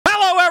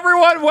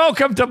everyone.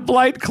 Welcome to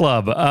Blight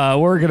Club.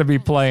 We're going to be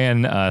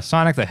playing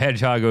Sonic the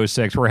Hedgehog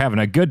 06. We're having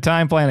a good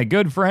time playing a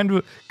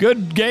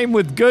good game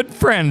with good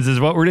friends is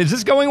what we're doing. Is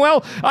this going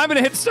well? I'm going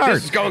to hit start.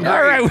 This is going great.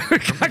 All right, we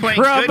got Playing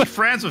Grub. good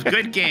friends with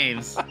good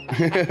games.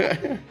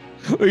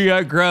 We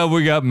got Grub.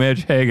 We got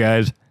Mitch. Hey,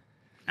 guys.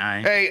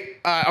 Hi. Hey,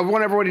 I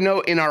want everybody to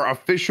know in our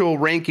official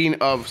ranking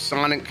of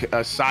Sonic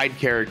side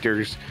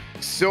characters,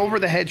 Silver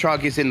the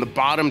Hedgehog is in the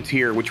bottom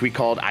tier, which we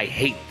called I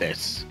Hate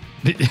This.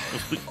 We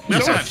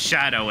also have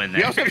Shadow in there.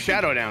 We also have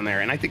Shadow down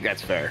there, and I think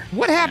that's fair.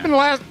 What happened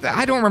last?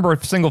 I don't remember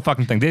a single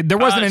fucking thing. There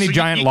wasn't any so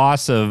giant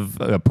loss of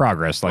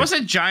progress. It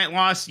wasn't a giant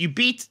loss.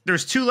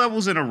 There's 2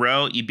 levels in a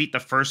row. You beat the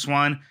first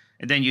one,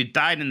 and then you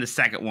died in the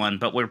second one,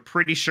 but we're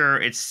pretty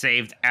sure it's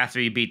saved after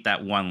you beat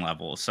that one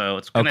level. So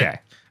it's gonna, okay.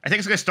 I think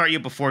it's going to start you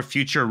before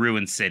Future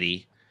Ruin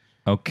City.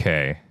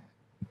 Okay.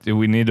 Do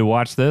we need to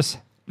watch this?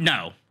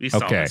 No, we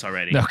saw this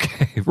already.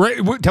 Okay. Right.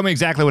 Tell me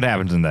exactly what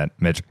happens in that,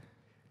 Mitch.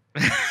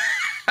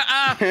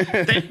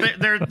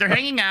 They're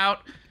hanging out,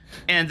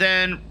 and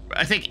then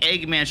I think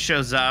Eggman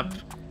shows up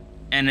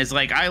and is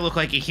like, I look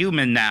like a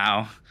human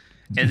now.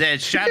 And then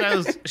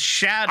Shadow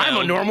I'm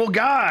a normal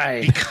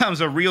guy. becomes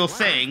a real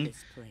thing,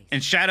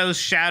 and Shadow's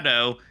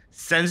shadow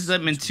sends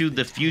them into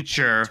the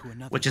future,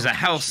 which is a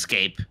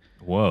hellscape.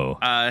 Whoa.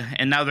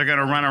 And now they're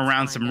gonna run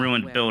around some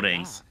ruined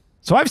buildings.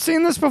 So I've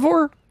seen this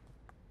before.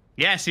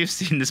 Yes, you've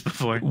seen this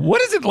before.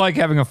 What is it like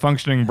having a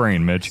functioning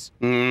brain, Mitch?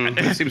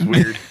 That seems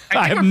weird.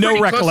 I have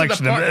no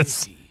recollection of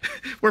this.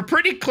 We're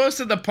pretty close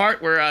to the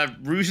part where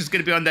Rouge is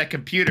going to be on that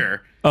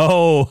computer.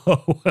 Oh,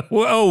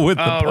 with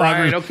the poggers,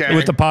 right, okay.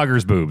 with the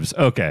poggers boobs.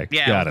 Okay,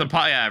 Yeah, got with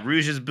it.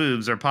 Rouge's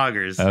boobs are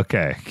poggers.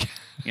 Okay,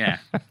 Yeah,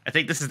 I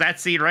think this is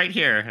that scene right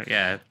here.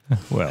 Yeah.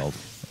 well,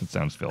 it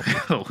sounds filthy.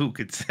 Oh, who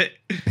could say?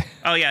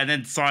 Oh yeah, and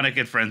then Sonic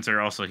and friends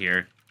are also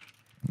here.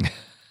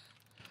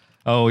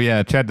 Oh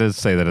yeah, Chad does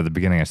say that at the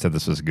beginning. I said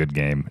this was a good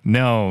game.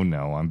 No,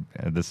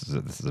 this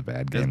is a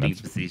bad game. Being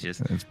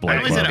facetious. It's Blight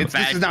Not only is it Club. a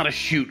This is not a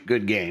shoot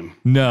good game.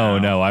 No,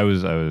 I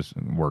was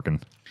working.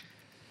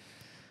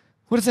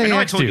 What does I know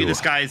I AX told do? you this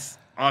guy's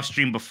off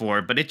stream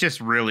before, but it just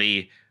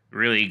really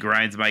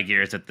grinds my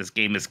gears that this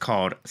game is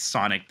called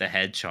Sonic the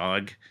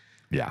Hedgehog.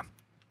 Yeah,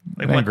 Like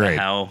It ain't what great.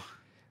 the hell?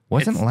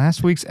 Wasn't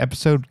last week's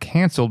episode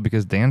canceled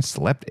because Dan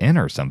slept in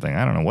or something?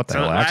 I don't know what the So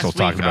hell last Axel's week,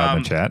 talking about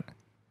in the chat.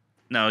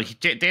 No,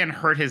 Dan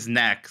hurt his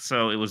neck,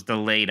 so it was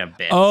delayed a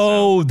bit.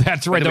 Oh,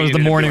 that's right. But That we was the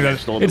ended up morning. doing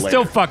That it a little it's bit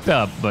still later. fucked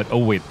up. But oh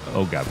wait,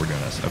 oh god, we're doing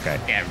this. Okay,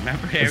 So, yeah,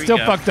 remember? Here it's we still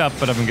go. fucked up,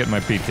 but I've been getting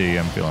my PT.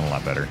 I'm feeling a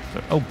lot better.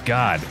 So, oh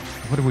god,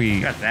 what do we?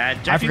 Got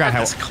that. Jeff, I forgot you got how.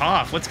 this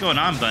cough. What's going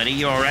on, buddy?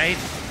 You all right?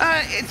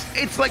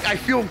 It's like I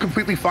feel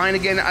completely fine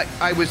again.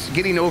 I was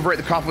getting over it.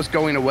 The cough was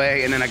going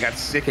away, and then I got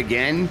sick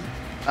again.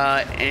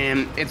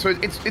 And so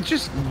it's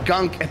just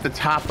gunk at the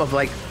top of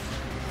like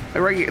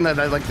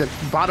the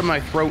bottom of my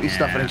throat and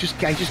stuff, and I just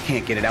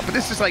can't get it out. But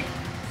this is like,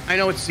 I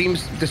know it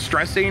seems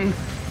distressing,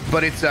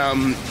 but it's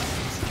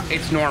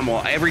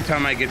normal. Every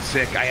time I get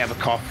sick, I have a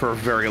cough for a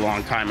very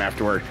long time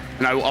afterward,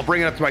 and I'll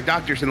bring it up to my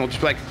doctors, and they'll just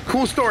be like,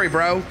 "Cool story,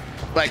 bro."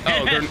 Like,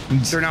 oh,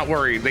 they're not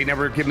worried. They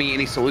never give me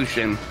any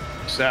solution.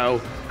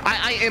 So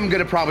I am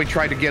gonna probably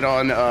try to get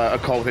on a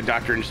call with a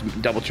doctor and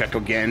just double check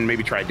again.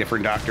 Maybe try a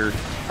different doctor.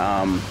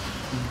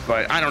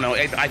 But I don't know.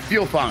 I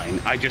feel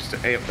fine. I'm just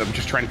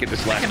trying to get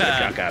this last bit of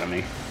junk out of me.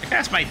 I can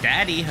ask my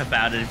daddy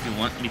about it if you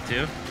want me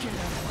to.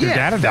 Your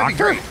dad a that'd be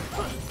doctor? great.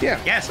 Yeah.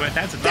 Yes, my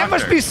dad's a doctor. That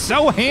must be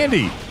so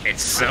handy.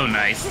 It's so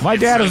nice. My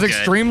It's dad so is good.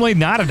 extremely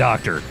not a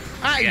doctor.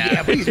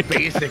 Yeah, but he's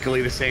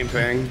basically the same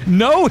thing.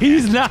 No,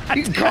 he's not.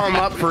 You can call him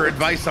up for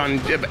advice on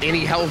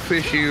any health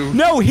issue.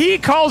 No, he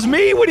calls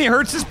me when he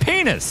hurts his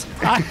penis.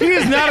 He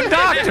is not a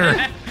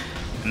doctor.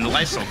 And the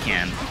Lysol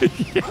can.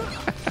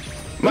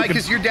 Mike,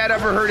 has your dad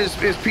ever hurt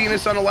his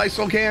penis on a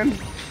Lysol can?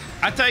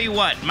 I'll tell you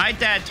what, my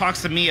dad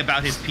talks to me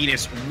about his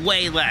penis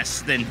way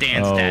less than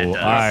Dan's dad Oh,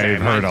 does. I've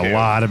heard mine a too.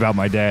 lot about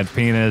my dad's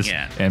penis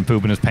and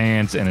pooping his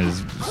pants and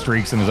his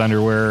streaks in his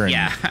underwear. And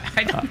Yeah,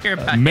 I don't hear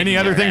about many any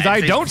other of things that. I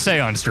don't say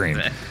on stream.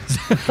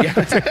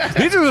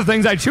 These are the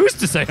things I choose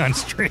to say on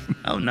stream.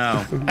 Oh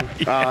no.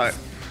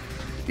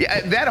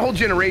 Yeah, that whole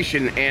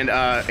generation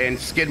and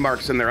skid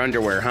marks in their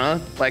underwear, huh?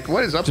 Like,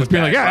 what is up Just with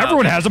being that? like, yeah,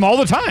 everyone has them all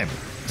the time.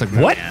 It's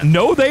like, what? Yeah.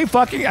 No, they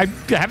fucking. I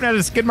haven't had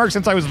a skid mark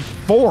since I was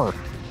 4.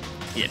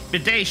 Yeah,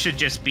 bidet should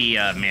just be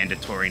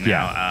mandatory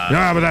now.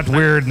 Yeah, but that's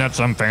weird, and that's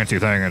some fancy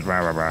thing. And blah,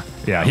 blah, blah.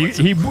 Yeah, Oh, it's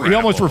he almost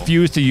incredible.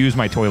 refused to use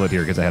my toilet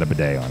here because I had a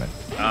bidet on it.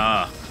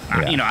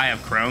 You know, I have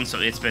Crohn's, so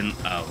it's been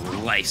a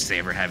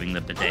lifesaver having the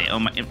bidet. Oh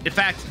my! In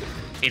fact,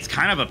 it's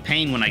kind of a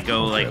pain when I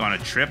go like on a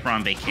trip or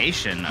on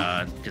vacation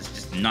because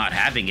just not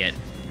having it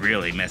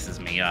really messes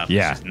me up.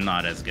 Yeah. It's just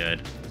not as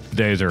good.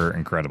 Bidets are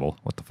incredible.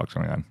 What the fuck's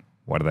going on?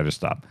 Why did I just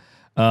stop?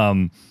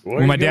 When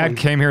are my you dad doing?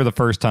 came here the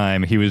first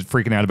time, he was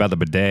freaking out about the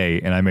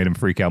bidet, and I made him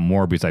freak out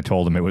more because I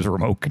told him it was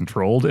remote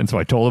controlled. And so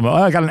I told him, oh,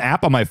 I got an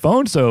app on my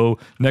phone, so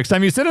next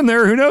time you sit in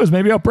there, who knows?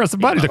 Maybe I'll press the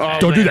button. He's like, Oh,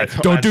 don't do man,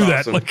 that. Don't do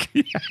that. that's Like,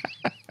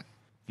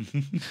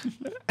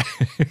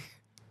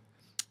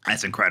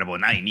 That's incredible.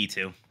 Now you need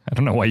to. I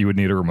don't know why you would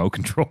need a remote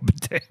control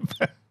bidet,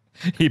 but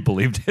he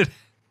believed it.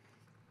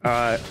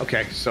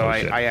 Okay, so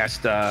I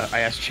asked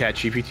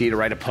ChatGPT to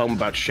write a poem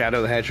about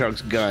Shadow the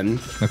Hedgehog's gun.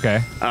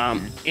 Okay.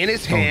 In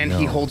his hand,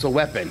 he holds a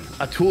weapon,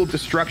 a tool of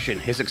destruction.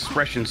 His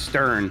expression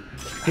stern.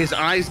 His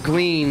eyes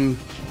gleam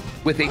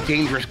with a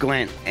dangerous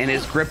glint, and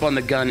his grip on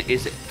the gun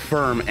is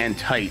firm and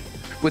tight.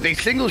 With a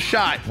single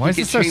shot,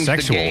 he can change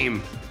the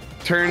game.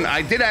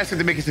 I did ask it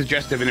to make it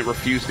suggestive, and it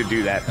refused to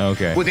do that.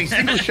 Okay. With a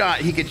single shot,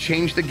 he could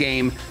change the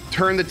game,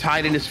 turn the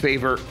tide in his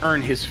favor,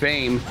 earn his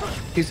fame.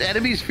 His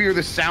enemies fear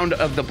the sound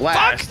of the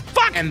blast.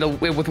 Fuck! And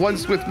with one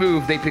swift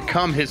move, they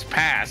become his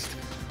past.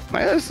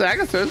 I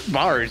guess those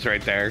bars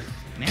right there.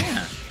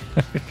 Yeah.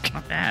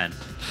 Not bad.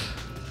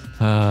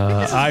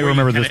 I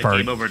remember this part.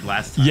 Game over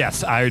last time.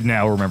 Yes, I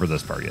now remember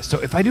this part. Yes. So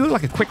if I do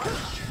like a quick,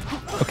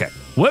 okay,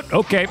 what?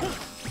 Okay,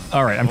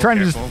 all right. I'm trying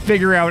to just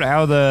figure out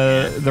how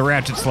the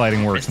ratchet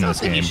sliding works in this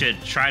game. You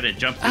should try to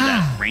jump through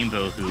that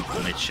rainbow hoop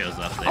when it shows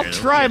up there. I'll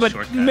try, but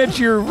shortcut. Mitch,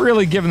 you're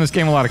really giving this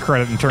game a lot of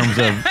credit in terms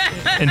of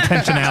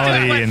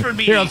intentionality. And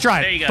here, I'll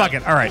try it. Fuck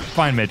it. All right,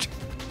 fine, Mitch.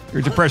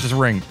 Here's your precious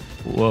ring.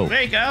 Whoa.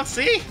 There you go.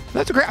 See?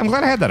 That's great. I'm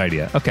glad I had that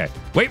idea. Okay.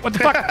 Wait, what the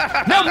fuck?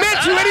 No,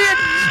 Mitch, you idiot!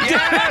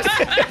 Yes!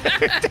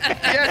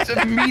 Yes,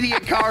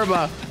 immediate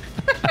karma.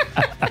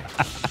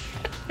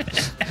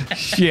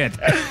 Shit.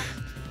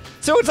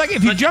 So it's like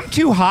if you jump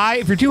too high,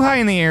 if you're too high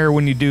in the air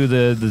when you do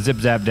the zip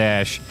zap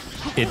dash,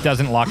 it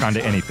doesn't lock onto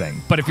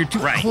anything. But if you're too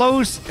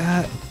close,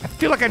 I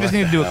feel like I just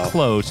need to do it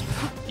close.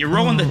 You're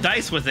rolling the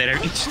dice with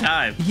it each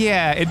time.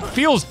 Yeah, it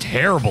feels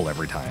terrible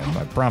every time.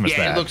 I promise that.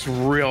 Yeah, it looks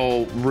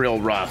real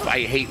rough.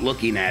 I hate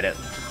looking at it.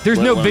 There's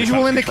no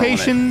visual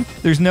indication.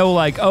 There's no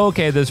like, oh,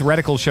 okay, this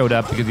reticle showed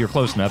up because you're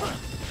close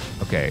enough.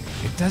 Okay,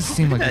 it does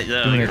seem like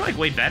you're like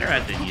way better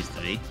at it than you used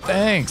to be.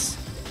 Thanks.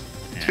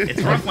 Yeah,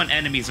 it's rough when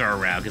enemies are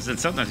around because then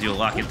sometimes you'll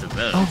lock into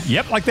those. Oh,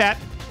 yep, like that.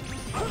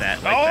 That.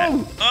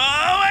 Oh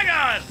my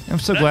god! I'm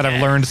so glad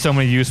I've learned so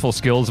many useful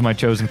skills in my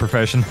chosen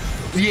profession.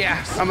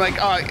 Yeah, I'm like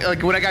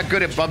when I got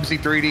good at Bubsy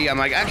 3D, I'm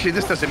like, actually,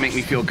 this doesn't make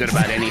me feel good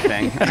about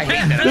anything. I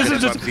hate that This I'm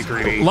is good at just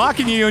Bubsy 3D.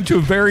 locking you into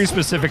a very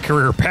specific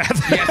career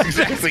path. Yes,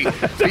 exactly.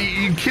 So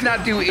you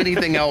cannot do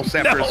anything else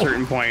after a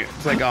certain point.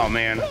 It's like, oh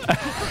man,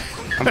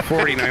 I'm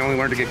 40 and I only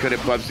learned to get good at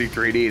Bubsy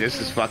 3D.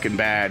 This is fucking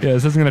bad. Yeah,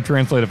 this isn't going to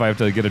translate if I have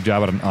to get a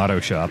job at an auto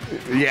shop.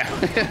 Yeah.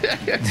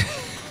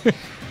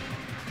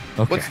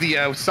 Okay. What's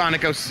the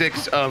Sonic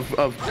 06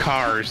 of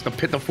cars? The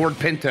Ford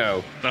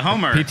Pinto. The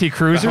Homer. PT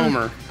Cruiser? The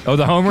Homer. Oh,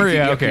 the Homer?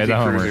 Yeah, okay, PT the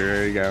Homer. Cruiser,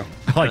 there you go.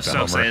 I like So the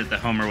Homer. say that the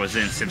Homer was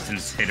in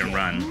Simpsons Hit and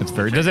Run. It's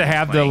very. Does it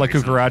have the La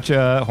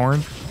Cucaracha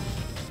horn?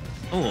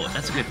 Oh,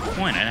 that's a good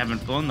point. I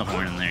haven't blown the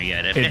horn in there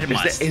yet. It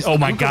must. Is Oh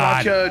my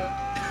God.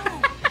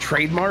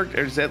 Trademarked,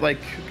 or is that like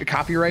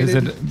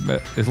copyrighted?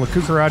 Is La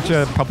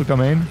Cucaracha public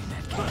domain?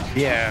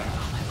 Yeah.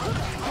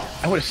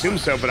 I would assume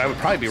so, but I would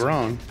probably be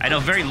wrong. I know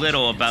very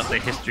little about the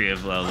history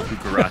of La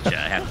Cucaracha,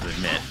 I have to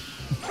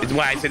admit.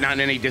 Why is it not in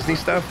any Disney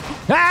stuff?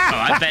 Oh,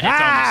 I bet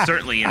it's almost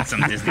certainly in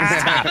some Disney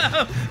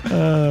stuff.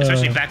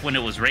 Especially back when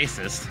it was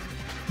racist.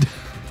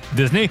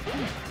 Disney?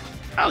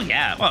 Oh,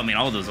 yeah. Well, I mean,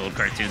 all those old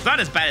cartoons. Not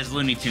as bad as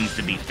Looney Tunes,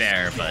 to be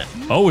fair, but...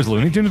 Oh, is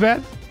Looney Tunes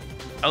bad?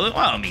 Oh, well,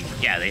 I mean,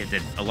 yeah, they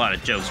did a lot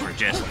of jokes where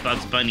just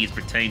Bugs Bunny's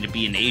pretending to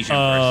be an Asian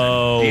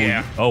Oh, person.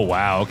 Yeah. Oh,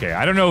 wow. Okay.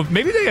 I don't know.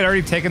 Maybe they had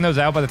already taken those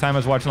out by the time I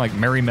was watching like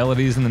Merry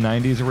Melodies in the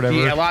 90s or whatever.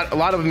 Yeah, a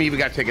lot of them even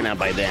got taken out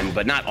by then,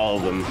 but not all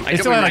of them. They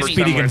still had like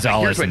Speedy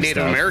Gonzales. Here's what and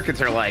Native stuff.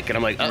 Americans are like, and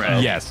I'm like,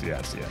 Right. Yes.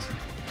 Yeah,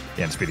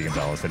 and Speedy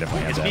Gonzales. They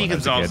definitely had that. Speedy when I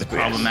was a Gonzales is kid.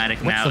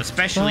 problematic now, the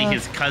especially fuck?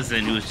 his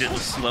cousin who was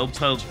just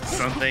slowpoke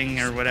something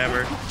or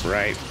whatever.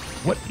 Right.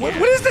 What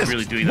is this?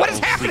 Really doing What the is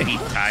whole happening?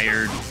 sleepy,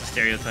 tired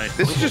stereotype.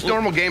 This is just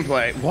normal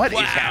gameplay. What is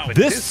happening?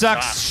 This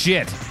sucks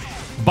shit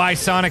by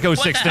Sonic 06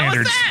 What the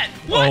standards. hell is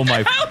that? What Oh the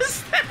my hell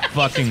is that?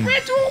 fucking He just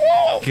ran to a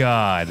wall.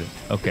 God.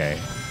 Okay.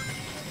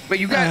 But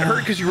you got hurt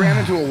because you ran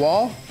into a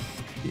wall?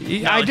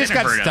 I it just didn't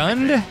got hurt him.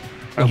 stunned.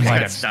 Oh He my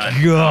got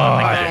stunned.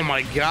 God. Oh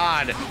my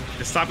god.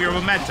 To stop your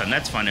momentum.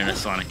 That's fun in a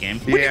Sonic game.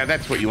 Yeah,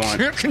 that's what you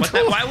want.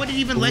 Why would it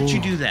even let you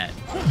do that?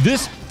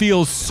 This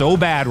feels so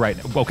bad right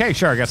now. Okay,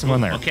 sure, I got someone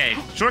there. Okay,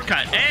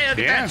 shortcut. Hey, look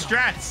Yeah. at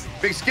that. Strats.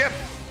 Big skip.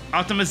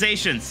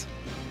 Optimizations.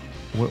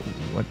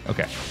 What?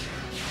 Okay.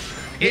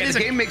 Yeah, the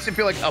game makes it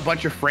feel like a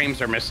bunch of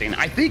frames are missing.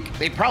 I think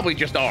they probably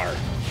just are.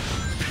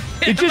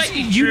 It just,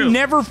 you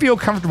never feel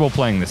comfortable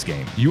playing this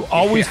game. You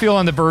always feel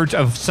on the verge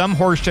of some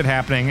horse shit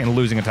happening and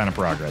losing a ton of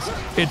progress.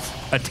 It's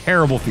a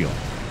terrible feeling.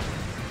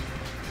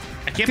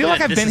 I feel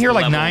like I've been here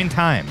like 9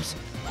 times.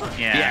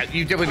 Yeah,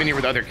 you've definitely been here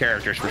with other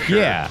characters for sure.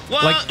 Yeah.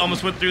 Well, like,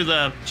 almost went through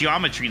the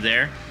geometry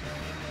there.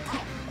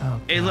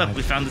 oh, Hey, look, God.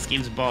 we found this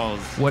game's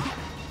balls. What?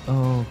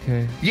 Oh,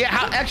 okay.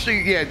 Yeah,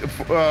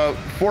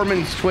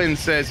 Foreman's twin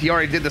says he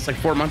already did this like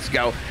 4 months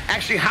ago.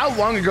 Actually, how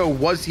long ago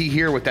was he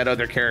here with that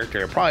other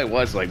character? It probably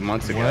was like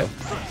months ago.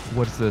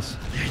 What's this?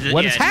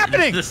 What is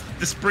happening?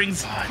 The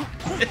springs.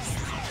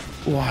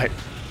 What?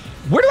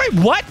 Where do I?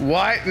 What?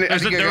 What?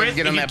 If Get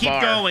you on that keep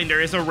bar. going,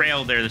 there is a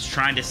rail there that's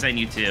trying to send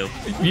you to.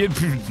 You're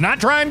not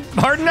trying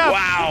hard enough.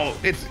 Wow.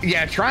 It's,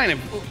 yeah, trying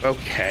to,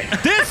 okay.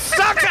 This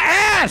sucks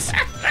ass.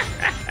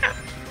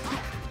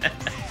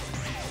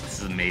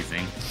 This is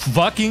amazing.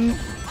 Fucking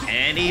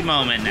Any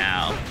moment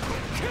now.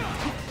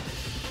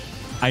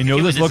 I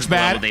know this looks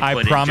bad. I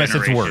I promise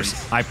it's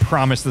worse. I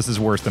promise this is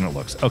worse than it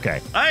looks.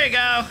 Okay. There you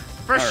go.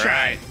 First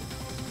try.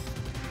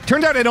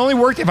 Turns out it only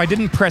worked if I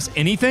didn't press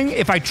anything.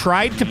 If I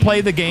tried to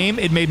play the game,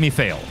 it made me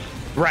fail.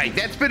 Right.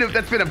 That's been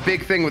a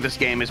big thing with this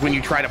game is when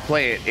you try to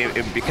play it,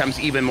 it becomes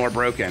even more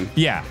broken.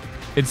 Yeah.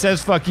 It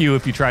says "fuck you"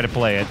 if you try to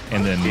play it,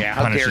 and then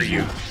punishes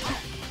you.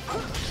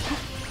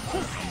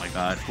 Oh my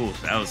god. Ooh,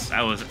 I was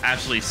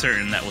absolutely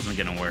certain that wasn't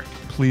gonna work.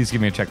 Please give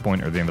me a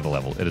checkpoint or the end of the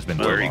level. It has been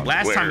too long.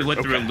 Last time we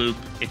went through a loop,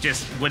 it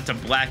just went to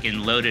black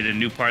and loaded a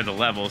new part of the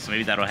level, so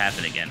maybe that'll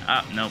happen again.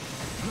 Oh, nope.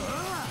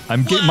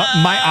 I'm getting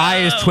my eye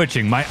is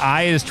twitching. My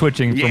eye is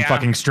twitching from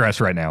fucking stress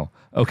right now.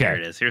 Okay. There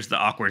it is. Here's the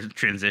awkward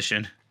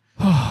transition.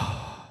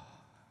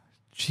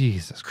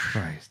 Jesus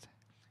Christ.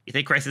 You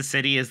think Crisis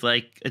City is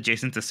like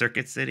adjacent to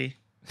Circuit City?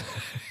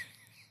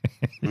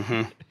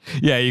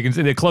 Yeah, you can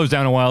see they closed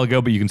down a while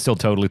ago, but you can still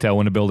totally tell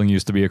when a building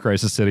used to be a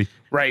Crisis City.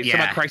 Right. Yeah.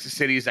 Some of Crisis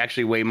City is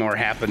actually way more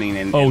happening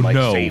and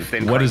safe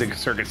than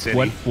Circuit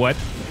City. What?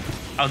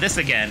 Oh, this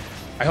again.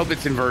 I hope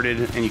it's inverted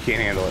and you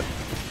can't handle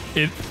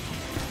it.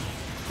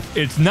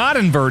 It's not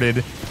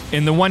inverted.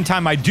 In the one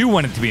time I do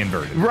want it to be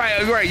inverted.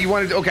 Right. You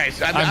wanted to, okay.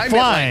 So I'm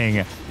flying.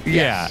 Yes.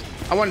 Yeah.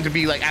 I wanted to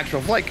be like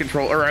actual flight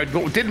control, or I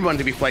didn't want it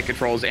to be flight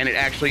controls, and it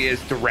actually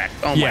is direct.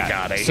 Oh my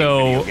god! I hate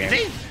video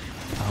games.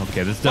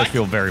 Okay, this does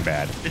feel very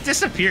bad. It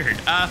disappeared.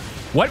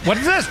 What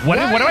is this? What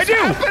do I do?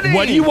 Happening?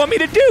 What do you want me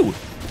to do?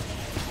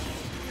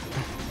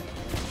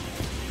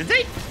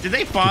 Did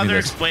they bother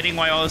explaining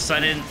why all of a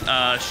sudden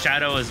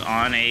Shadow is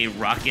on a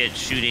rocket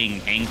shooting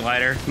hang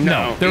glider?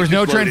 No, there was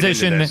no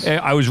transition.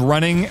 I was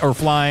running or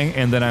flying,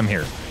 and then I'm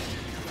here.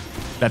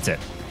 That's it.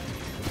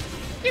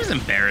 It was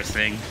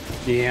embarrassing.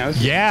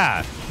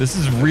 Yeah. This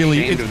is really.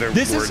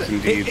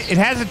 It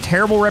has a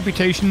terrible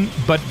reputation,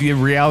 but the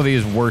reality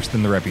is worse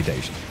than the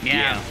reputation.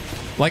 Yeah.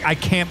 Like, I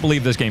can't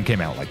believe this game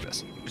came out like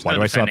this. Why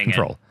do I still have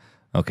control?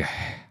 Okay.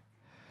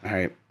 All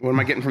right. What am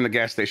I getting from the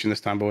gas station this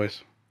time,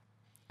 boys?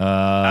 You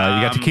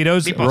got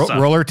taquitos?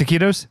 Roller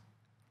taquitos?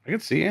 I can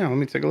see, yeah. Let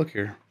me take a look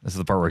here. This is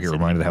the part where I get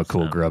reminded how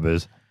cool Grub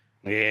is.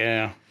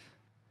 Yeah.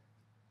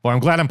 Well, I'm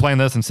glad I'm playing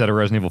this instead of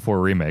Resident Evil 4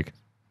 Remake.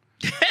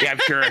 Yeah, I'm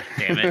sure.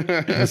 Damn it.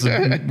 This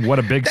is, what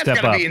a big step up.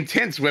 That's gotta be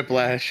intense,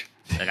 Whiplash.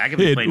 Like, I could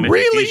be playing it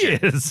really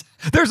is.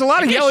 There's a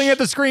lot of yelling at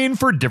the screen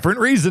for different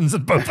reasons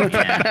in both of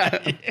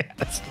them.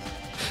 Yes.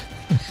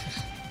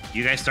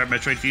 You guys start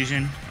Metroid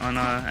Fusion on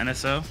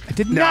NSO? I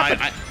did not.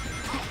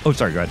 Oh,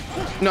 sorry. Go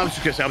ahead. No, I'm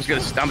just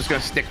gonna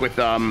stick with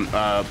Cap.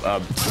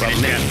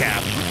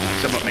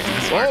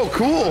 Oh,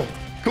 cool.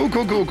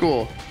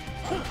 Cool.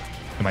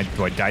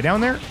 Do I die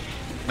down there?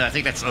 No, I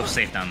think that's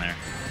safe down there.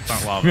 It's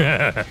not lava.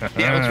 Yeah,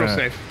 that's real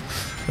safe.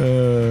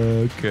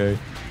 It's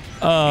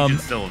Okay.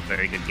 still a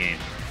very good game.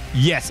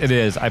 Yes, it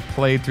is. I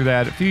played through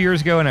that a few years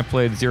ago, and I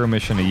played Zero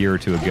Mission a year or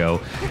two ago.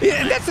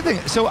 Yeah, and that's the thing.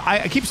 So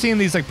I keep seeing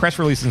these like press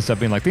releases and stuff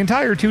being like, the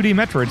entire 2D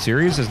Metroid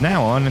series is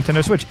now on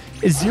Nintendo Switch.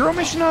 Is Zero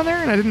Mission on there?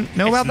 And I didn't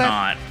know about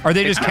that? Are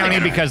they just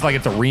counting because like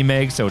it's a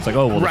remake? So it's like,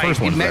 oh, well, the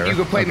first one's there. You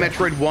could play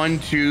Metroid 1,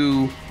 2,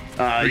 you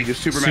go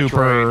Super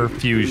Metroid,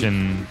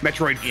 Fusion,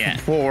 Metroid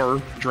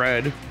 4,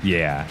 Dread.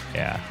 Yeah.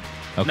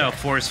 Okay. No,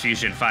 4 is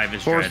Fusion, 5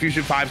 is 4 Dread. is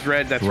Fusion, 5 is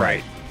Dread. That's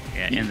right.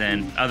 Yeah, and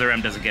then Other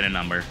M doesn't get a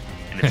number,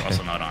 and it's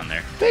also not on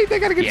there. They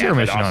got to get Zero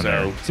Mission on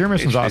there. Zero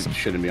Mission's awesome. It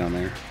shouldn't be on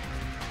there.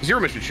 Zero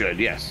Mission should,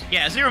 yes.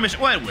 Yeah, Zero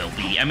Mission. Well, it will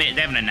be. I mean,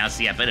 they haven't announced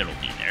it yet, but it'll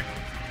be there.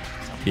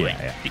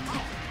 Yeah.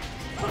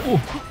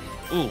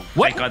 Ooh,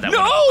 what? Thank God that no!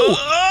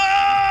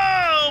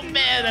 Oh,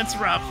 man, that's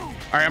rough.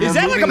 All right, is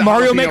that like a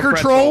Mario Maker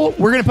troll?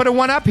 We're going to put a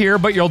 1 up here,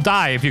 but you'll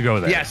die if you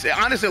go there. Yes,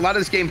 honestly, a lot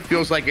of this game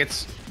feels like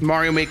it's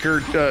Mario Maker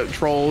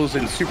trolls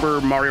and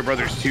Super Mario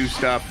Brothers 2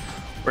 stuff,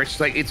 where it's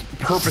like it's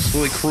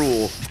purposefully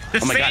cruel.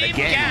 Oh my god,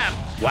 again. Gap.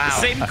 Wow. The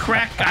same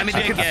crack. I mean,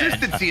 the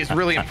consistency is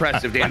really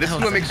impressive, Dan. This is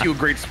what makes you a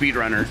great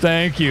speedrunner.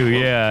 Thank you.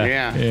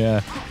 Yeah.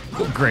 Yeah.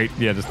 Great.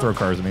 Yeah, just throw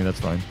cars at me.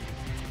 That's fine.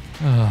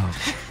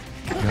 Oh,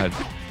 God.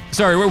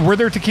 Sorry, were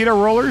there taquito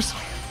rollers?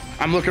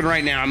 I'm looking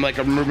right now. I'm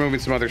removing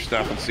some other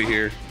stuff. Let's see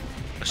here.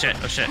 Oh shit.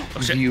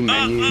 View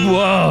menu.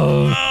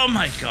 Whoa. Oh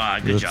my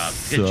god. Good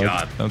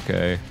job.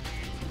 Okay.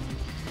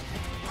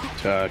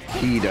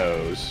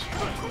 Taquitos.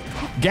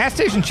 Gas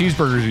station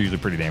cheeseburgers are usually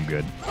pretty damn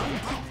good.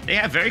 They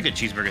have very good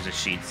cheeseburgers at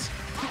Sheets.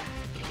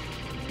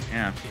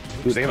 Yeah.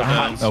 Ooh, they have a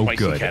hot and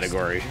spicy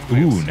category.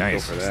 Ooh,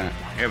 nice. Go for that.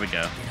 Here we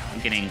go. I'm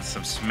getting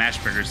some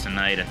Smash Burgers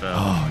tonight at the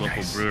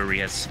local brewery.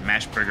 Has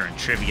Smash Burger and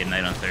Trivia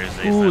night on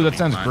Thursday. Ooh, that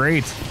sounds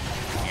great.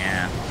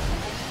 Yeah.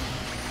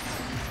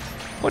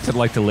 What's it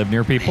like to live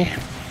near people?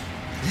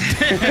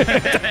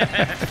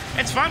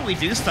 It's fun. We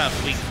do stuff.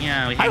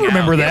 I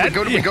remember that.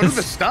 We go to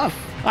the stuff.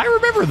 I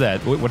remember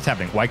that. What's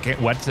happening? Why can't?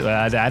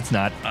 That's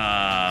not.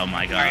 Oh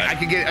my god! I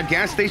could get a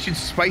gas station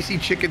spicy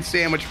chicken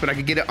sandwich, but I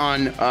could get it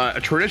on a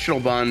traditional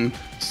bun,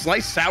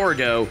 sliced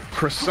sourdough,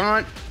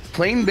 croissant,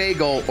 plain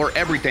bagel, or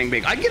everything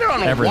bagel. I get it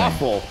on a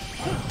waffle.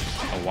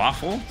 A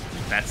waffle?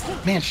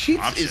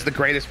 Sheets is the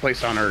greatest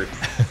place on earth.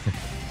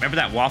 Remember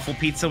that waffle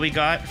pizza we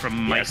got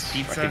from Mike's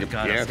Pizza? I think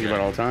about it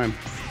all the time.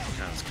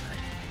 That was good.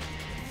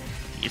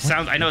 It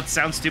sounds. I know it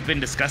sounds stupid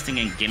and disgusting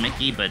and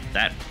gimmicky, but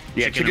that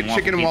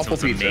chicken and waffle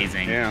pizza.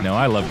 Amazing. Yeah. No,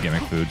 I love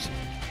gimmick foods.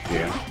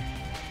 Yeah.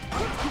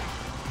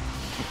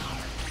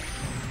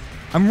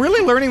 I'm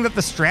really learning that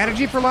the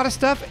strategy for a lot of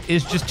stuff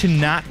is just to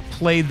not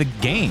play the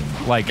game.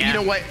 Like, you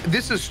know what?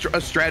 This is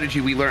a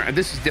strategy we learned.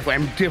 This is definitely.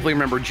 I definitely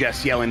remember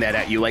Jess yelling that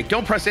at you, like,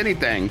 "Don't press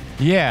anything."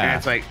 Yeah. And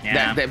it's like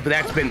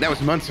that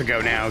was months ago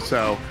now.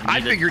 So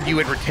I figured you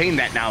would retain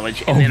that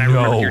knowledge, and oh, then I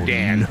remembered no, you're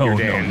Dan. No, you're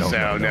Dan.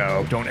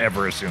 no. Don't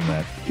ever assume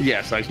that.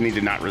 Yes, I just need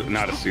to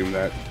not assume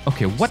that.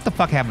 Okay, what the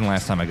fuck happened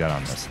last time I got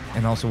on this?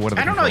 And also, what are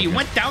the I don't know. You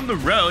controls went down the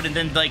road, and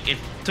then like it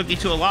took you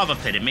to a lava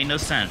pit. It made no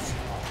sense.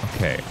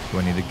 Okay, do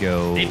I need to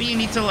go? Maybe you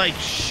need to like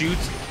shoot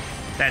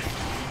that.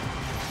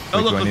 Oh,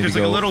 Wait, look, there's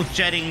like a little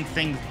jetting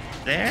thing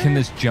there. Can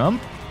this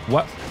jump?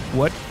 What?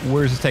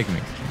 Where is this taking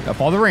me? Up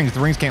all the rings. The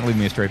rings can't lead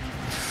me astray.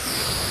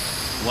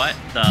 What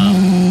the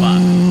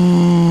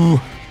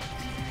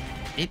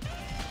fuck?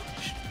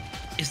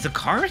 Is the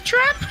car a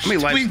trap? I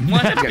mean, like, we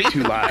get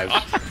 2 lives.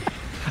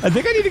 I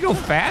think I need to go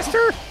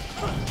faster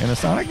in a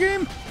Sonic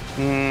game.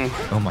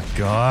 Oh my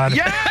god!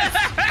 Yes!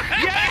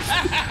 Yes!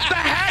 The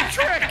hat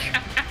trick!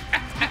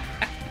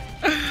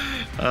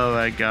 Oh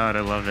my god, I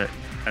love it.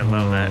 I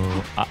love that.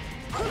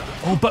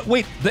 Oh, but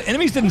wait, the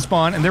enemies didn't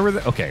spawn, and there were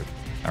okay.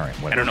 All right,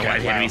 whatever. I don't know why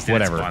the enemies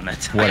didn't spawn that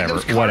time.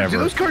 Whatever. Do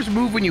those cars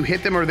move when you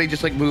hit them, or are they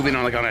just like moving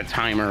on a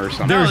timer or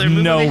something? There's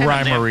no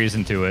rhyme or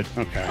reason to it.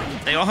 Okay.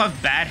 They all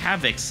have bad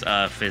Havoc's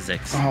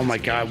physics. Oh my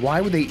god,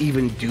 why would they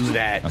even do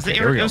that? Okay,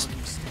 here we go.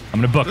 I'm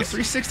gonna book it.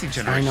 360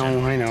 generation.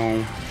 I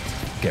know.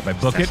 Okay, if I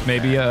book it,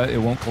 maybe it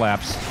won't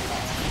collapse.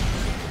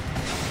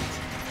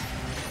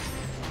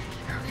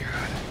 Oh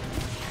god.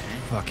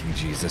 Fucking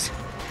Jesus.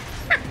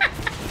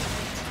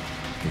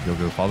 Okay,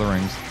 go. Follow the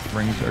rings.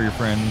 Rings are your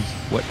friends.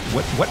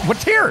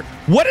 What's here?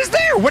 What is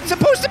there? What's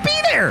supposed to be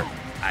there?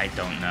 I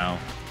don't know.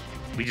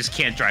 We just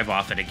can't drive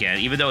off it again.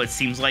 Even though it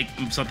seems like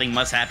something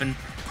must happen,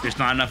 there's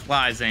not enough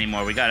lives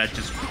anymore. We gotta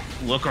just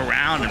look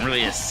around and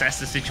really assess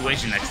the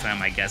situation next time,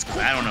 I guess,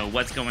 because I don't know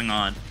what's going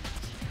on.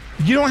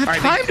 You don't have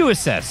time to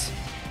assess.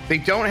 They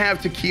don't have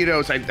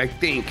taquitos, I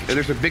think.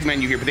 There's a big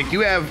menu here, but they do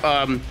have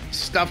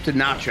stuffed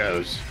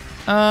nachos.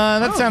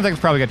 That sounds like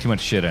it's probably got too much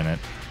shit in it.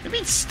 I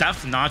mean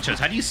stuffed nachos.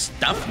 How do you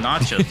stuff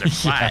nachos? They're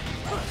flat.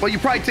 Well, you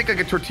probably take like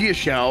a tortilla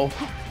shell,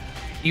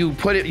 you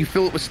fill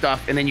it with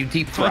stuff, and then you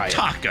deep fry it. So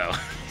a taco.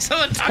 So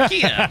a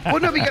taquilla. Well,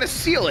 no, but you gotta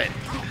seal it.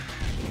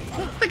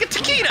 Like a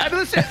taquilla.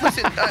 Listen.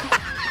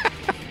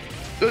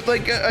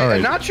 Like a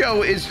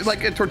nacho is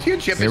like a tortilla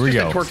chip. It's just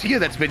a tortilla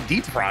that's been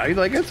deep fried.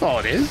 Like that's all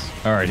it is.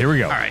 All right, here we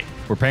go. All right,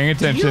 we're paying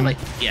attention. We're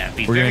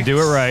gonna do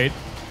it right.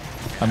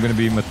 I'm gonna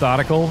be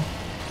methodical.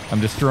 I'm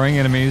destroying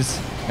enemies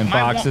and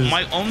boxes.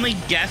 My only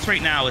guess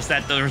right now is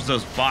that there's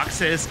those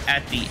boxes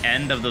at the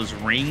end of those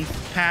ring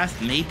paths.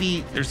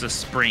 Maybe there's a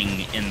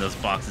spring in those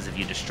boxes if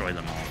you destroy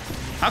them all.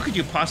 How could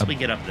you possibly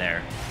get up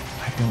there?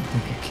 I don't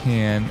think you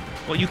can.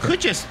 Well, you could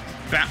just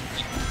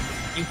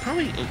you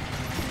probably.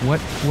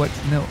 What?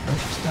 No,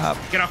 stop.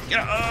 Get off.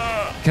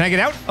 Can I get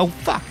out? Oh,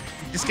 fuck.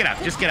 Just get out.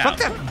 Fuck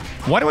that.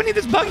 Why do I need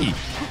this buggy?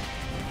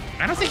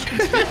 I don't think.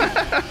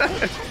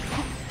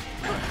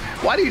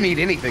 Why do you need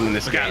anything in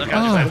this game? Look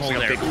out, there's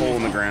like a big hole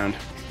in the ground.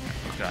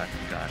 Oh,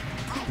 God.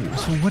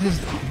 So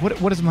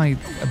what is my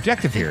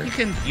objective here? You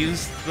can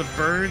use the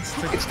birds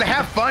to... It's to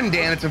have fun,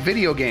 Dan. It's a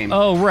video game.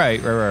 Oh,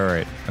 right.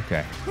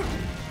 Okay.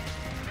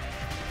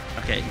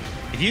 Okay.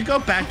 If you go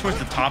back towards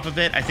the top of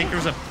it, I think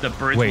there's the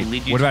birds will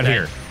lead you what to about that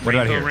here? What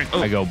about here?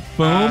 Oh, I go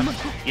boom.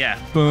 Yeah.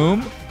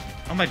 Boom.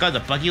 Oh my god, the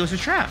buggy was a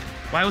trap.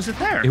 Why was it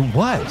there? It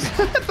was.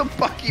 The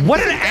buggy. What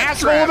an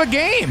asshole of a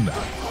game.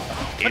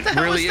 It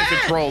really is a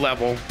troll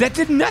level. That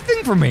did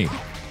nothing for me.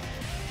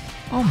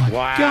 Oh my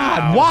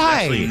god,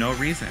 why? Absolutely no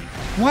reason.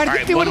 Why did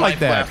they do it like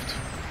that? Left.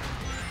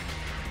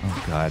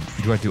 Oh god,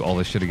 do I have to do all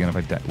this shit again if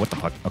I die? What the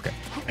fuck? Okay.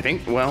 I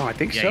think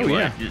so,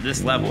 yeah.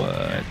 This level.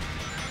 What?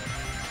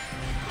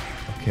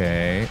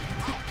 Okay.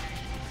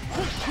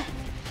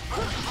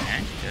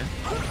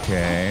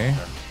 Okay.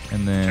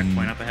 And then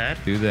checkpoint up ahead.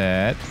 Do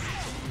that.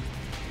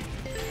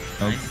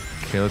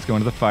 Nice. Okay, let's go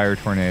into the fire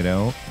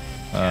tornado.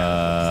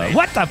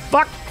 What the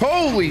fuck?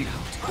 Holy!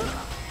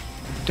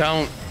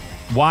 Don't.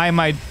 Why am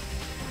I?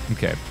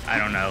 Okay. I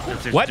don't know.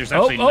 What? There's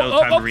actually no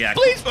time to react.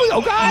 Please!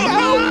 Oh god!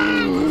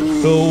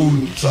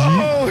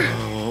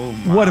 Oh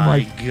my what am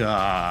I?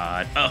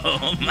 God!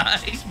 Oh my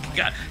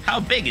god! How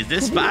big is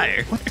this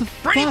fire? What the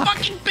Pretty fuck?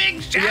 fucking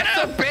big, Shadow.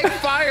 It's a big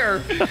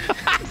fire.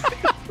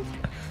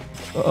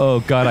 Oh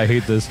god, I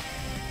hate this.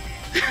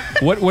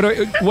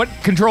 What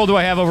control do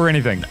I have over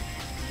anything?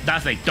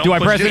 Nothing. Do I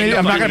press any?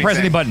 I'm not gonna press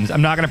any buttons.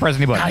 I'm not gonna press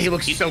any buttons. God, he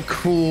looks so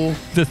cool.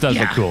 This does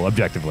look cool,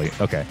 objectively.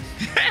 Okay.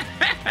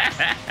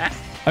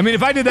 I mean,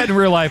 if I did that in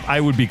real life, I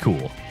would be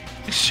cool.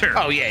 Sure.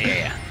 Oh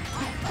yeah.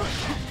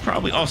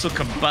 Probably also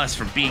combust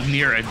from being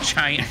near a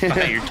giant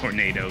fire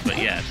tornado, but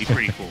yeah, it'd be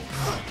pretty cool.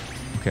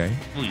 Okay.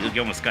 Ooh,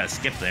 you almost got to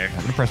skip there.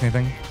 Not gonna press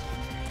anything.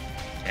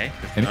 Okay,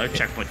 another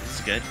checkpoint. This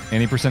is good.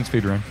 Any percent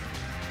speedrun.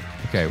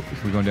 Okay,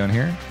 we going down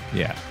here?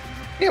 Yeah.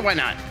 Yeah, why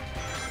not?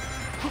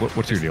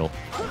 What's your deal?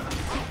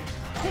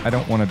 I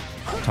don't want to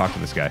talk to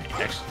this guy.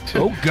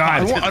 Oh,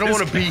 God. I don't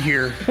want to be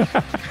here.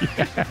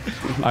 Yeah.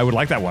 I would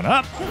like that one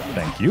up.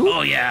 Thank you.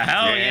 Oh, yeah.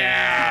 Hell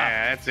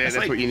yeah. That's it.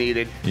 That's what you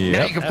needed. Yep.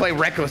 Now you can play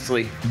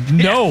recklessly.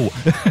 No.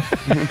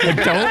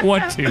 I don't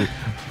want to.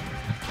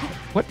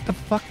 What the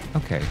fuck?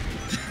 Okay.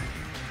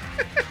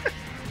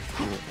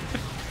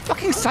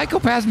 Fucking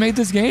psychopaths made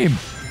this game.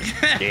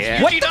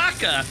 Yeah. What Yuji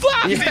Naka.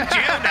 fuck? He's in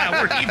jail now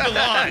where he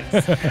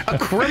belongs. A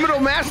criminal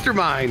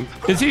mastermind.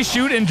 Does he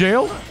shoot in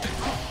jail?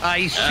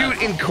 He's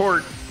shoot in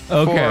court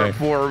Okay.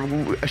 for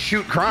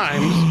shoot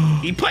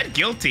crimes. He pled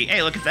guilty.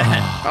 Hey, look at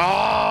that.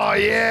 Oh,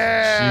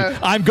 yeah.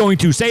 I'm going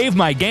to save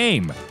my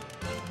game.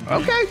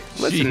 Okay.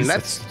 Listen, Jesus.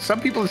 that's some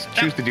people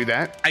choose to do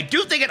that. I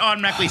do think it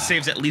automatically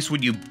saves at least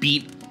when you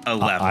beat a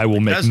level. I will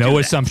It make does no do that.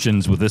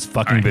 assumptions with this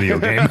fucking video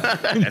game.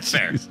 That's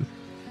fair.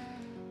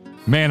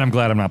 Man, I'm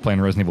glad I'm not playing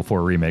Resident Evil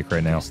 4 Remake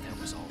right now.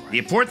 The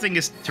important thing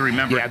is to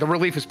remember. Yeah, the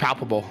relief is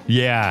palpable.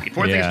 Yeah. The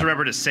important thing is to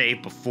remember to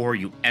save before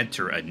you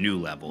enter a new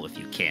level if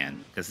you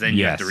can, because then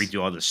you have to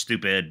redo all the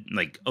stupid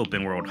like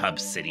open world hub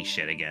city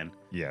shit again.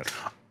 Yes.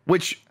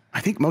 Which I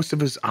think most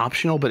of it is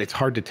optional, but it's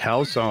hard to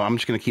tell. So I'm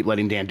just gonna keep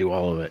letting Dan do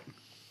all of it.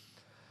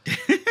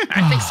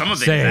 I think some of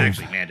it is Save.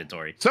 actually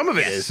mandatory. Some of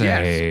it is, Save.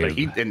 yes, but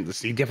he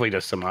definitely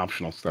does some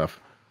optional stuff.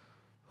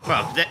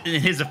 Well,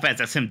 in his defense,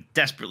 that's him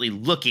desperately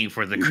looking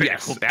for the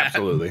critical Yes, path.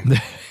 absolutely.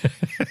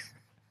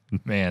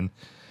 Man.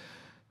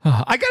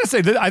 I gotta say,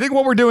 I think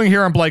what we're doing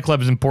here on Blight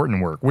Club is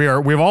important work.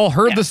 We've all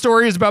heard the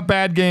stories about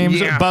bad games,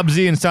 Yeah.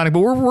 Bubsy and Sonic, but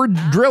we're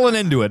drilling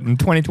into it in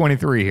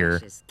 2023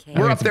 here.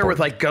 We're up there with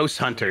like ghost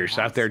hunters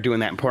out there doing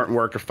that important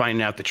work of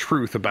finding out the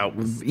truth about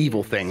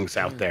evil things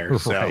out there.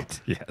 So. Right.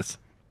 Yes.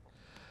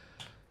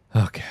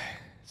 Okay.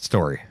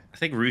 Story. I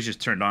think Rouge is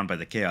turned on by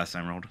the Chaos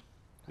Emerald.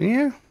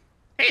 Yeah.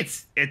 Hey,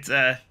 it's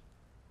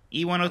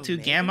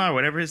E102 Gamma or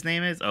whatever his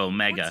name is.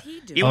 Omega. What's he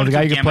doing? E102 the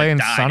guy you can Gamma play in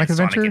died Sonic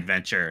Adventure?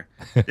 Adventure.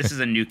 This is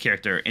a new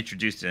character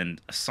introduced in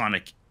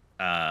Sonic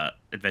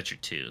Adventure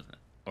 2.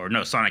 Or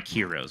no, Sonic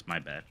Heroes, my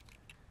bad.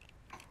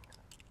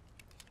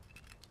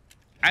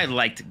 I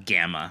liked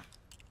Gamma.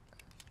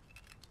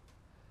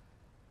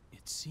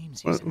 It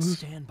seems he's in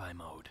standby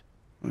mode.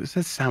 What does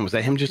that sound? Was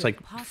that him just like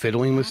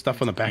fiddling with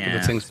stuff on the back of the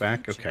Yeah. thing's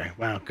back? Okay.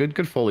 Wow.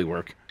 Good Foley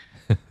work.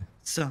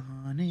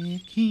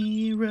 Sonic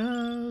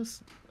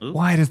Heroes. Ooh.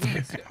 Why does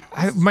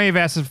I may have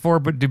asked this before,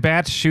 but do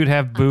bats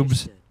have boobs?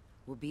 Understood.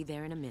 We'll be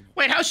there in a minute.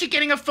 Wait, how's she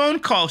getting a phone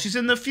call? She's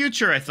in the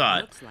future, I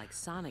thought. Looks like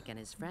Sonic and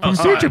his friends. From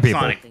future people.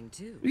 Sonic. Thing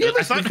too. Yeah,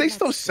 I thought- they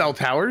still sell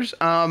towers.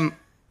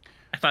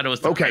 I thought it was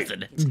the Okay.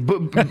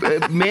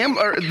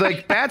 president.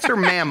 Like bats are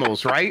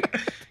mammals, right?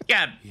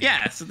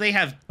 Yeah. So they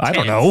have. I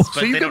don't tits, know. But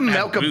So you they can don't have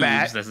milk a boobs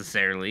bat.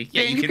 necessarily.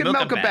 Yeah, you can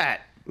milk a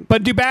bat.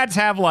 But do bats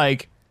have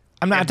like?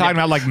 I'm not talking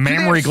about like Do they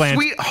mammary have glands.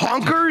 Sweet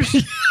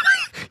honkers?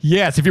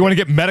 Yes, if you want to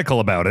get medical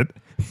about it.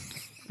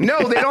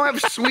 No, they don't have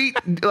sweet,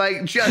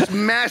 like just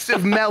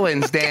massive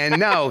melons, Dan.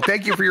 No,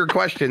 thank you for your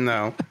question,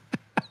 though.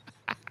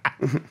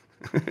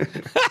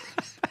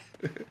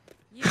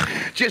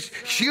 Just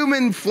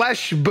human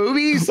flesh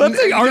boobies? Let's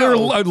see, are there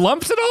No.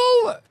 lumps at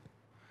all?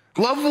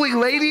 Lovely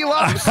lady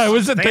lumps? I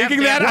wasn't thinking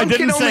that. I One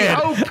didn't can say it.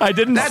 only hope. I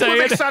didn't That's say what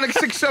makes it. Sonic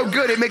 6 so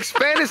good. It makes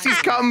fantasies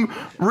come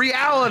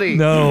reality.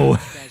 No.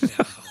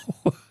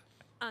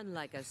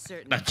 Unlike a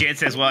certain. Jan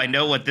says, "Well, I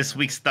know what this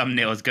week's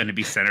thumbnail is going to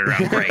be centered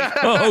around." Great,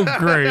 Oh,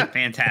 great.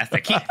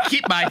 fantastic.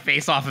 Keep my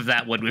face off of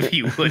that one if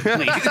you would,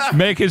 please.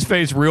 Make his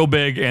face real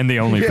big and the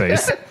only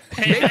face.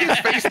 Make his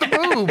face the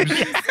boobs.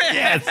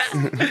 Yes.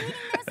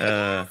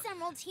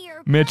 Emerald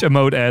here. Mitch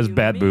emote as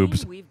bat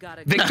boobs. We've got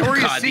a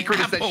Victoria's God, secret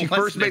is that she Apple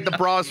first made the wasn't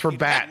bras for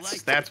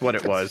bats. That's what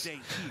it was.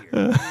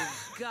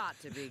 got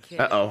to be kidding.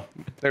 Uh-oh.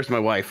 There's my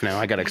wife now.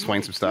 I got to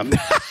explain some stuff.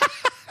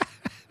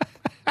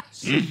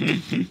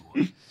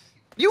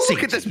 You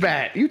look at this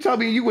bat. You tell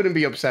me you wouldn't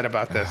be upset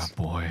about this.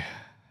 Boy.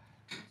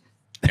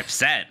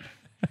 Upset.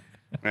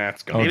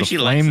 That's Oh, good. Maybe the she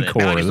likes flame it.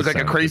 core. Now you That look like a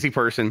sounds- crazy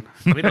person.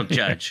 We don't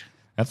judge.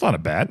 That's not a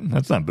bat.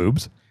 That's not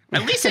boobs.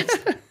 At least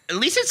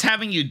it's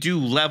having you do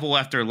level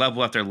after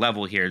level after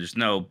level here. There's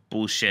no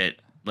bullshit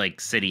like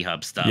city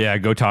hub stuff. Yeah,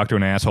 go talk to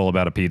an asshole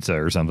about a pizza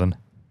or something.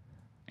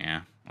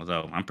 Yeah.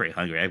 Although I'm pretty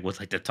hungry, I would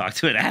like to talk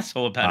to an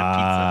asshole about a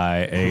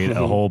I ate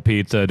a whole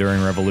pizza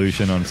during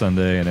Revolution on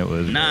Sunday, and it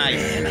was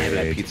Nice. And I have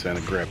that great. pizza and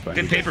a grip. pizza.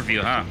 Good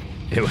pay-per-view, huh?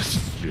 It was,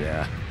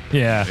 yeah.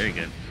 Very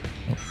good.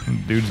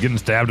 Dude's getting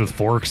stabbed with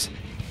forks.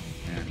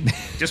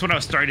 Just when I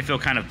was starting to feel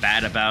kind of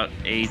bad about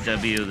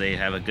AEW, they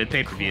have a good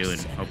pay-per-view,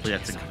 and hopefully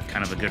that's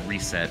kind of a good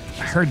reset.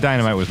 I heard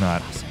Dynamite was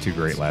not too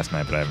great last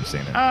night, but I haven't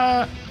seen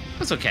it.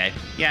 It's okay.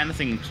 Yeah,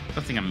 nothing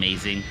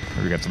amazing.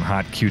 We got some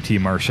hot QT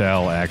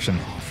Marshall action.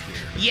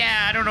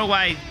 Yeah, I don't know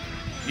why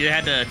you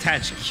had to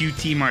attach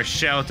QT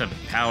Marshall to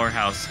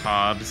Powerhouse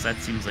Hobbs. That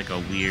seems like a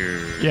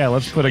weird. Yeah,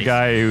 let's put a choice.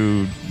 guy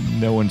who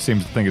no one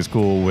seems to think is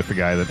cool with the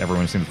guy that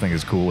everyone seems to think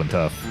is cool and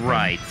tough.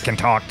 Right. And can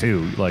talk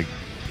too. Like,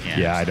 Yeah.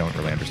 yeah, I don't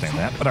really understand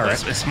that, but all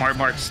right. Is Smart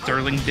Mark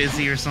Sterling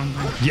busy or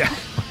something? Yeah,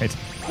 right.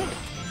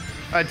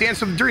 Dan,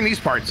 so during these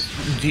parts,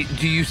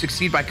 do you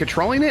succeed by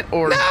controlling it,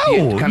 or No,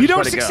 do kinda you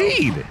don't just let it go?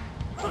 succeed.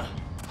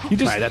 You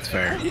just, Right, that's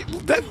fair.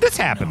 This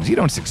happens. You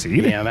don't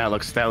succeed. Yeah, that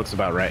looks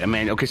about right. I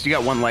mean, okay, so you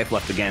got 1 life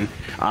left again.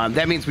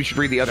 That means we should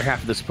read the other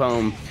half of this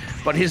poem.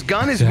 But his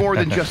gun is more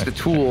than just a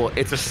tool.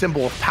 It's a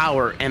symbol of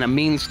power and a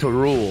means to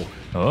rule.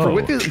 Oh. For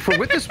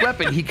with this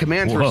weapon, he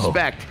commands Whoa.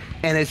 respect,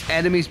 and his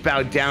enemies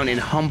bow down in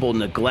humble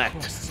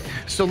neglect.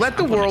 So let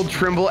the world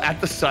tremble at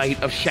the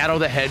sight of Shadow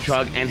the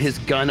Hedgehog and his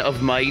gun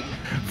of might.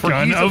 For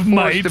Gun he's of a force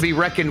might. to be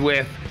reckoned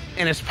with,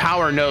 and his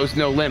power knows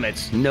no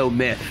limits, no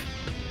myth.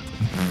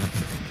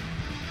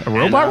 A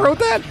robot wrote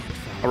that?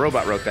 A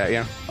robot wrote that,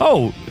 yeah.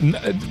 Oh,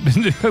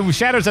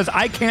 Shadow says,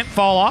 I can't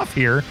fall off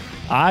here.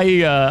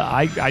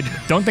 I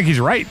don't think he's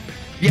right.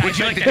 Yeah, Would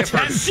you like to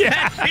test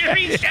that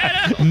theory,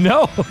 Shadow?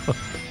 No.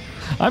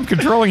 I'm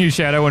controlling you,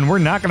 Shadow, and we're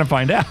not going to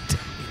find out.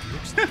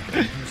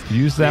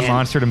 Use that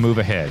monster to move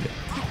ahead.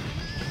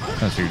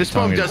 That's what you're This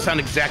telling poem me. does sound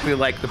exactly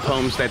like the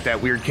poems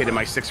that weird kid in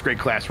my 6th grade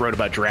class wrote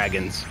about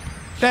dragons.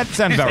 That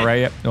sounds about right.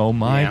 Yep. Oh,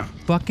 my Yeah.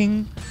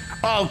 fucking...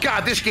 Oh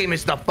god, this game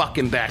is the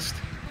fucking best.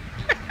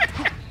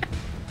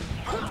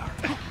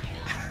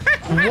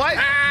 What?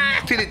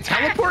 Did it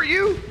teleport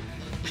you?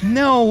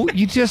 No,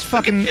 you just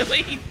fucking...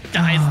 He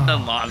dies in the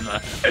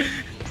lava.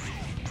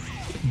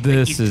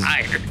 This He's is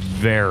tired.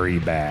 very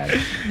bad.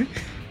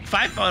 If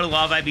I fell in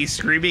lava, I'd be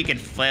screaming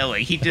and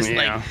flailing. He just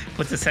Yeah.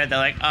 puts his head down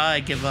like, oh, I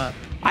give up.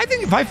 I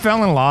think if I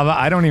fell in lava,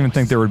 I don't even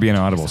think there would be an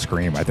audible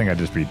scream. I think I'd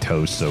just be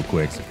toast so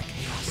quick.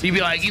 You'd be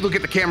like, you look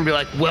at the camera and be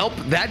like, welp,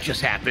 that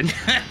just happened.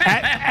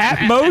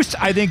 At most,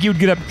 I think you'd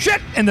get up,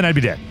 shit, and then I'd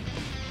be dead.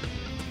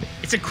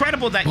 It's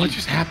incredible that What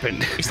just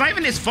happened? it's not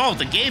even his fault.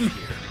 The game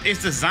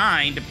is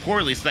designed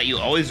poorly so that you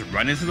always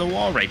run into the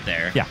wall right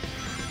there. Yeah.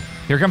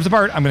 Here comes the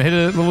part. I'm going to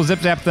hit a little zip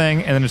zap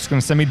thing, and then it's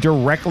going to send me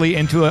directly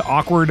into an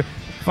awkward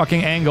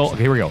fucking angle.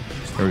 Okay, here we go.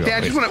 Here we go. Yeah,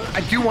 I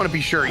do want to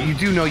be sure. You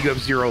do know you have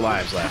 0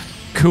 lives left.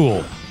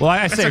 Cool. Well, I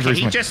That's saved okay. He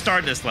recently. just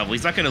started this level.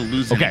 He's not going to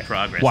lose Okay, any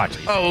progress. watch.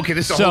 Oh, okay,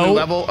 this is a So, whole new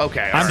level?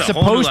 Okay, all I'm right. a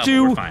whole new supposed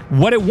level, we're to. fine.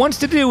 What it wants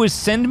to do is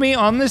send me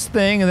on this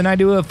thing, and then I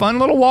do a fun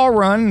little wall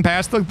run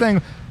past the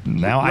thing.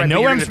 Now I Right, know but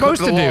what you're I'm gonna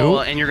supposed click to the do.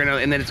 wall,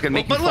 and then it's gonna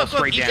make you fall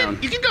straight you down.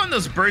 can go on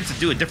those birds to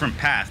do a different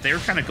path. They were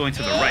kind of going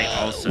to the right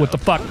also. What the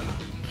fuck?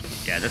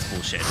 Yeah, that's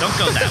bullshit. Don't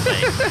go that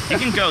way. You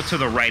can go to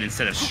the right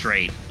instead of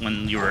straight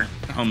when you were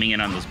homing in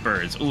on those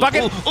birds. Ooh, Fuck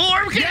it. Ooh,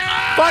 ooh, okay.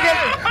 Fuck it!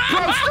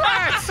 Bro,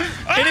 strats!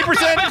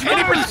 80%!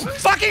 80%!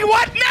 Fucking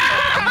what?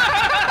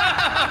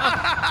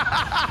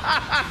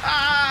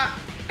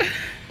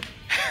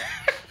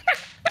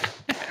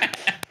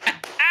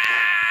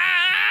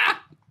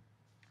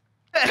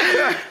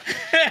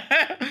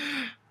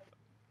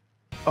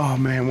 Oh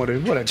man, what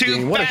a Too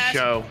game, what a fast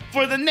show.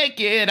 for the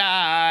naked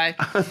eye.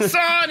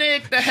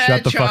 Sonic the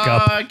Shut the fuck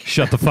up. Hedgehog.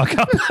 Shut the fuck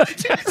up.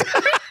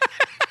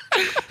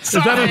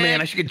 Sonic. Oh man,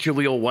 I should get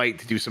Jaleel White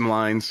to do some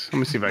lines. Let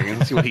me see if I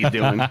can see what he's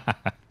doing.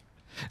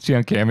 Is he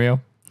on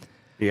Cameo?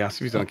 Yeah,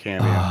 see if he's on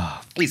cameo.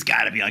 He's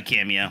got to be on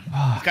Cameo.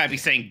 He's got to be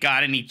saying,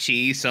 got any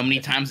cheese so many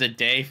times a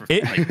day for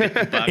like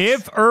 $50.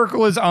 If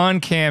Urkel is on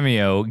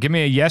Cameo, give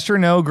me a yes or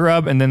no,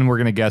 Grub, and then we're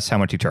going to guess how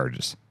much he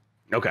charges.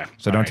 Okay.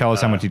 So don't tell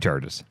us how much he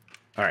charges.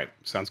 All right,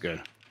 sounds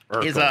good.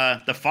 Is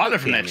Urkel. the father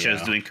from that Cameo.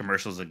 show's doing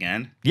commercials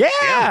again? Yeah,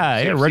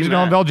 I've seen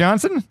Reginald that. Bell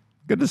Johnson.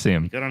 Good to see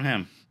him. Good on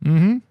him.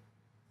 Mm-hmm.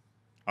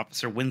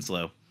 Officer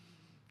Winslow.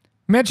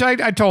 Mitch,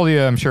 I told you,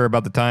 I'm sure,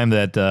 about the time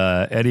that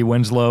Eddie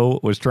Winslow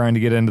was trying to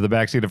get into the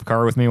backseat of a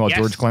car with me while Yes.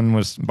 George Clinton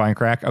was buying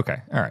crack. Okay,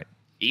 all right.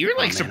 You're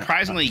like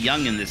surprisingly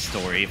young in this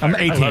story. if I'm I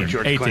remember. 18. love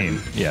George 18.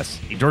 Clinton. Yes.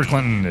 George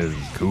Clinton is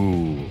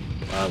cool.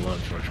 I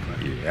love George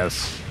Clinton.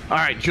 Yes. All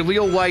right,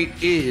 Jaleel White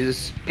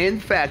is, in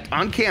fact,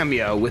 on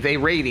Cameo with a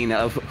rating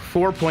of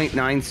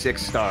 4.96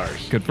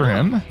 stars. Good for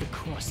him.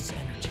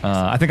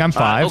 I think I'm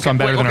 5, so I'm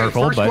better than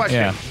Urkel, first but question.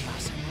 yeah.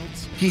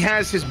 He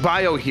has his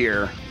bio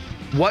here.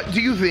 What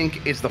do you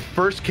think is the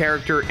first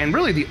character, and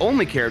really the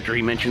only character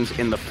he mentions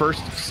in the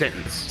first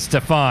sentence?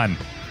 Stefan.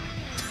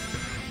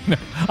 No,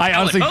 I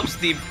honestly, hope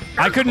Steve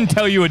I couldn't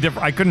tell you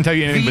I couldn't tell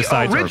you anything The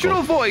besides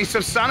original Urkel. voice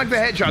of Sonic the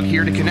Hedgehog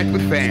here to connect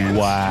with fans.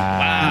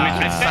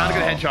 Wow. Sonic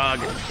the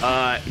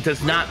Hedgehog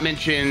does not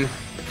mention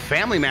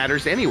Family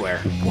Matters anywhere.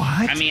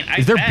 What? I mean,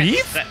 is there bet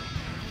beef? that-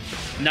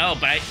 no,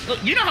 but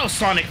look, you know how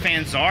Sonic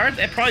fans are.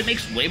 That probably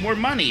makes way more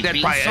money. That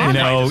being probably- Sonic,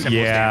 You know, the simplest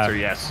yeah. answer,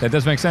 yes. That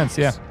does make sense,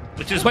 yeah.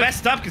 which is but-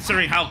 messed up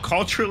considering how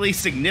culturally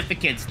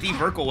significant Steve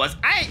Urkel was.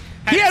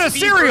 He had a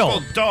Steve cereal.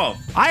 Urkel doll.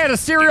 I had a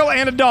cereal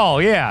and a doll,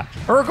 yeah.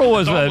 Urkel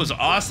was Doll a... was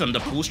awesome. The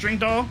pull string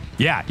doll.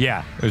 Yeah.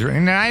 It was,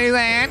 "Can I do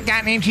that?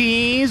 Got any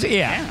cheese?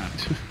 Yeah.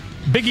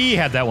 Big E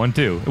had that one,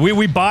 too.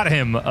 We bought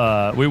him,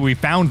 we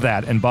found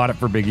that and bought it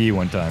for Big E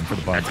one time for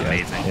the podcast. That's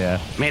amazing.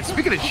 Yeah. Man,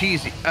 speaking of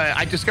cheese,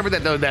 I discovered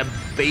that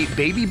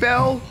Baby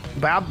Bell,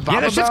 Yeah,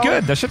 that shit's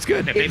good. That shit's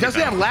good. Baby It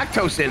doesn't Bell. have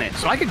lactose in it,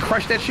 so I can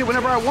crush that shit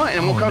whenever I want,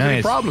 and it won't Oh, cause any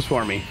nice. problems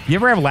for me. You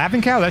ever have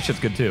Laughing Cow? That shit's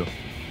good, too.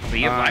 But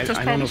you have I lactose don't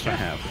know problems? if I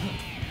have.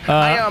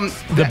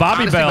 The that-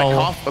 Bobby honestly, Bell... my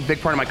cough, a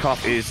big part of my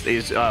cough is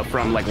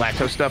from like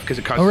lactose stuff because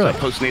it causes Oh, really? a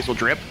post-nasal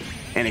drip,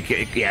 and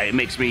it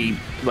makes me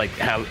like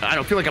I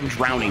don't feel like I'm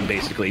drowning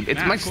basically. It's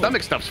Ah, my cool.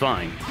 stomach stuff's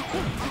fine.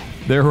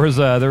 There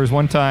was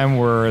one time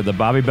where the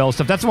Bobby Bell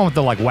stuff. That's the one with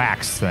the like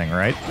wax thing,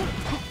 right?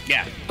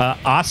 Yeah.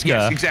 Asuka.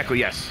 Yes, exactly.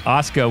 Yes.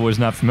 Asuka was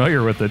not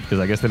familiar with it because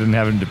I guess they didn't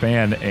have it in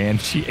Japan,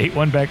 and she ate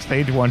one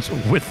backstage once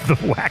with the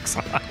wax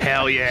on.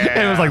 Hell yeah.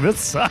 And it was like, this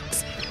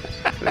sucks.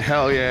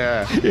 Hell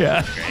yeah.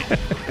 Yeah.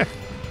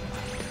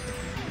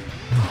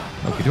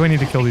 Okay, do I need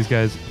to kill these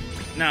guys?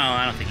 No,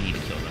 I don't think you need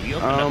to kill them. You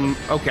opened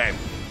up. Okay.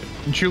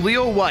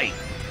 Jaleel White.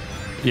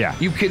 Yeah.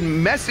 You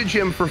can message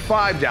him for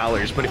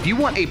 $5, but if you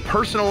want a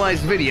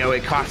personalized video,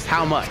 it costs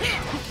how much?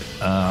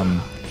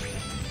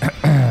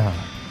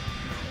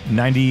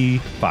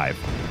 95.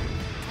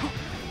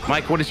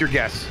 Mike, what is your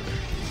guess?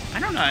 I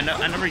don't know. I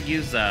never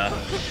use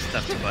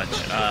stuff too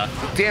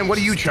much. Dan, what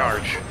do you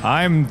charge?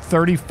 I'm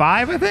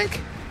 35, I think.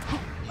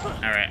 All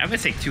right, I'm gonna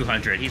say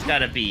 200. He's got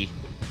to be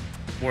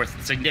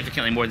worth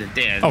significantly more than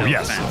Dan. Oh no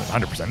yes,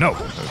 offense. 100%. No.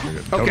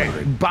 Totally Okay,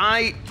 agree.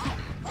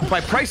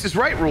 by Price is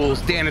Right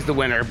rules, Dan is the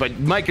winner, but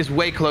Mike is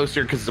way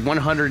closer because it's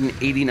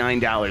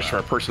 $189 for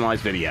a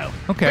personalized video.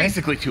 Okay.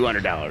 Basically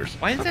 $200.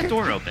 Why is that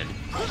door open?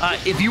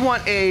 If you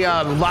want a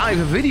live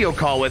video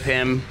call with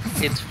him,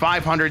 it's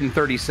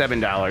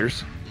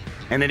 $537.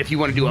 And then if you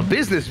want to do a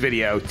business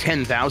video,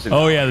 $10,000.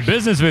 Oh yeah, the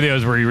business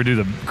videos where you would do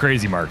the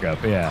crazy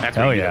markup. Yeah. That's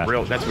where oh you yeah. get the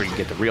real. That's where you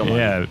get the real money.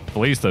 Yeah,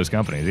 police those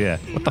companies. Yeah.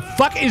 What the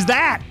fuck is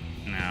that?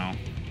 No.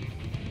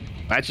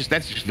 That's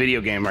just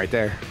video game right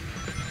there.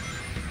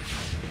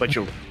 Bunch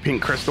of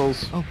pink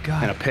crystals. Oh,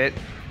 God. And a pit.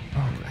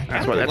 Oh,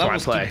 That's The what I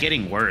levels play. keep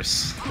getting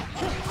worse.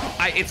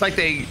 It's like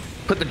they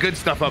put the good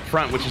stuff up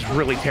front, which is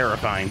really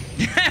terrifying.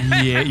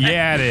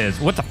 yeah, it is.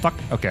 What the fuck?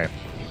 Okay.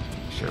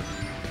 Sure.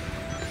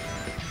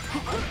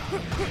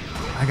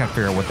 I gotta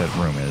figure out what that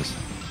room is.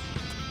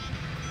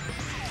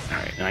 All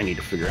right, I need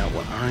to figure out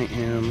what I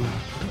am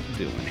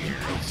doing here.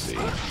 Let's see.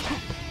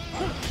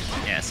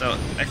 Yeah, so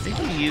I think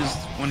you used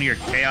one of your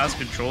chaos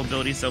control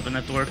abilities to open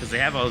that door because they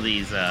have all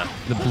these The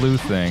blue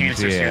things.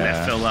 canisters here that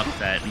Yeah. fill up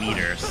that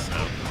meter. So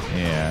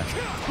Yeah.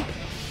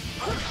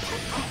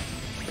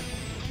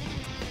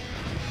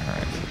 All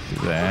right, let's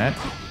do that.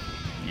 Now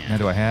yeah,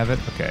 do I have it?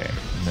 Okay.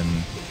 And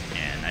then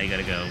yeah. Now you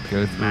gotta go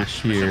through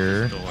smash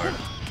here. this door.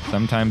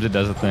 sometimes it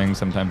does a thing,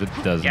 sometimes it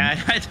doesn't.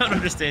 Yeah, I don't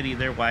understand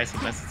either why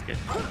sometimes it's good.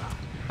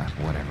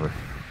 Whatever.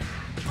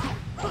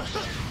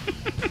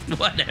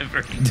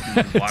 Whatever.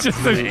 It's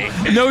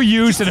just no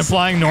use in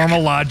applying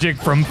normal logic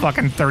from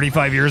fucking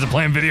 35 years of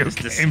playing video games.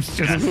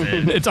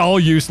 disgusting. It's all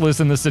useless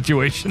in this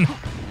situation.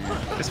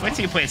 Just wait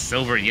till you play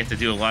Silver and you have to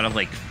do a lot of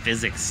like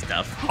physics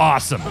stuff.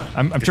 Awesome.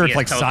 I'm sure he it's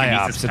like has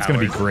telekinesis PsyOps. It's going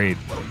to be powers. great.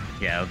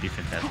 Yeah, it would be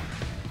fantastic.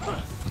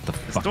 What the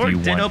This fuck door do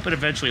you did want? open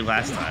eventually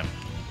last time.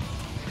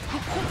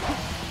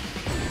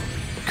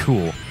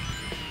 Cool.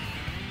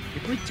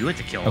 Did we do it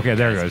to kill him? Okay,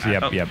 there it goes.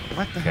 Yep, Oh, yep.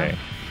 What the Okay. hell?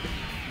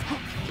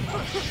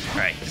 All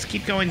right, just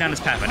keep going down this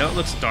path. I know it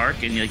looks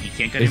dark and like you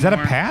can't go Is that a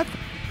anymore. path?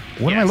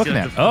 What Yeah, am I see, looking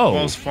like, at? the Oh.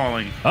 wall's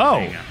falling. There Oh.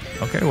 you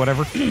go. Okay,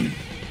 whatever.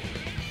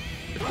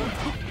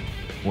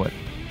 What?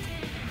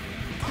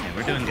 Yeah,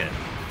 we're doing good.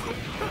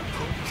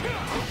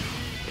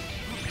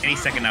 Any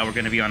second now, we're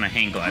going to be on a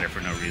hang glider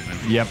for no reason.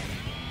 Yep.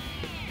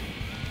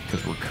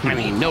 Because we're cool. I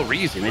mean, no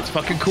reason. It's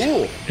fucking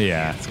cool.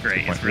 Yeah. It's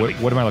great. What, It's really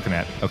what am I looking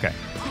at? Okay.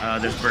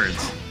 There's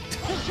birds.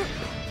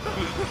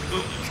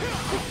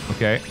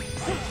 Okay.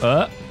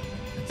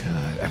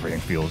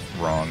 Everything feels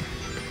wrong.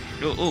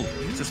 Oh,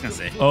 what's this gonna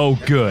say? Oh,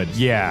 good.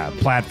 Yeah,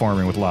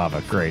 platforming with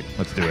lava. Great.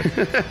 Let's do it.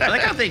 I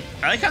like how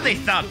they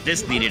thought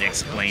this needed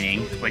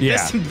explaining. Like Yeah.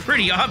 this seemed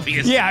pretty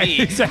obvious. Yeah, to me.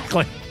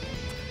 exactly.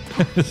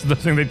 This is the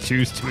thing they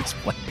choose to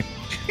explain.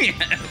 Yeah,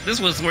 this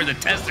was where the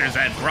testers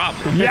had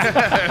problems.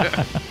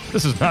 Yeah.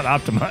 This is not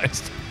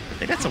optimized.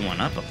 Hey, that's a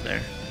one-up up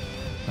there.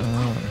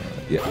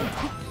 Yeah.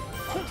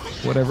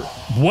 Whatever.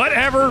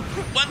 Whatever.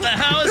 What the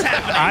hell is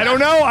happening? I don't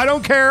know. I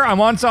don't care.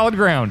 I'm on solid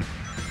ground.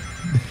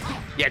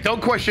 Yeah,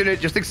 don't question it.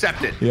 Just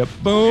accept it. Yep.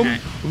 Boom. Okay.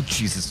 Oh,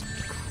 Jesus.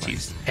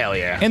 Jeez. Hell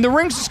yeah. And the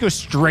rings just go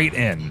straight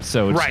in.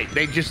 So it's, Right,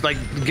 they just like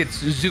get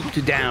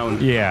zooped down.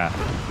 Yeah.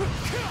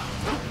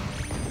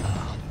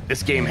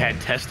 This game had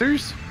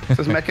testers?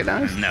 Says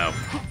Mechanized? No.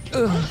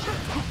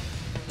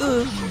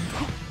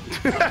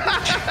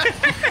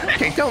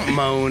 Okay, don't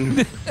moan.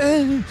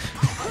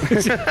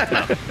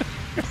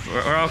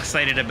 We're all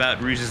excited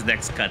about Rouge's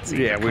next cutscene.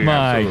 Yeah, we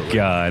My absolutely.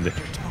 God.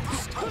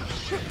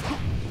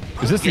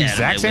 Is this the Get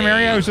exact out of same my way.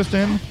 area I was just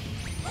in?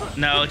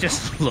 No, it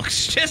just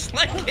looks just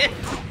like it.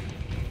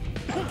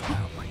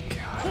 Oh my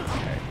God.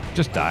 Okay.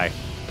 Just die.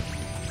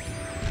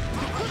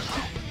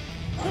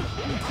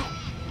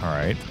 All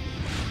right.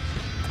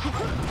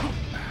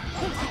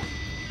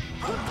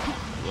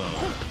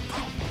 Whoa.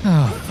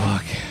 Oh,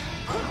 fuck.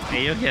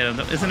 Hey, you okay?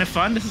 Isn't it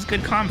fun? This is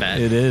good combat.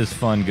 It is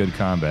fun, good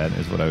combat,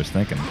 is what I was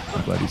thinking.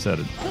 I'm glad you said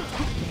it.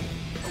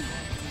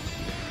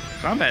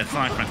 Combat in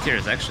Sonic Frontier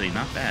is actually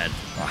not bad.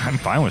 Well, I'm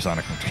fine with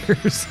Sonic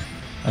Frontiers.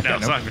 I've No,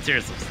 got Sonic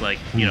Frontiers looks like,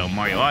 you know,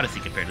 Mario Odyssey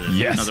compared to this.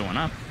 Yes. Another one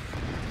up.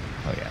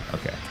 Oh, yeah,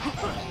 okay.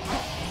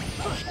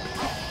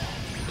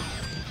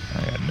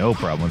 I got no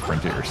problem with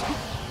Frontiers.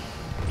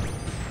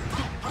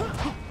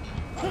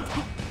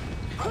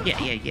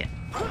 Yeah.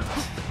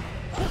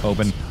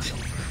 Open.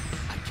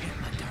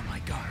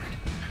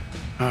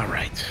 All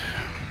right.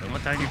 Don't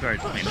let down your guard.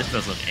 Man, this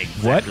does look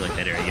exactly like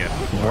that area.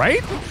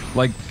 Right?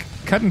 Like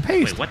cut and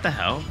paste. Wait, what the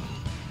hell?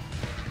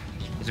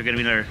 Is there gonna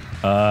be another?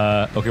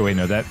 Okay, wait,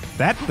 no, that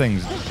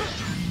thing's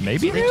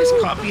maybe Did they just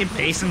copy and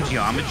paste some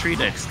geometry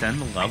to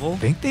extend the level? I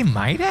think they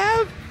might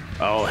have.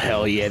 Oh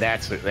hell yeah,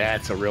 that's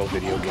a real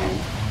video game.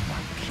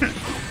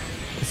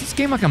 Is this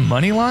game like a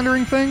money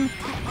laundering thing?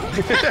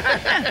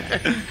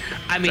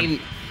 I mean,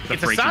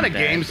 it's a Breaking Sonic Bad.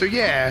 game, so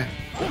yeah.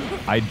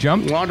 I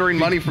jumped. Laundering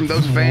money from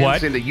those fans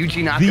What into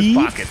Yuji Naka's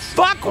pockets.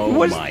 Fuck Oh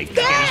was my Okay, God.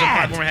 there's a that?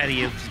 platform ahead of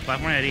you. There's a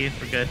platform ahead of you.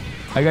 We're good.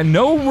 I got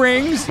no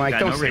rings. Mike, Got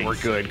don't no say rings. we're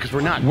good, because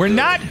we're not. We're good.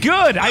 not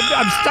good.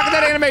 I'm stuck in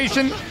that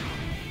animation.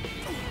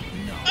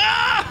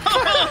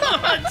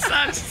 Oh, it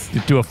sucks.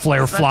 You do a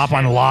flare flop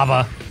on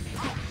lava.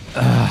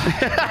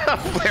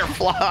 Flare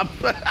flop.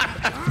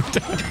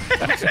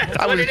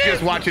 I was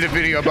just watching a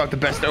video about the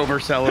best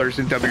oversellers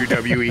in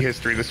WWE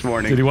history this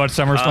morning. Did you watch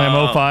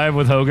SummerSlam 05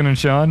 with Hogan and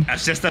Sean? I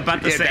was just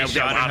about to Yeah, say, that,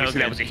 Sean and obviously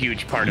that Hogan. was a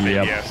huge part of it.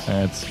 Yes.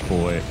 That's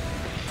boy.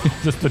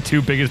 Just the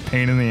two biggest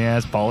pain in the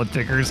ass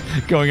politickers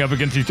going up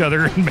against each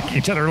other and making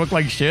each other look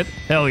like shit.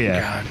 Hell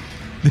yeah.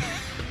 God.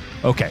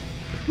 Okay.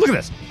 Look at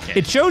this. Okay.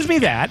 It shows me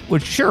that,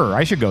 which sure,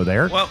 I should go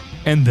there. Well-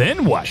 and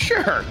then what?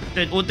 Sure.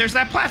 Well, there's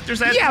that platform. There's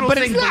that Yeah, little but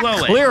thing it's not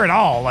below clear at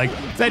all. Like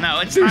that, No,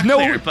 it's there's not no.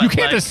 clear, but you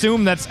can't like-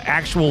 assume that's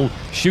actual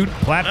shoot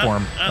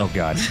platform. Oh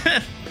God.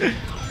 it.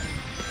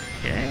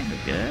 Okay,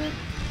 we're good.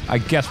 I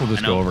guess we'll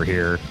just I go know. over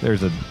here.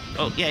 There's a.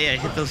 Oh, yeah,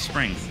 hit those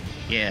springs.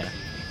 Yeah.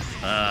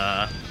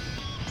 I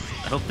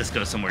hope this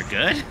goes somewhere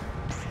good.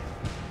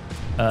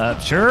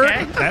 Sure.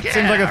 Okay, That yeah,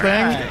 seems like a all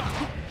thing.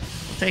 right.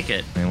 Take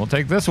it. And we'll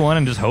take this one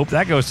and just hope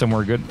that goes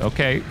somewhere good.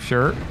 Okay,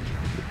 sure.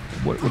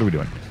 What are we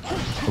doing?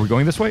 Are we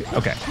going this way?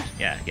 Okay.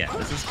 Yeah,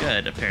 this is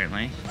good,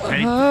 apparently.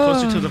 Ready?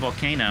 Closer to the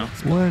volcano.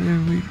 What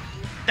are we?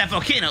 That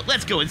volcano,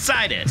 let's go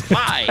inside it.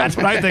 Why? That's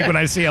what I think when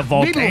I see a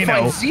Maybe we'll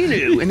volcano. find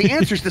Xenu, and the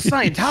answer's to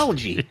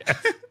Scientology.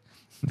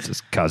 It's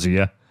just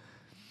Kazuya.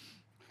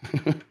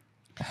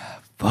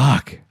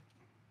 Fuck.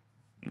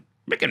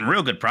 Making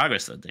real good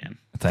progress, though, Dan.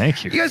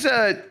 Thank you. You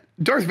guys,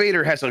 Darth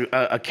Vader has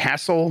a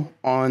castle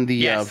on the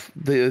Yes.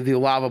 the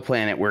lava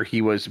planet where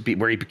he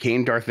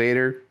became Darth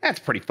Vader. That's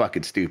pretty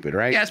fucking stupid,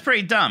 right? Yeah, it's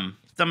pretty dumb.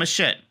 It's dumb as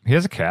shit. He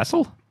has a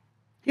castle?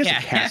 He has Yeah,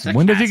 a castle. yeah.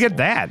 When did he get Castle.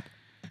 that?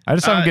 I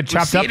just saw him get We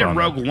chopped see up it in on.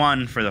 Rogue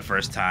One for the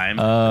first time.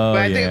 Oh, But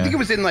I yeah. think it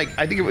was in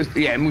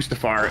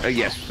Mustafar.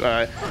 Yes.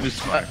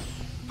 Mustafar.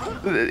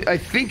 I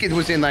think it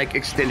was in like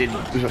extended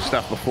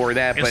stuff before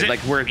that, Is but it? like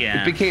where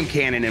Yeah. it became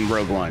canon in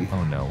Rogue One.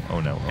 Oh, no. Oh,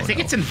 no. Oh, I think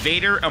no. it's in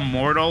Vader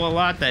Immortal a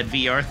lot, that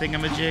VR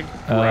thingamajig.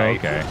 Oh, Right.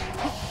 okay.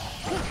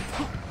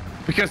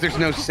 Because there's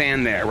no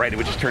sand there, right? It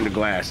would just turn to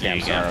glass. There Yeah,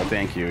 you go. Sorrow.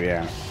 Thank you.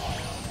 Yeah.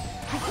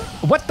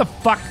 What the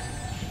fuck?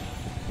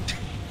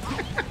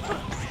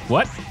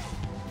 What?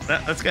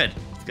 That's good.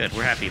 It's good.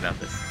 We're happy about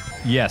this.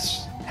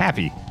 Yes.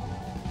 Happy.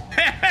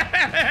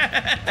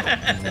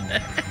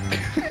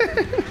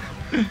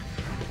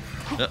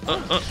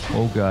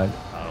 Oh, God.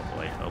 Oh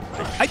boy. Oh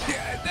boy.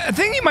 A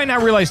thing you might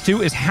not realize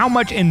too is how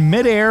much in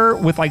midair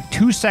with like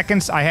 2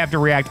 seconds I have to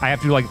react. I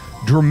have to like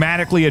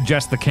dramatically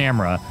adjust the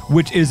camera,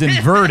 which is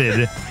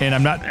inverted, and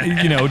I'm not,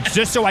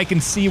 just so I can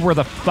see where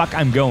the fuck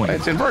I'm going.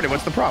 It's inverted.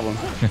 What's the problem?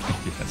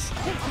 Yes.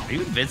 Are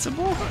you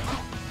invincible?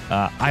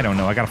 I don't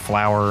know. I got a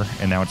flower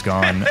and now it's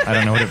gone. I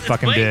don't know what it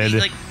fucking did.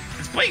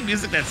 It's playing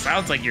music that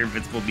sounds like your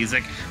invincible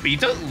music, but you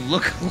don't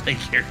look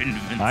like you're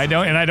invincible. I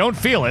don't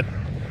feel it.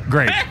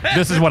 Great.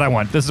 This is what I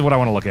want. This is what I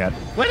want to look at.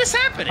 What is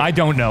happening? I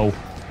don't know.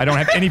 I don't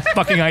have any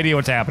fucking idea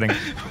what's happening.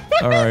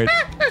 All right.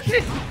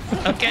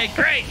 Okay,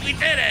 great. We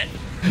did it.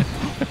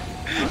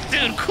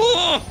 Dude,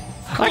 cool.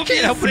 I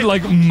can't help but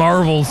like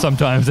marvel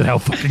sometimes at how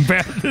fucking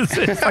bad this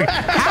is. Like,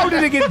 how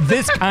did it get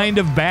this kind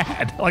of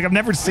bad? Like, I've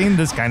never seen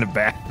this kind of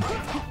bad.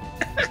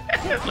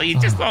 Well, you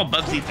just saw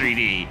Bubsy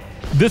 3D.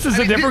 This is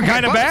a different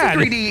kind of bad.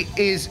 3D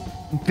is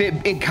the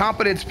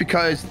incompetence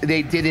because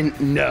they didn't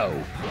know.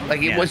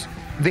 Like it Yeah. was,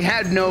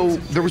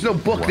 there was no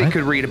book they What?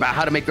 could read about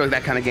how to make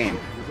that kind of game.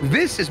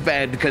 This is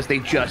bad because they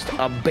just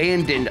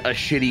abandoned a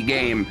shitty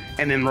game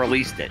and then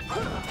released it.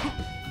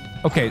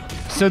 Okay,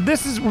 so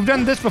we've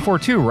done this before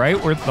too, right?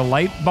 Where the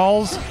light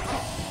balls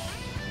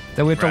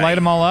that we have to light Right.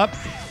 them all up.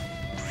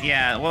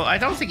 Yeah, well, I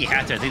don't think you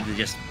have to. I think they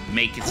just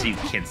make it so you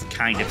can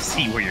kind of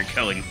see where you're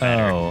going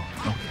better. Oh,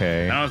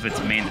 okay. I don't know if it's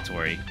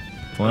mandatory.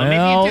 Well, maybe you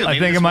do. I Maybe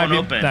think this it might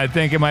won't be. open. I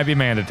think it might be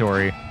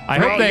mandatory. I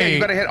Oh, hope yeah, they. you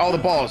gotta hit all the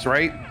balls,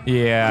 right?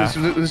 Yeah. This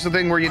is the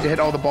thing where you hit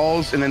all the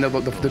balls and then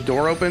the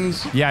door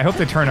opens. Yeah, I hope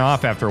they turn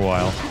off after a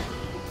while.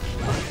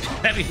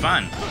 That'd be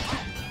fun.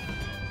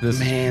 This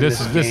Man, this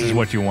this is game.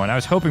 what you want. I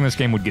was hoping this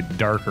game would get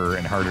darker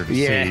and harder to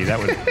Yeah. see. That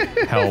would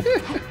help.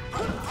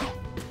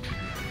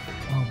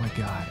 Oh my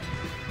god.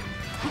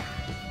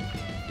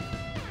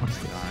 What is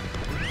this?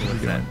 What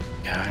is that?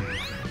 God.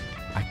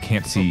 I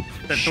can't see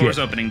The shit. door's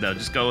opening, though.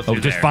 Just go through Oh,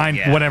 just there. fine.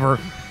 Yeah. Whatever.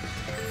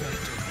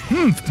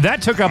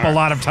 That took up a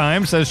lot of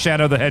time, says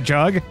Shadow the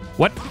Hedgehog.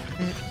 What?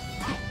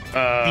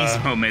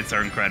 These moments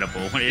are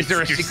incredible. When Is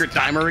there a secret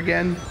timer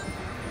again?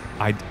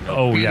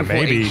 Oh, yeah, Beautiful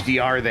maybe.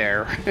 HDR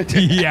there.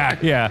 Yeah,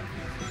 yeah.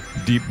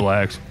 Deep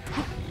blacks.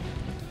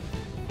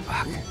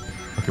 Fuck.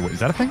 Okay, wait, is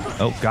that a thing?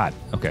 Oh, God.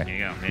 Okay. There you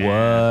go. What?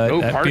 Yeah.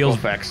 Oh, That particle feels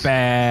effects.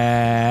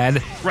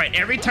 bad. Right,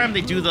 every time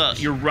they do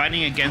you're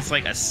running against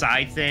like a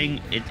side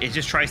thing, it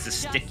just tries to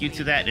stick you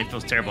to that, and it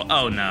feels terrible.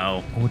 Oh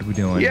no. What are we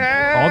doing?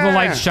 Yeah! All the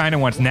lights shine at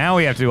once. Now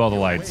we have to do all the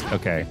lights.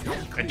 Okay.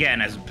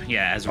 Again, as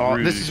Oh,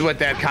 Rouge. this is what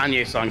that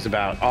Kanye song's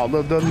about. All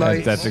of the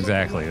lights. That's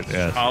exactly it.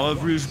 Yes. All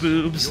of Rouge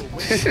boobs.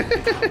 Is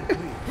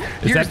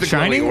Here's that the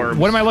shining? glowing orbs.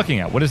 What am I looking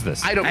at? What is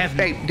this? I don't.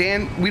 Hey,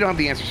 Dan, we don't have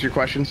the answers to your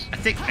questions.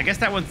 I guess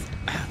that one's.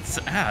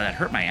 That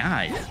hurt my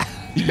eyes.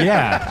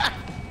 Yeah.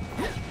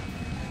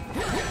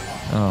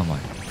 Oh my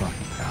fucking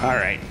God. All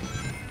right.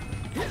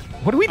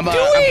 What are we doing?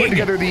 I'm putting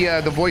together the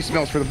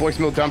voicemails for the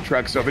voicemail dump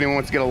truck, so if anyone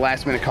wants to get a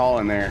last minute call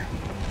in there.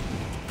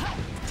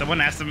 Someone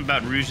ask them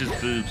about Rouge's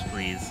boobs,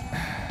 please.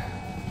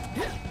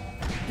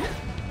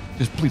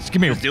 Just please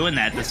give me a. Who's doing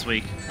that this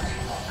week?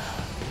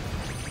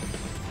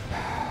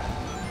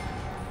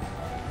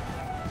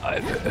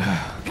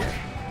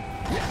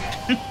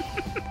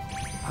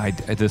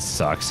 This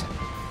sucks.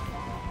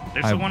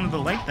 There's one of the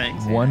light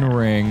things. One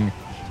ring.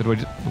 So do I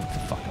just? What the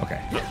fuck?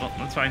 Okay. Oh,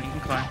 that's fine. You can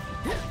climb.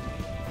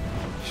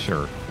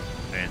 Sure.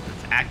 It's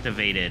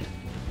activated.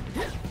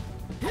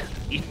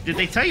 Did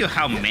they tell you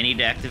how many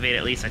to activate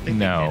at least? I think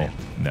they No.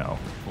 didn't. No.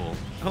 Cool.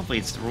 Hopefully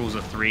it's the rules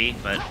of 3,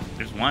 but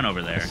there's one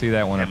over there. I see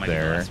that one up might be the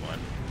there. last one.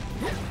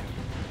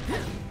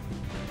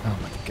 Oh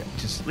my God.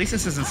 Just At least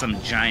this isn't some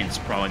giant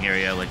sprawling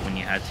area like when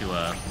you had to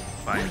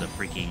find the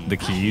freaking the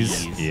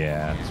keys.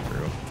 Yeah, that's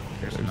true.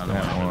 There's There's another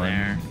that one over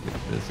there.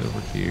 Get this over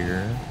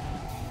here.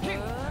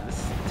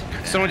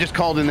 Someone just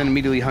called and then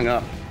immediately hung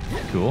up.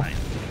 Cool. Nice.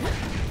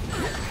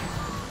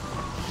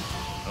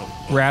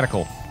 Oh,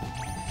 Radical.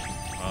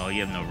 oh,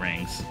 you have no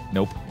rings.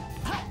 Nope.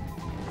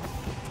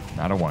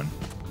 Not a one.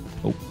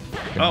 Oh.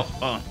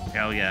 Oh,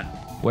 hell yeah.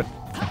 What?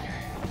 Okay.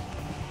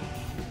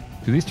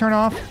 Do these turn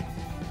off? I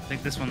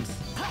think this one's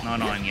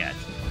not on yet.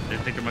 I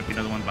think there might be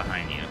another one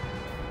behind you.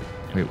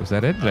 Wait, was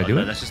that it? Did I do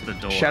no, it? That's just the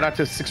door. Shout out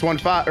to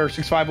 615 or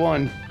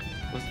 651.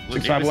 What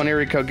 651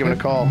 area code giving a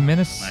call.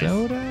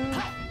 Minnesota?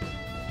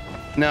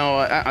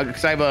 No,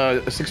 because I have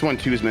a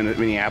 612 is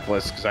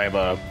Minneapolis because I have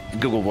a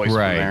Google Voice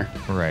Right.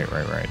 from there.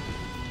 Right.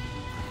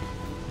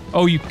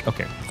 Oh, you.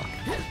 Okay. Fuck.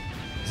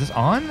 Is this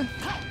on?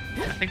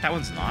 I think that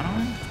one's not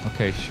on.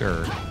 Okay,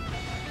 sure.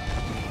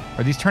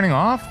 Are these turning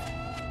off?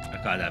 Oh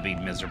god, that'd be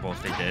miserable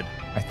if they did.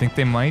 I think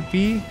they might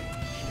be.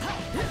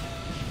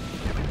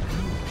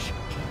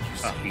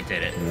 Oh, you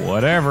did it.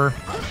 Whatever.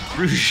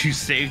 Rouge, you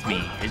saved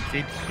me.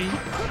 Did you?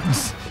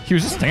 He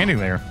was just standing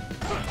there.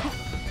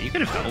 You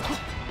could have helped.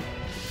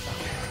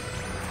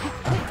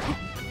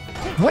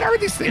 What are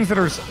these things that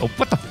are? Oh,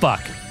 what the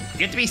fuck?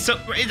 You have to be so.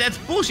 That's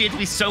bullshit. You have to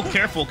be so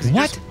careful because you're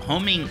What? just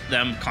homing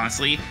them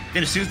constantly.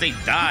 Then as soon as they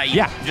die, you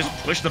Yeah. just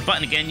push the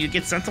button again. You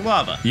get sent to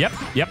lava. Yep.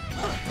 You're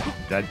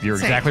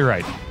Same. exactly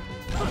right.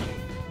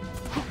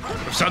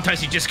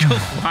 Sometimes you just go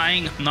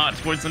flying not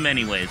towards them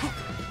anyways.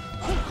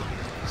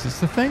 Is this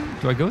the thing?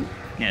 Do I go?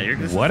 Yeah, you're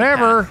good.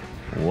 Whatever.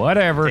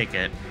 Whatever. Take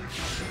it.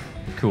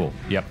 Cool.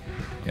 Yep.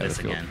 Yeah, This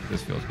again.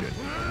 This feels good.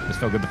 This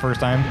felt good the first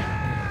time.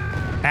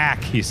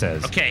 Ack, he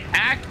says. Okay,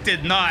 Ack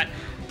did not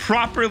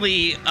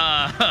properly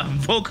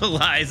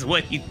vocalize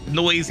what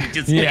noise he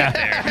just did there.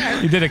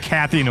 Yeah. He did a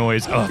Kathy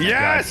noise. Oh, my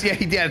Yes, yeah,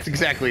 he did. That's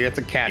exactly. That's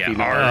a Kathy. Yeah,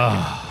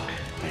 God.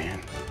 Man.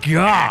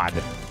 God.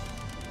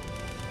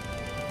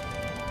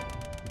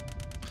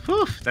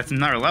 Whew, that's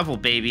another level,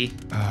 baby.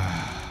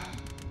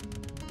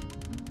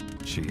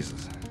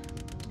 Jesus.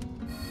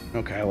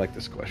 Okay, I like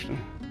this question.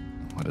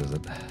 What is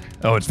it?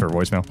 Oh, it's for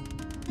voicemail.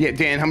 Yeah,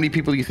 Dan, how many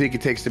people do you think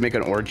it takes to make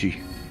an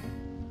orgy?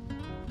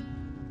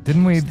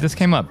 Didn't we? This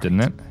came up, didn't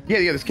it? Yeah,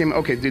 this came.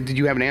 Okay, did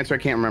you have an answer? I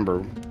can't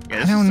remember.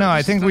 Yeah, I don't know.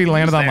 I think we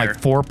landed on like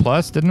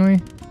 4+, didn't we?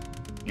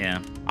 Yeah.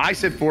 I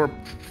said four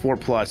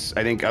plus.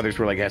 I think others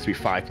were like, it has to be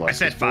 5+. I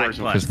said 5+.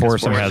 Because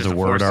foursome has a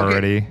word foursome.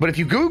 already. But if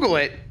you Google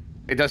it,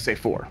 it does say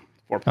 4.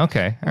 4+.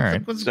 Okay, all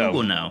right. What's So-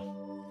 Google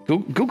know?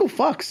 Google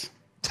fucks.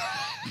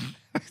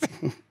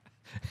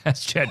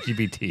 That's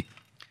ChatGPT.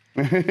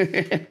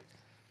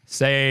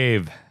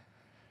 Save.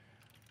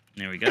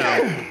 There we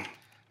go.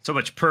 So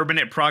much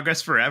permanent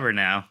progress forever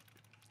now.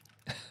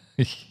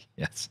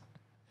 Yes.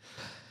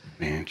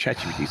 Man,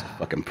 ChatGPT's a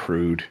fucking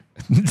prude.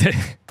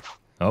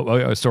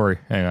 oh, sorry.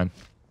 Hang on.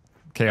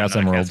 Chaos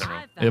Another Emeralds. Chaos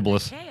Emerald. I found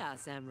Iblis. the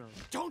Chaos Emerald.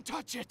 Don't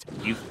touch it.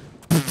 You.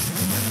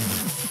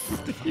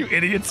 You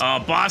idiots. Oh,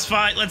 boss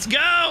fight. Let's go.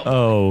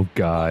 Oh,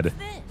 God.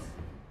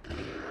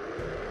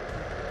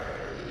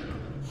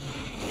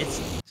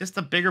 It's just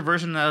a bigger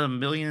version of the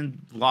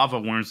million lava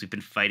worms we've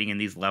been fighting in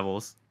these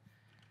levels.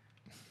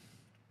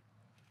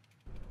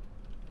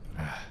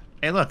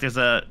 Hey, look,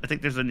 I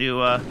think there's a new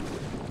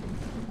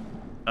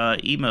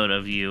emote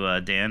of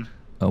you, Dan.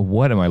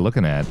 What am I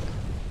looking at?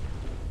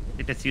 I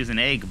think that's using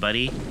egg,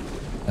 buddy.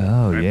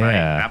 Oh, Right by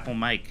yeah. Apple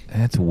Mike.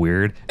 That's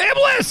weird.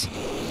 Iblis!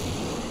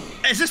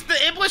 Is this the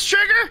Iblis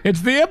trigger?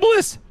 It's the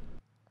Iblis!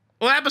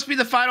 Well, that must be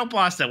the final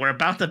boss that we're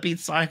about to beat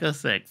Psycho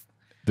 6.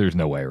 There's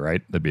no way,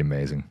 right? That'd be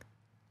amazing.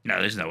 No,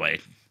 there's no way.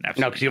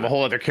 No, because you have a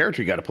whole other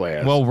character you got to play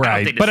as. Well,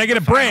 right. But I get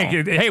a break.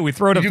 Hey, we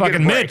throw to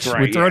fucking Mitch.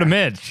 Right, we throw to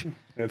Mitch.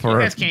 You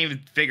guys can't even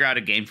figure out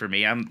a game for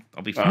me. I'll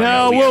be fine.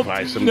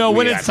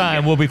 When it's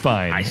time, we'll be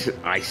fine.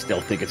 I still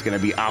think it's going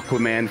to be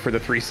Aquaman for the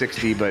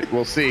 360, but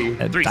we'll see.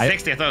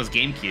 360, I thought it was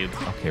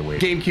GameCube. Okay,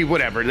 wait. GameCube,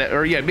 whatever.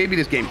 Or yeah, maybe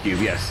this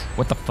GameCube, yes.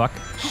 What the fuck?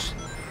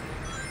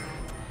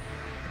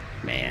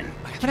 Man.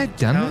 Haven't I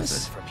done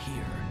this? From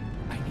here,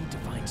 I need to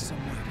find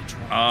somewhere to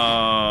try.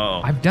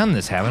 Oh. I've done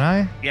this, haven't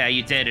I? Yeah,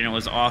 you did, and it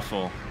was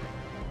awful.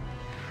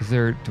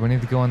 Do I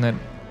need to go on that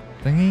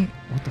thingy?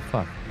 What the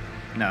fuck?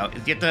 No,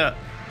 you have to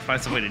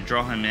find some way to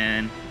draw him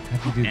in.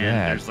 How do you do and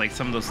that? there's like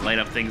some of those light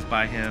up things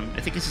by him.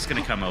 I think it's just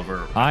gonna come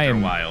over I after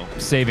am a while.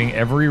 saving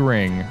every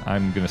ring.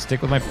 I'm gonna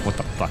stick with my. What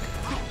the fuck?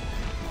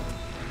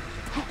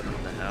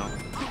 What the hell?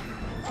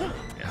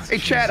 Yes. Hey,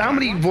 Chad, how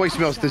many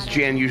voicemails does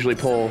Jan usually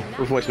pull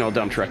for voicemail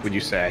dump truck, would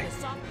you say?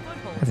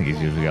 I think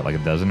he's usually got like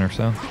a dozen or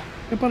so.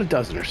 About a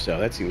dozen or so.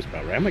 That seems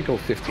about right. I might go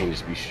 15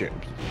 just to be sure.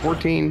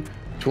 14,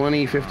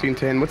 20, 15,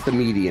 10. What's the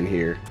median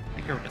here?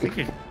 I think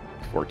you're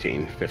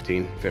 14,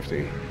 15,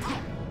 15.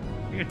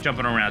 You're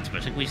jumping around too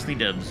much. I think we just need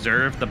to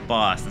observe the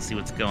boss and see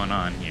what's going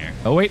on here.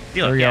 Oh wait,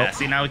 there we go. Yeah,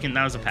 see now we can.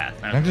 That was a path.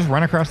 Can I just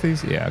run across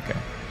these? Yeah, okay.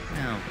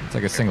 No. It's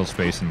like a single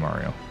space in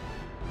Mario.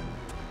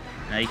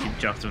 Now you can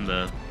jump from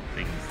the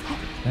things.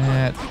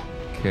 That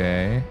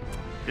okay.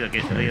 Look,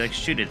 they like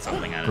shooted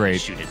something at him. Great. They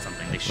shooted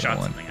something. They shot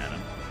one. something at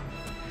him.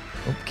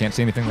 Oh, can't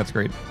see anything. That's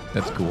great.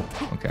 That's cool.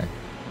 Okay.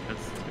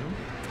 That's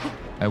cool.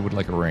 I would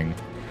like a ring.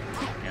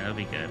 Yeah, that'll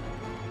be good.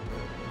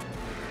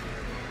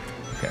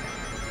 Okay.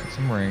 Got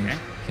some rings. Okay.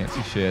 Can't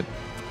see shit.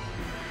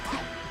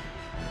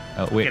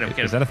 Oh wait, Get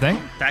him. is that a thing?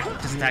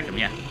 Just attack him.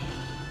 Yeah.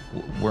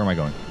 Where am I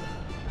going?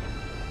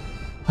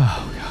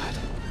 Oh god.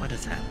 What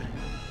is happening?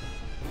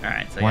 All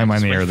right. So Why am I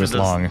in the air this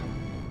long?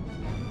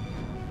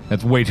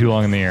 That's way too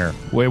long in the air.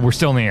 Wait, we're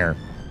still in the air.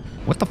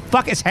 What the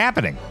fuck is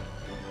happening?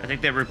 I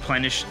think they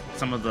replenished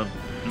some of the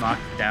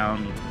knocked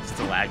down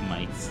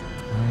stalagmites.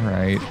 All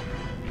right.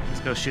 Let's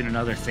go shoot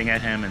another thing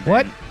at him. And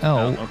What? Then,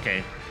 Oh.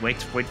 Okay.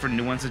 Wait for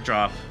new ones to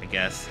drop, I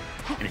guess.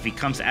 And if he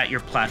comes at your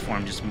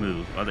platform, just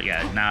move.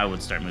 Yeah, now I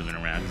would start moving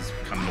around. Just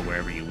come to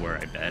wherever you were,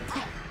 I bet.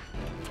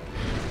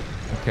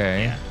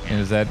 Okay. Yeah. And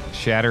does that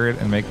shatter it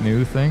and make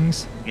new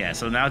things? Yeah,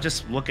 so now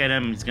just look at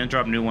him. He's going to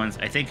drop new ones.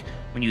 I think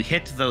when you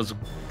hit those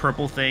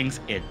purple things,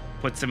 it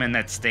puts him in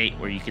that state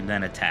where you can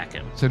then attack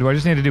him. So do I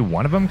just need to do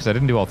one of them? Because I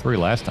didn't do all three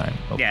last time.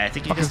 Oh, Yeah, I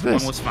think you fuck is just one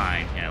this? was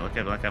fine. Yeah, look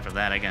out for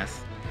that, I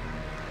guess.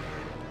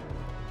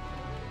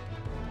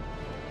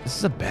 This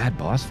is a bad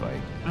boss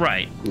fight.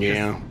 Right.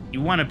 Yeah.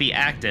 You want to be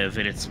active,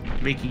 and it's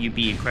making you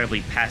be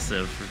incredibly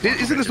passive.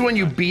 Isn't this the one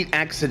you beat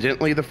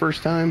accidentally the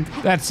first time?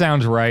 That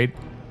sounds right.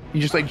 You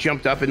just like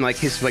jumped up and like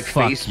his like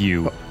Fuck face.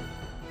 you.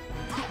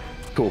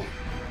 Cool.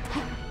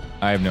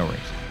 I have no rings.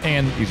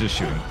 And he's just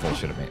shooting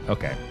bullshit at me.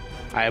 Okay.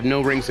 I have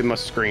no rings and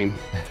must scream.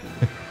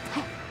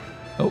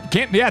 Oh,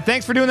 can't. Yeah,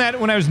 thanks for doing that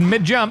when I was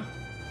mid-jump.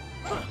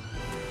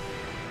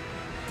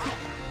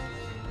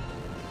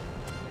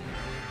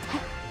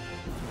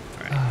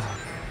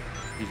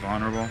 Be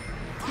vulnerable.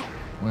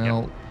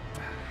 Well.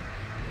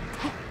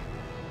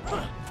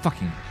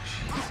 Fucking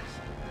Jesus.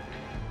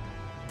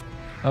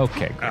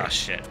 Okay, great. Oh,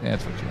 shit.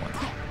 That's what you want.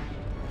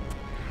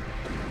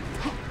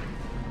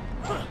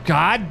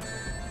 God!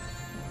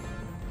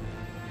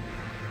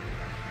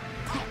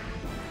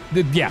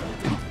 Yeah.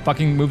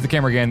 Fucking move the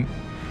camera again.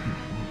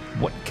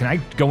 What? Can I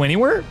go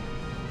anywhere?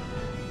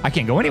 I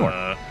can't go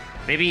anywhere.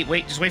 Maybe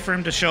just wait for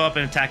him to show up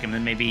and attack him,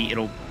 then maybe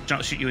it'll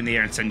shoot you in the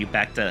air and send you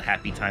back to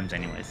happy times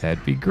anyways.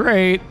 That'd be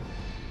great.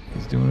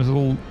 He's doing his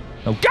little...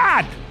 Oh,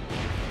 God!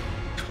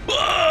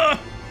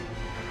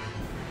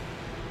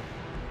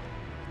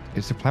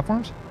 Is there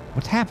platforms?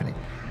 What's happening?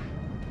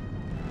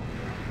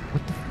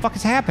 What the fuck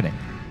is happening?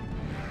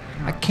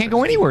 I can't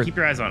go anywhere. Keep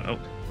your eyes on. Oh,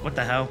 what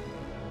the hell?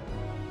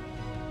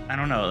 I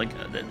don't know. Like,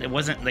 it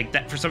wasn't like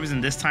that. For some reason,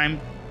 this time,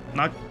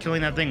 not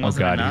killing that thing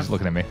wasn't God, enough. he's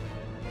looking at me.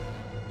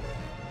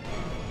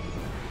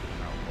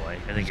 Oh boy,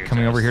 I think you're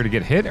Coming over toast. here to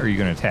get hit, or are you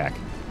going to attack?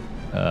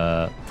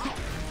 No.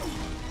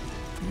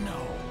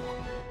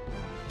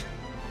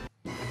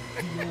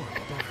 You're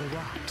above the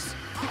rocks.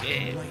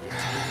 Yeah. Light into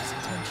his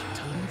attention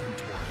to lead him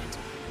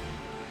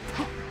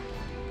toward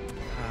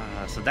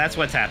it. So that's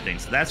what's happening.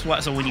 So that's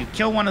what. So when you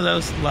kill one of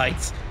those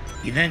lights,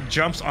 he then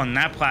jumps on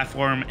that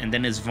platform and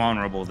then is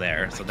vulnerable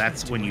there. So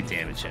that's when you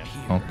damage him.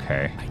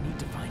 Okay. I need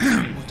to find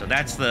somewhere. So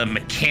that's the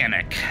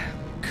mechanic.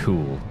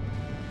 Cool.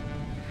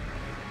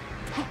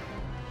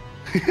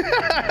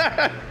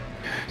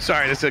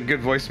 Sorry, that's a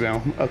good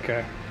voicemail.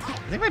 Okay. I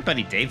think my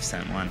buddy Dave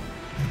sent one.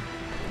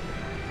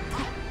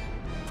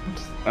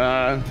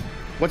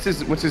 What's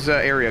his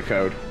area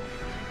code?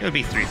 It would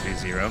be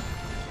 330.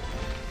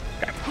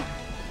 Okay.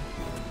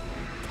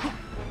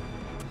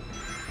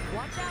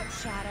 Watch out,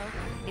 Shadow.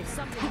 If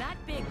something that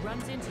big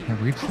runs into you, Can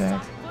I reach the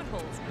that? soft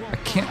footholds won't I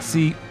can't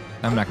see.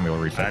 I'm not going to be able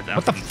to reach I that. don't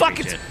What the think you fuck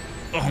reach is... it.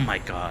 Oh my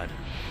god.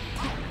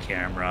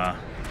 Camera.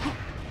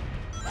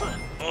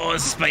 Oh,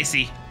 it's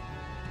spicy.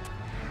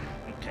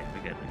 Okay,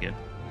 we're good.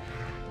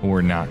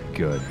 or not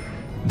good.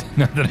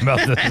 Nothing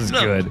about this is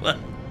good.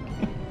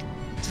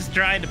 Just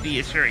trying to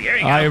be sure. Here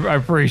you go. I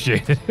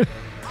appreciate it.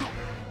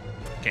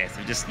 Okay,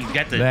 so just you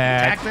got to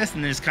attack this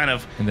and then just kind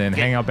of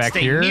hang out back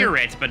stay here near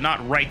it, but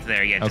not right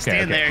there yet. Just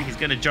stand there. He's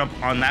gonna jump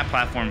on that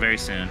platform very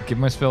soon. Give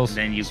my spells.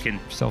 Then you can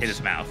hit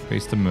his mouth.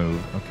 Face to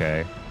move.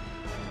 Okay.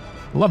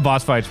 I love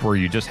boss fights where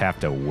you just have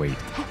to wait.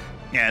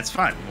 Yeah, it's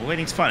fun. Well,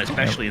 waiting's fun,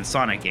 especially in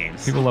Sonic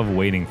games. People love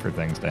waiting for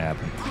things to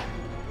happen.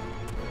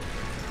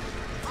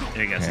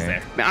 There he goes. He's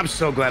there. Man, I'm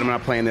so glad I'm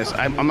not playing this.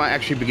 I'm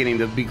actually beginning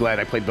to be glad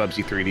I played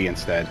Bubsy 3D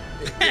instead.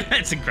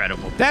 It's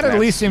incredible. That at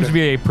least seems to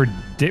be a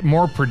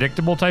more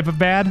predictable type of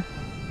bad.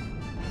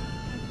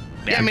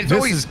 Yeah, I mean, it's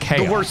always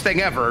the worst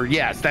thing ever.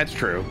 Yes, that's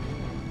true.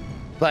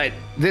 But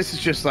this is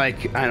just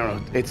like, I don't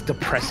know, it's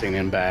depressing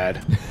and bad.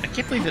 I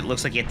can't believe it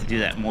looks like you have to do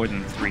that more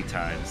than 3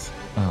 times.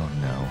 Oh,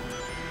 no.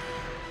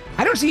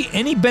 I don't see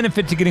any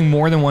benefit to getting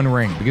more than one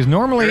ring, because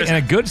normally in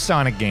a good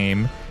Sonic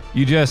game,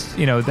 you just,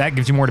 that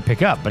gives you more to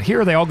pick up. But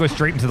here they all go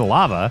straight into the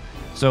lava,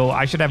 so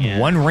I should have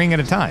one ring at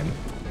a time.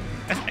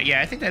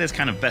 Yeah, I think that is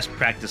kind of best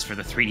practice for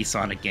the 3D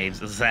Sonic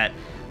games, is that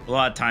a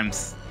lot of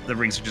times the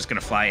rings are just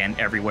going to fly in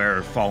everywhere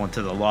or fall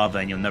into the lava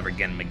and you'll never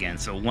get them again.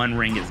 So one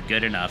ring is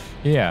good enough.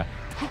 Yeah.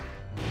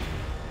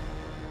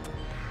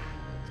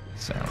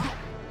 Sound.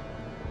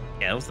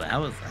 Yeah, how was that?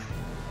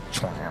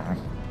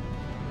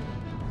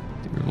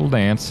 Do your little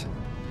dance.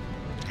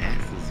 Yeah,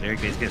 this is very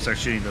good. He's going to start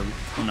shooting the...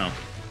 Oh, no.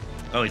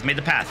 Oh, he's made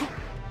the path.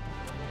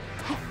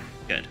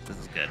 Good. This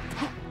is good.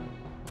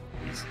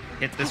 Just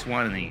hit this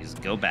one and then you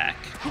just go back.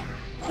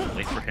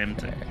 Wait for him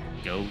to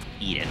go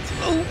eat it.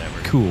 Oh,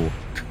 whatever. Cool.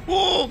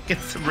 Cool. Get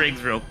some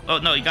rings real... Oh,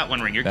 no, you got one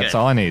ring. You're good. That's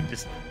all I need.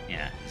 Just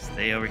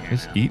stay over here.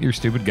 Just eat your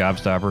stupid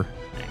gobstopper.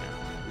 There you go.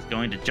 He's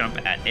going to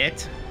jump at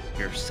it.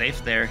 You're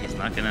safe there. He's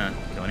not going to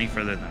go any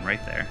further than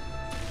right there.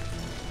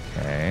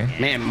 Okay.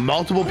 Man,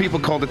 multiple people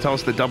called to tell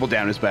us the double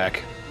down is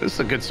back. This is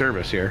a good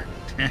service here.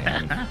 Is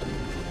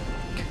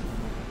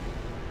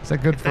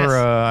that good for,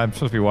 I'm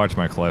supposed to be watching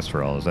my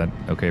cholesterol. Is that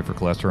okay for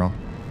cholesterol?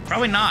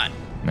 Probably not.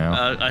 No.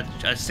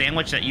 A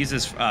sandwich that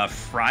uses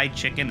fried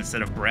chicken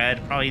instead of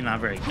bread, probably not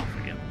very good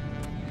for you.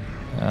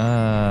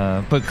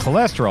 But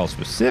cholesterol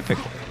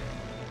specifically.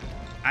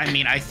 I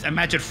mean, I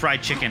imagine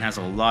fried chicken has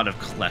a lot of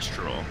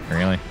cholesterol.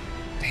 Really?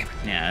 Damn it.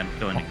 Yeah, I'm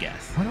going to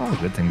guess. Why do all the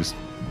good things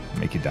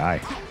make you die?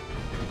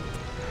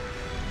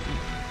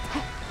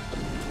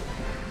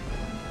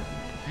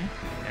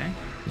 Okay.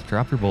 Just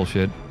drop your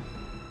bullshit.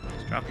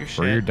 Just drop your shit.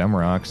 Throw your dumb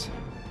rocks.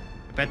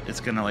 I bet it's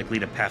going to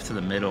lead a path to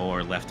the middle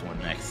or left one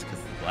next, because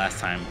last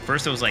time,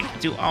 first it was like,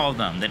 do all of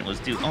them, then it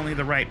was do only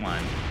the right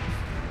one.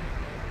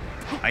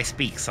 I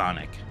speak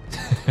Sonic.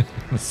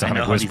 The Sonic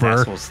I know Whisperer. how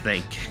these assholes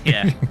think.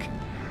 Yeah.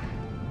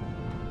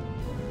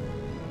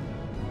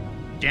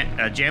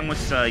 Jam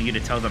wants you to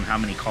tell them how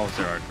many calls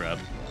there are, Grub.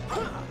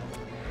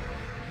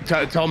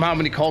 Tell them how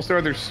many calls there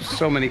are. There's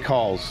so many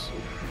calls.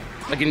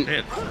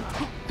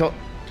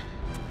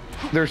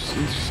 There's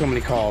so many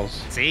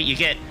calls. See, you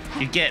get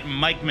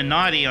Mike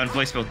Minotti on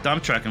Voicemail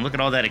Dump Truck, and look at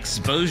all that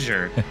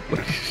exposure.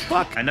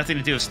 Fuck. Had nothing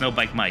to do with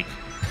Snowbike Mike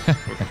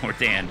or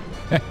Dan.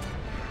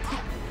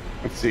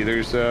 Let's see.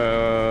 There's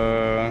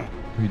Are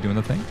you doing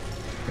the thing?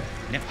 Okay.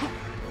 Yep.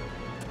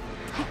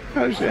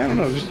 I don't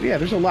know.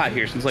 There's a lot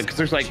here. Since cause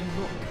there's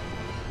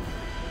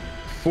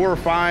 4 or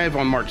 5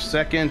 on March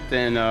 2nd,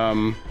 then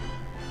a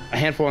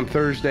handful on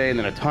Thursday, and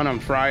then a ton on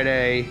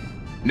Friday.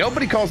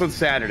 Nobody calls on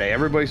Saturday.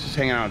 Everybody's just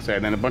hanging out on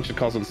Saturday. Then a bunch of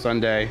calls on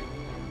Sunday.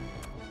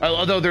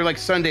 Although they're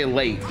Sunday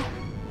late,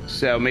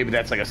 so maybe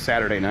that's a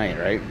Saturday night,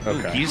 right? Okay.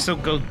 Ooh, can you still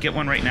go get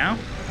one right now?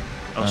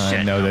 Oh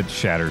shit! No, that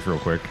shatters real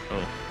quick.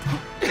 Oh.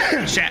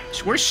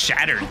 Where's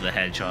Shattered the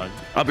Hedgehog?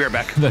 I'll be right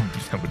back.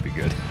 That would be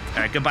good.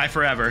 All right, goodbye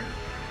forever.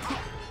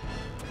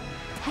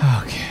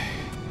 Okay.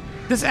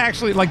 This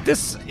actually,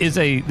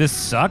 this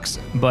sucks,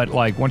 but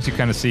once you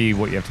kind of see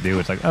what you have to do,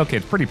 it's okay,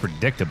 it's pretty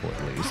predictable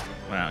at least.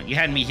 Well, you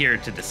had me here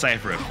to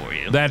decipher it for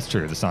you. That's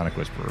true. The Sonic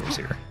Whisperer was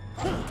here.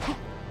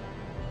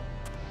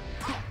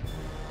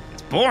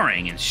 It's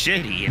boring and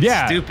shitty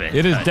and stupid.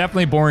 It is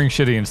definitely boring,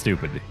 shitty, and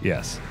stupid.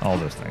 Yes, all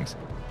those things.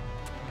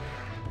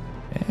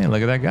 Hey,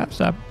 look at that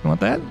gobstop. You want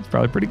that? It's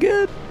probably pretty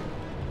good.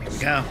 Here we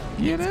go.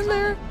 Get in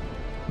there.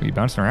 Are you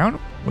bouncing around?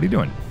 What are you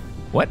doing?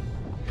 What?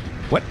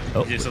 What?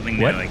 Oh, do something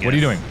what? new, I guess. What are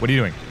you doing? What are you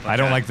doing? I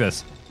don't like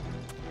this.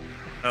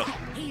 Oh,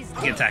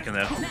 get attacking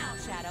though. Now,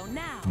 Shadow,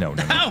 now. No.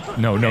 No.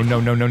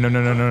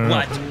 No.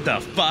 What the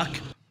fuck?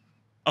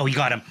 Oh, you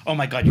got him. Oh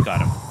my god, you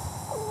got him.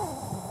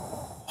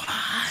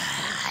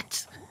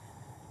 What?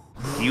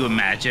 Can you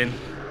imagine?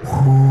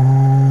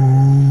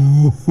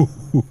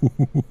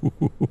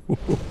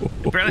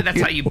 Apparently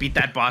that's how you beat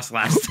that boss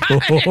last time.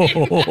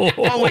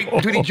 Oh wait,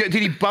 did he jump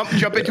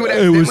into it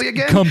accidentally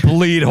again?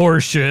 Complete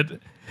horseshit.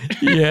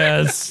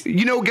 Yes.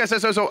 Guess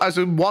as I was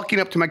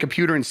walking up to my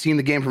computer and seeing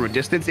the game from a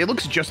distance, it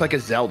looks just like a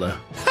Zelda.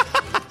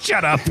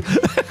 Shut up.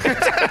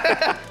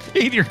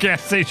 Eat your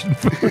gas station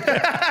food.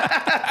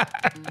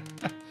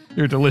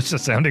 Your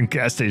delicious sounding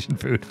gas station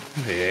food.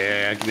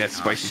 Yeah, that's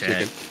spicy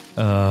chicken.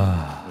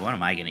 What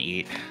am I gonna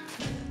eat?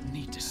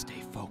 Need to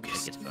stay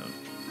focused. Get the phone.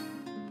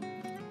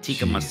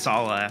 Tikka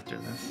masala after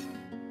this.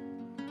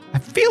 I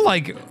feel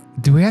like,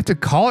 do we have to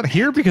call it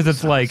here? Because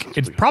it's like,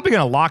 it's probably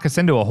going to lock us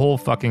into a whole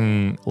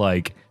fucking,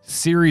 like,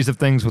 series of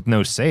things with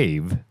no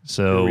save.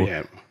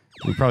 So,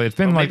 we probably, it's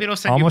been like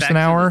almost an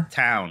hour.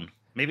 Town.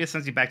 Maybe it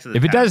sends you back to the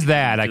If town. it does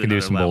that, I can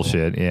do some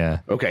bullshit, yeah.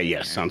 Okay,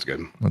 yes, sounds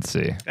good. Let's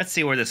see. Let's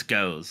see where this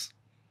goes.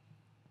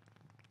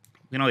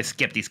 We can always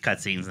skip these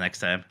cutscenes next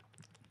time.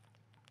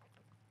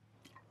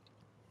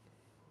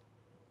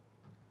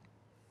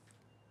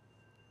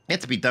 We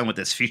have to be done with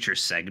this future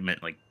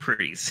segment, like,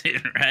 pretty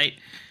soon, right?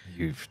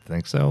 You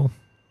think so?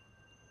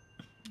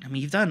 I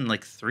mean, you've done,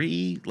 like,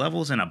 3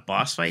 levels and a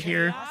boss fight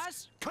here.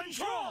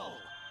 Control.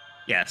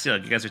 Yeah, see,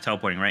 look, you guys are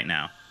teleporting right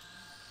now.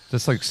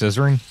 Just like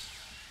scissoring?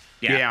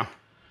 Yeah.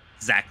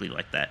 Exactly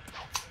like that.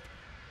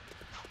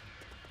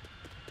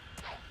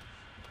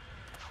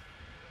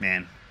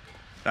 Man,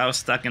 if I was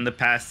stuck in the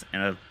past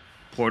and a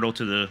portal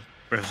to the...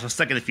 Or if I was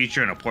stuck in the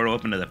future and a portal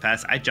open to the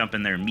past, I'd jump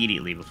in there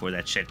immediately before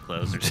that shit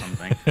closed or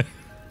something.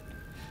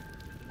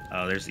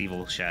 Oh, there's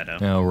Evil Shadow.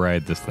 Oh,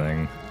 right, this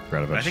thing.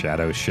 Forgot about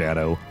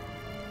Shadow.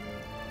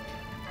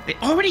 They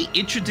already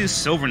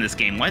introduced Silver in this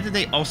game. Why did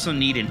they also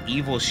need an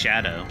Evil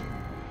Shadow?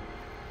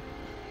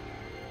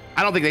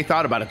 I don't think they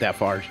thought about it that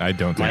far. I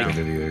don't think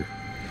they did either.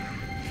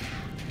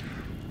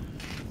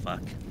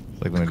 Fuck.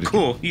 Like when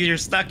Cool, you're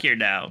stuck here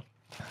now.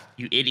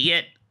 You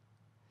idiot.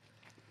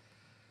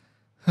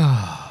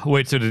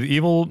 Wait, so did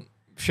Evil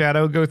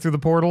Shadow go through the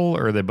portal,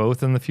 or are they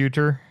both in the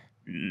future?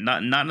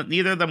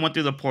 Neither of them went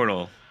through the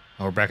portal.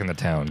 Oh, we're back in the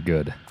town.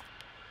 Good.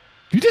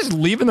 You just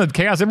leaving the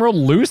Chaos Emerald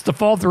loose to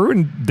fall through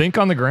and dink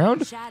on the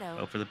ground? Shadow.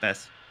 Oh, for the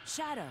best.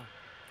 Shadow.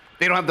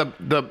 They don't have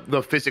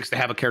the physics to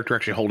have a character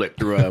actually hold it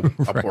through a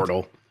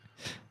portal.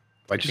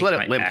 Like, just let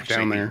it limp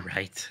down there.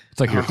 Right. It's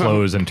like your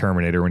clothes in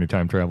Terminator when you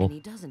time travel. And he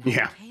doesn't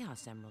have a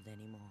Chaos Emerald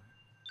anymore.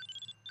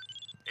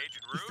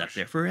 Agent He's Rouge, stuck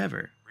there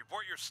forever.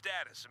 report your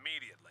status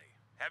immediately.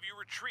 Have you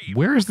retrieved?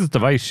 Where is this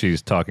device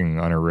she's talking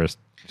on her wrist?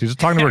 She's just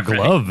talking to her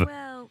glove.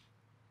 Well,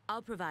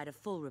 I'll provide a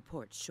full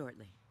report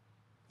shortly.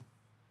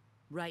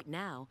 Right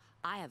now,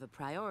 I have a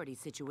priority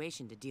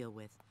situation to deal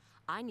with.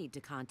 I need to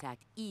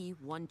contact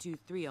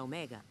E123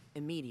 Omega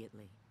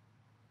immediately.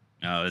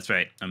 Oh, that's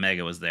right.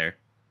 Omega was there.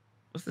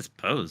 What's this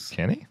pose?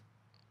 Kenny?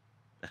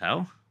 The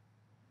hell?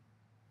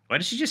 Why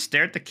did she just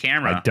stare at the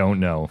camera? I don't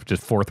know.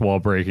 Just fourth wall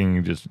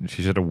breaking. Just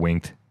she should have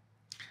winked.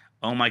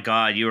 Oh my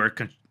god, you're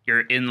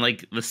in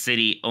like the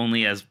city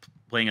only as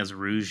playing as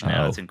Rouge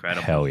now. That's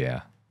incredible. Hell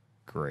yeah.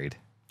 Great.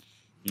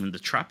 In the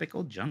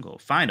tropical jungle.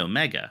 Find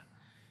Omega.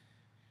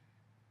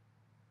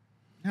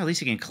 Well, at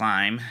least you can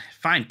climb.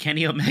 Find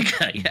Kenny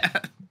Omega. Yeah.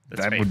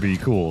 That would be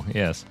cool,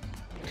 yes.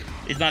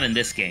 He's not in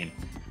this game.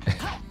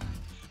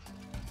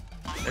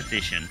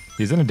 Edition.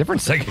 He's in a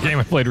different Sega game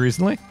I played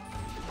recently.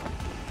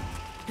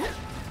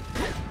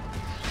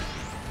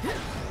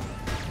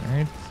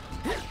 Alright.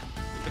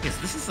 Okay,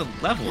 so this is a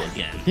level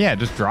again. Yeah,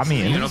 just drop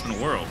me in. An open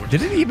world.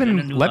 Did it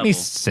even let me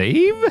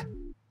save?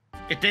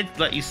 It did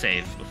let you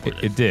save before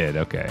this. It did,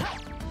 okay.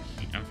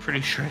 I'm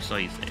pretty sure I saw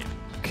you save.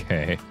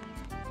 Okay.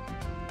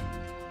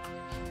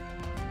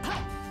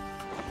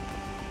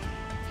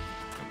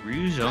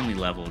 Rouge only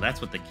level. That's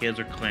what the kids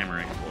are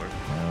clamoring for.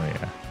 Oh,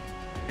 yeah.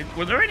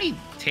 Were there any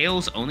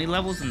Tails only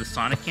levels in the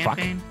Sonic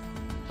campaign?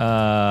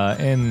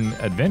 In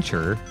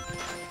Adventure.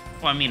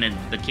 Well, I mean in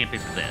the campaign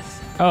for this.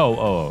 I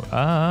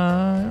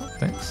don't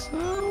think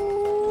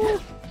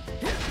so.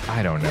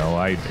 I don't know.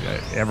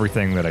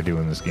 Everything that I do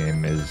in this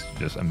game is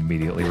just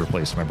immediately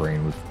replace my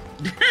brain with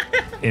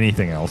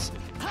anything else.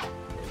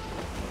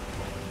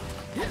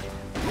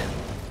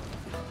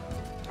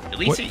 At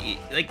least,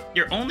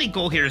 your only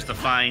goal here is to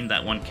find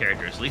that one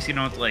character. So at least you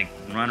don't have to, like,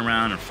 run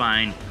around and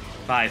find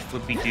 5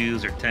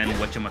 flippy-doos or 10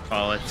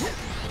 whatchamacallits.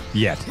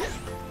 Yet.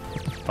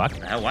 What the fuck?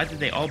 Why did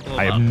they all blow up?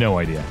 I have no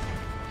idea.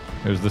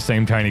 It was the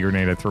same tiny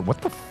grenade I threw.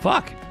 What the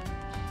fuck?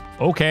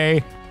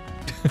 Okay.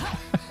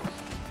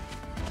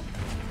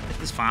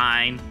 This is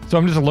fine. So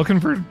I'm just looking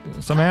for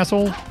some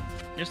asshole?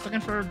 Just looking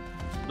for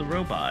the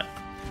robot.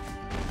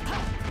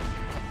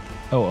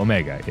 Oh,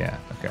 Omega. Yeah,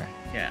 okay.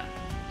 Yeah.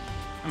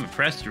 I'm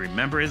impressed you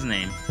remember his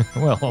name.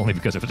 Well, only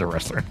because it was a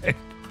wrestler name.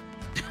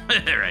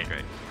 right.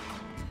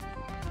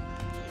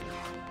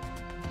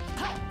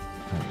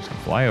 I'm just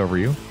gonna fly over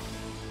you.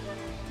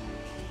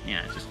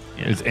 Yeah,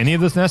 Is any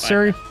of this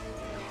necessary?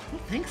 I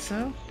don't think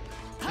so.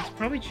 It's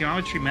probably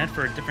geometry meant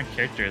for a different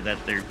character that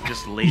they're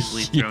just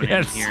lazily thrown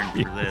in here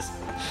for this.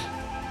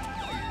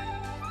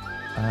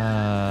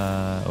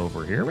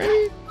 Over here,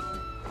 maybe?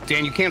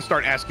 Dan, you can't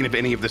start asking if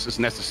any of this is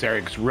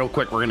necessary, because real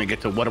quick we're going to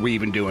get to what are we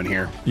even doing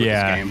here with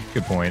this game.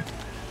 Good point.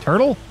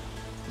 Turtle?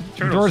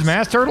 Dora's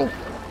Mask Turtle?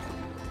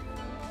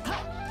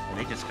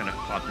 They just kind of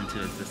popped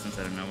into existence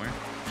out of nowhere.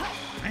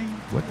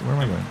 Where am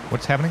I going?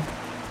 What's happening?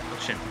 Oh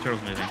shit, the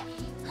turtle's moving.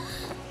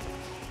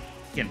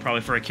 Again,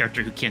 probably for a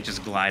character who can't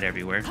just glide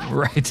everywhere.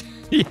 Right.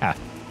 Yeah.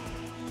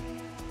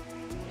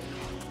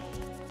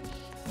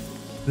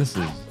 This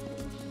is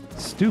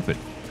stupid.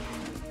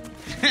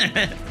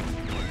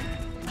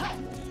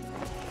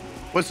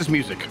 What's this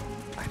music?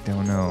 I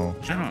don't know.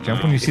 I don't Jump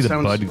know. when you see the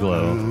sounds- bud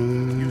glow.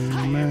 You should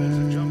be able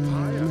to jump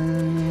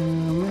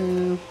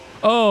higher.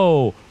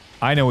 Oh,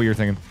 I know what you're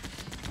thinking.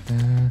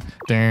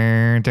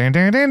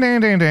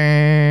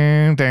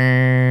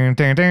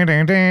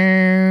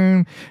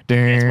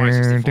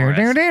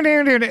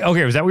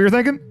 Okay, was that what you were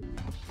thinking?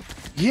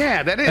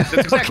 Yeah, that is.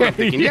 That's exactly what I'm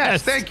Okay, thinking. Yes,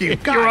 yes. thank you. You're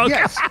God, welcome.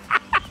 yes.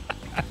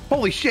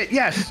 Holy shit,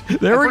 yes.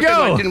 There At we first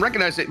I go. didn't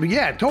recognize it, but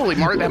yeah, totally.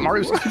 That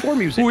Mario 64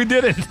 music. We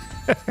did it.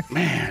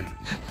 Man,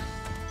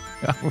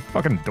 We're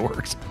fucking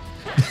dorks.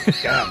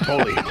 yeah,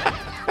 totally.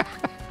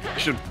 I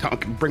should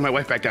bring my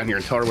wife back down here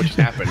and tell her what just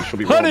happened. She'll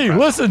be real Honey,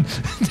 impressed. listen.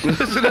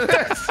 Listen to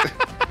this.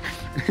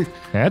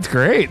 That's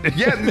great.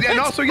 Yeah, and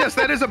also, yes,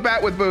 that is a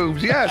bat with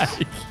boobs. Yes.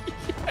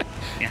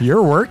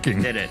 You're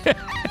working. Did it. On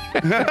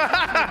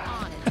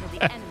until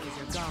the enemies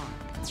are gone.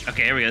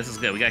 Okay, here we go. This is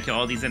good. We gotta kill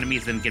all these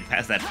enemies, then get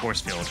past that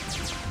force field.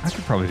 I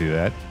could probably do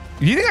that.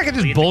 Do you think I could We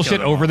just have to kill bullshit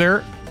them over all.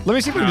 there? Let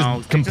me see if we can No,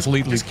 just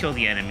completely. just kill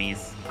the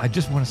enemies. I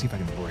just want to see if I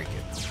can break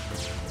it.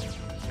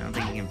 I don't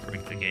think you can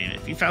break the game.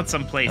 If you found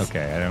some place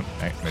Okay, I don't.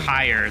 Maybe.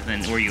 higher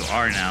than where you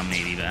are now,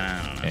 maybe, but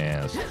I don't know.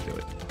 Yeah, let's just do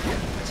it.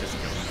 Let's just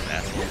kill them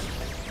fast.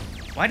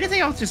 Why did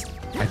they all just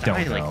I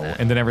die don't know. like that?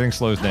 And then everything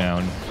slows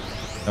down.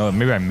 Oh,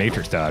 maybe I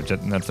matrix dodge.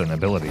 That's an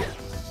ability.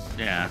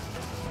 Yeah.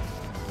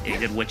 Yeah, you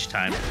did witch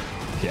time.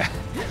 Yeah.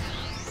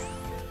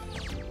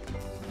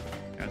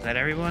 Is that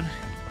everyone?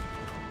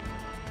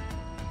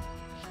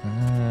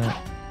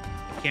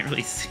 Can't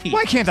really see.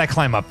 Why can't I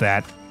climb up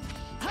that?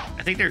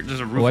 I think there's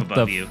a roof What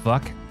above the you.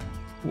 fuck?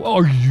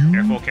 Are you?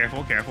 Careful,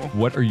 careful, careful.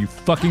 What are you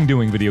fucking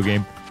doing, video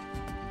game?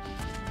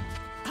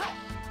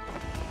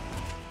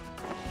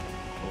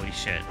 Holy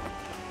shit.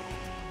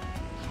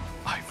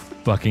 I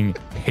fucking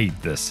hate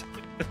this.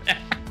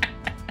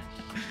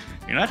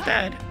 You're not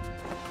dead.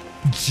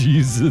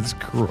 Jesus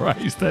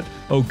Christ.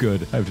 Oh,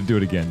 good. I have to do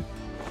it again.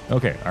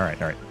 Okay. All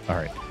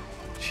right.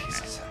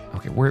 Jesus.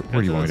 Okay. Where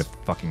do you want me to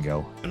fucking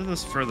go? Go to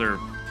those further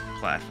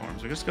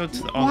platforms. Or just go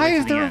to all Why the way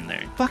is to the there end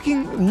there. a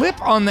fucking lip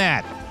on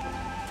that?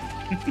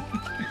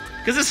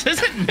 Because this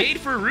isn't made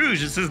for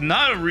Rouge. This is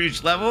not a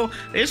Rouge level.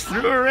 They just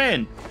threw her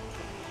in.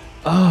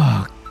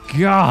 Oh,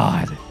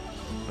 God.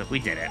 But we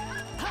did it.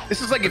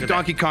 This is like if at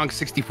Donkey Kong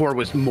 64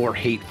 was more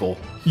hateful.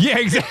 Yeah,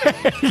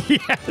 exactly.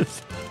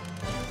 Yes.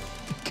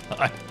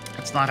 God.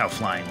 That's not how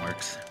flying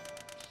works.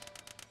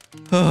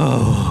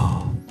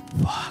 Oh,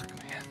 fuck,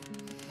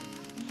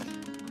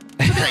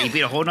 man. Okay, you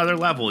beat a whole nother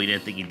level you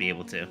didn't think you'd be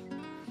able to.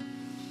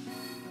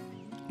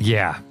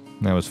 Yeah,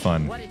 that was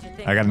fun. What did you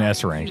think I got of an my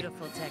S rank.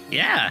 beautiful technique?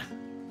 Yeah.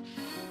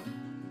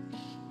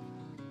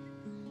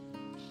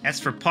 As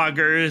for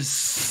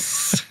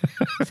poggers.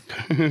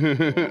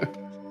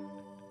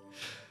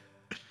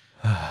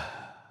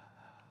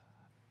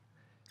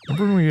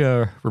 Remember when we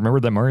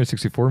remembered that Mario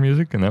 64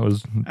 music and that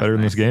was better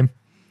than this nice. game?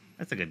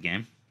 That's a good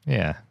game.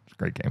 Yeah, it's a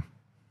great game.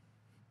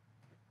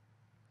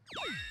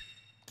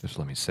 Just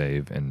let me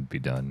save and be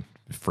done.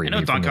 Free I know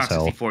me from Donkey this Kong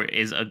hell. 64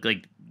 is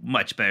like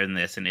much better than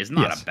this and is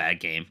not Yes. a bad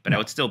game, but I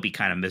would still be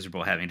kind of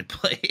miserable having to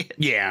play it.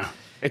 Yeah,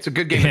 it's a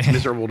good game. It's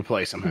miserable to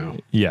play somehow.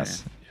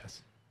 Yes.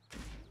 Yes.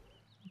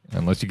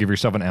 Unless you give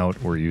yourself an out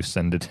or you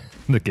send it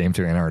the game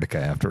to Antarctica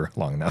after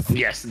long enough.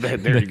 Yes,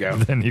 there you go.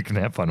 Then you can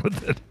have fun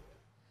with it.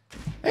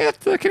 Hey, that's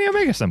the Kenny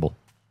Omega symbol.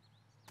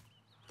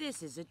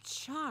 This is a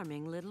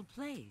charming little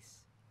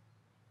place.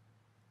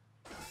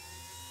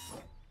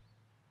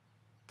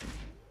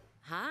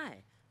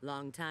 Hi,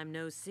 long time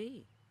no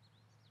see.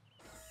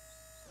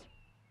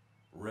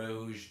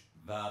 Rouge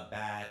the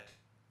Bat.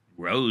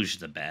 Rouge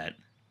the Bat.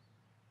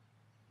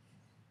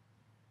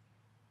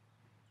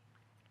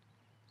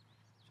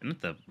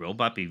 Shouldn't the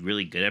robot be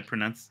really good at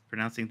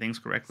pronouncing things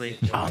correctly?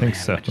 I think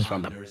so. I just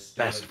found the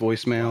best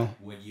voicemail.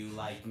 What would you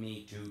like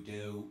me to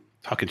do?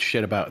 Talking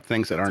shit about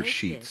things that aren't Take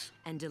sheets. this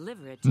and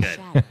deliver it to Good.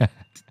 Shadow.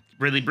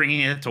 Really bringing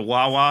it to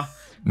Wawa?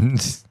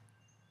 Don't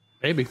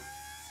Maybe.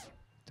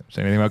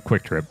 say anything about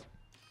Quick Trip.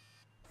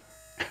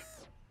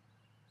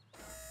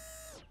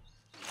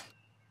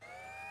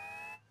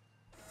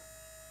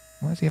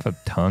 Why does he have a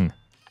tongue?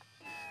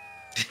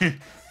 The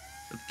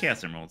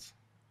Chaos Emeralds.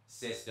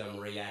 System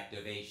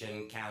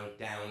reactivation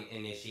countdown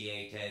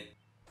initiated.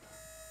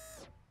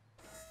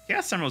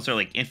 Chaos Emeralds are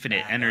like infinite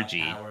Backup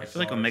energy. power I feel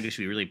like source. Omega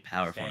should be really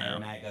powerful Spare now.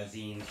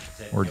 magazine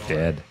Or secured.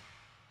 dead.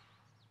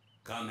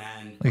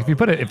 Command Like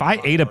if I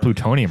ate a program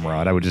plutonium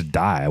rod, I would change. just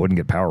die. I wouldn't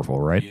get powerful,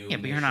 right? Yeah,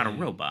 but you're not a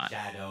robot.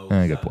 Shadow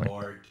Good point.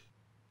 support.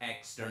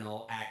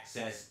 External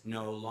access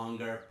no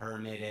longer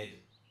permitted.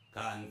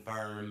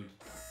 Confirmed.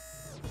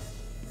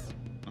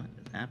 What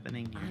is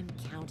happening here? I'm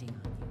counting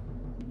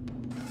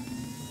on you.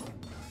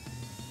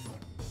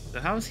 So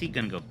how is he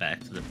gonna go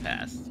back to the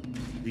past?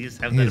 He just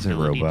have that He's a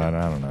ability to- robot.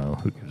 I don't know.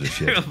 Who gives a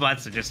shit?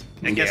 Robots are just,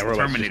 I Yeah, guess, robots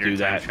just Terminator do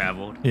time that.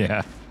 traveled.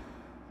 Yeah.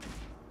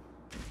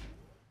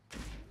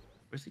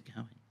 Where's he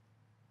going?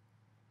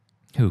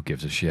 Who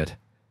gives a shit?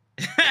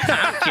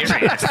 I'm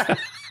curious.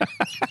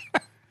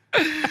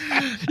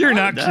 You're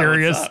not know,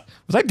 curious. what's up?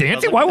 Was I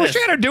dancing? look What at was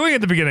this. Shadow doing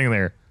at the beginning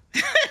there?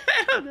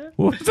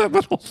 What was that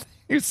little thing?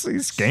 He's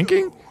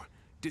skanking?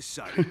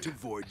 Decided to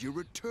void your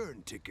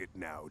return ticket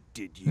now,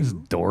 did This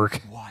you? dork.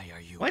 Why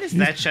are you? Why does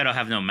that shadow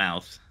have no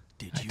mouth?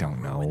 Did I you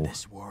don't ruin know.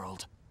 this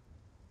world?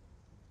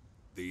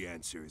 The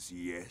answer is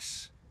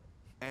yes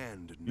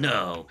and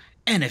No,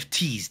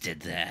 NFTs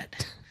did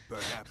that.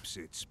 Perhaps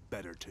it's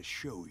better to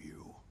show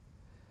you.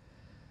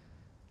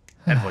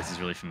 That voice is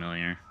really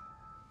familiar.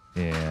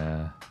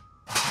 Yeah.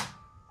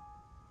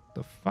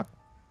 The fuck?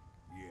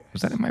 Yes,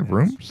 Was that in my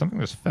room? Something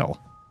just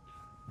fell.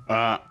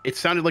 It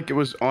sounded like it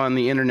was on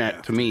the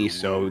internet to me,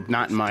 so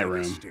not in my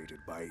room. Devastated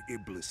by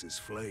Iblis's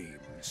flames.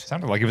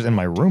 Sounded like it was in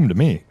my room to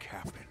me.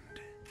 Happened.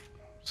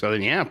 So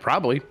then, yeah,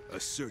 probably. A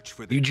search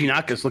for the Yuji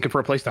Naka's looking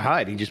for a place to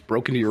hide. He just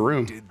broke into your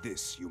room. did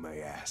this, you may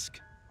ask.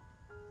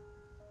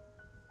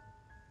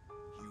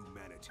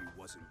 Humanity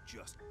wasn't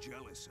just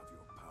jealous of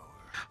your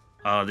power.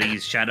 Oh, they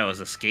use Shadow as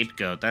a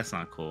scapegoat. That's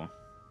not cool.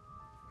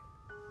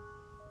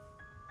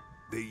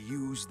 They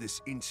used this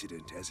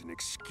incident as an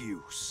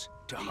excuse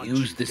to hunt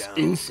Use you this down.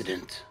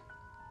 incident.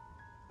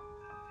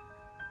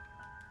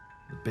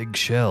 The big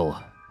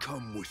shell.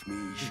 Come with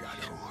me,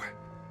 Shadow.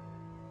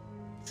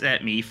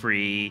 Set me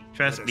free.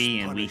 Trust Let us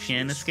me, and we punish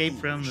can this escape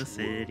from the foolish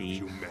world of city.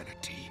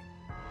 Humanity.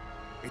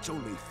 It's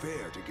only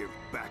fair to give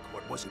back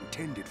what was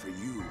intended for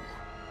you.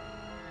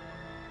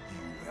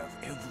 You have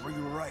every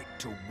right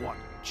to want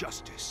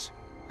justice.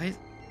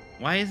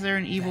 Why is there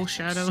an evil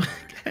Shadow?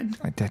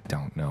 I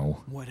don't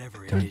know.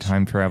 Whatever Don't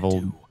time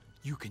travel.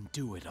 you can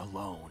do it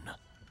alone.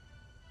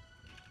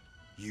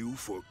 You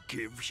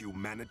forgive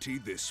humanity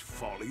this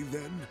folly,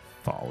 then?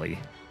 Folly.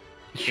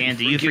 Dan,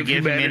 do you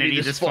forgive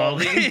humanity this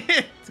folly?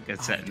 It's a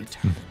good sentence.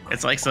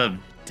 It's like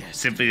some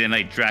Symphony of the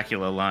Night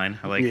Dracula line.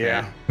 I like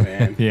Yeah, that.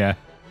 man. Yeah.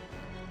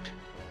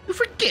 You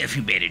forgive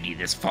humanity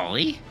this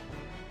folly?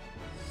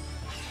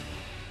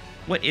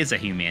 What is a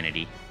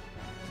humanity?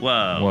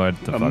 Whoa.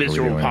 What the A fuck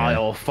miserable are we doing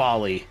pile of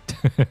folly.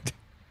 here?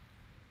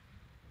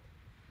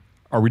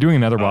 Are we doing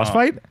another boss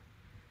fight?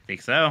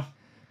 Think so.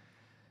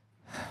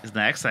 Isn't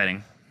that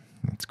exciting?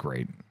 That's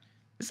great.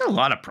 This is a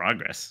lot of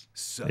progress.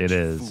 Such It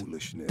is.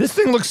 foolishness. This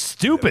thing looks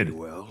stupid. Very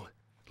well.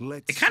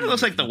 Let's It kind of see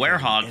looks like if the you can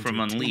werehog from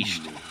entertain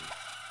Unleashed. me.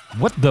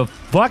 What the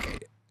fuck?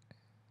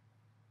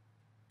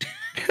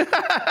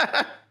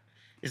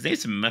 His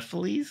name's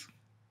Mephiles?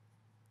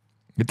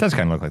 It does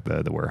kind of look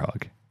like the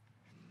werehog.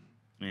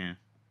 Yeah.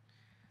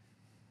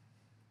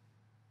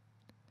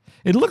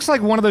 It looks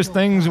like one of those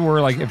things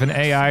where, like, if an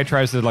AI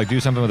tries to like do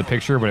something with a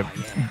picture, but it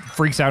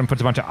freaks out and puts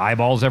a bunch of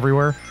eyeballs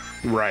everywhere.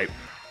 Right.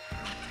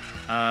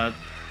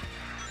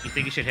 You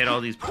think you should hit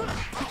all these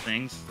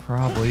things?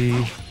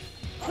 Probably.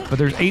 But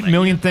there's 8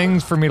 million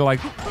things for me to like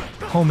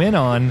home in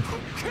on.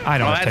 I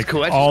don't Oh, have to that's take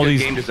cool. That's all good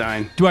these. game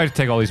design. Do I have to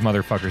take all these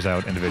motherfuckers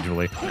out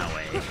individually? No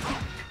way.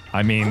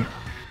 I mean,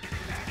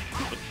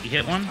 You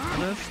hit one of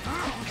those?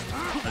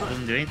 That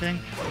doesn't do anything?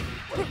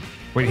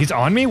 wait, he's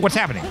on me? What's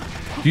happening?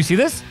 Do you see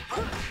this?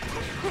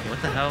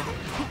 What the hell?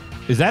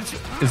 Is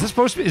this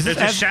supposed to be? Is There's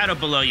this a as- shadow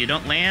below you.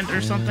 Don't land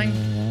or something?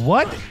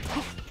 What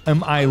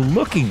am I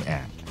looking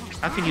at?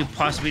 How can you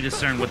possibly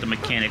discern what the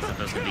mechanic's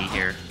supposed to be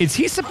here? Is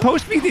he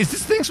supposed to be? Is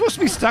this thing supposed to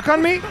be stuck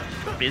on me?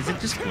 Is it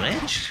just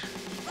glitched?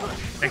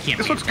 That can't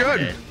This be looks good.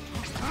 it.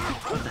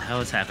 What the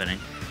hell is happening?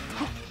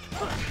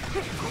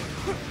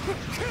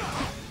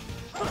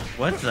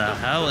 What the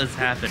hell is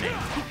happening?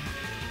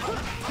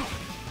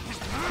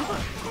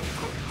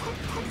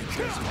 It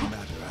doesn't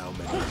matter how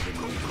many of them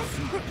you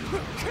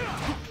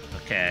defeat.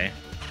 Okay.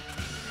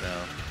 So.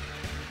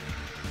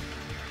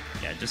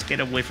 Yeah, just get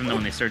away from them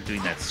when they start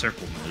doing that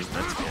circle move.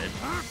 That's good.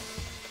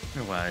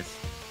 Otherwise.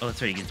 Oh,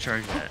 that's right, you can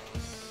charge that.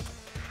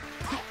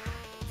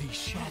 These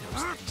shadows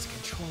that he's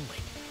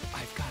controlling,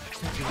 I've got to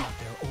figure out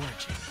their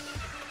origin.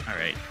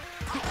 Alright.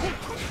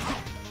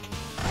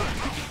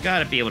 You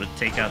gotta be able to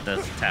take out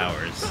those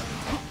towers.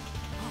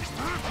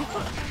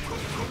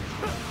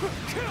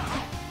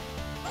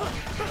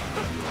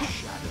 Your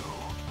shadow,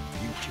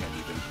 you can't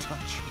even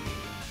touch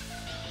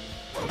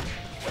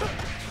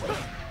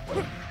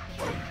me.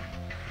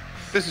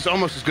 This is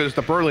almost as good as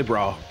the Burly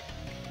Brawl.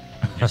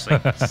 Just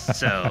like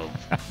so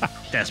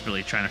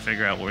desperately trying to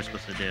figure out what we're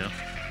supposed to do.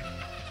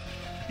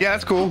 Yeah,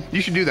 that's cool.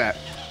 You should do that.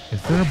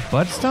 Is there a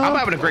butt I'm stop?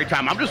 having a great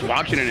time. I'm just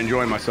watching and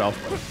enjoying myself.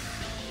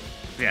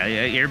 Yeah,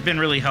 you've been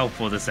really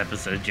helpful this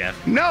episode,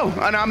 Jeff. No,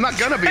 and I'm not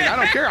gonna be. I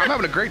don't care. I'm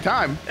having a great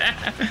time.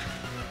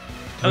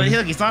 Oh,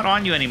 look, he's not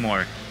on you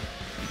anymore.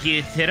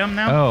 You hit him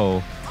now? Oh,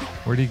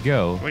 where'd he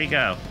go? Where'd he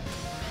go?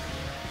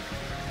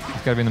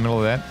 He's got to be in the middle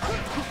of that.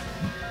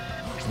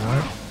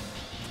 What?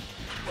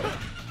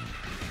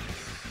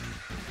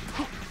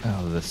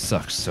 Oh, this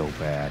sucks so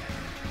bad.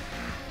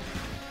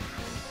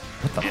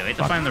 What the Yeah, we have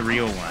to fuck? find the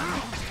real one.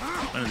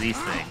 One of these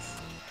things.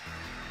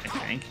 I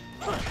think.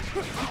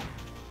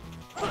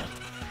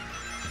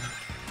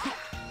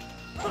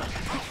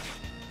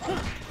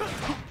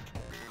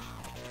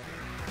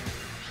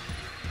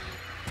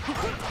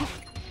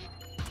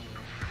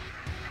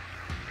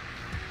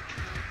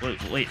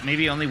 Wait,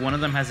 maybe only one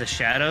of them has a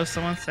shadow,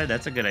 someone said?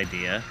 That's a good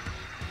idea.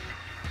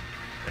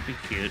 That'd be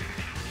cute.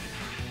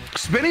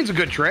 Spinning's a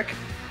good trick.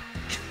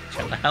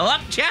 Shut the hell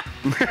up, Jeff!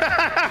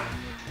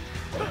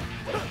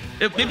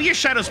 Maybe your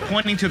shadow's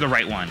pointing to the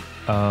right one.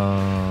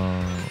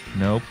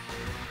 Nope.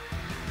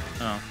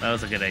 Oh, that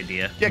was a good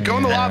idea. Yeah, go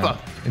in the lava.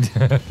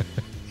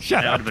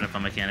 Shut That would up. have been a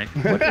fun mechanic.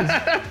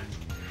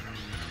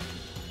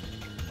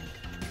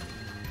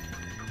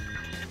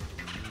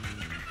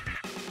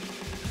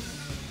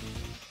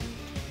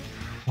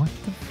 What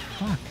the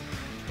fuck?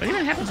 What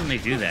even happens when they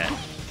do that?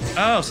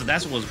 Oh, so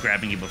that's what was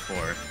grabbing you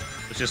before.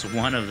 It's just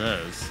one of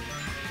those.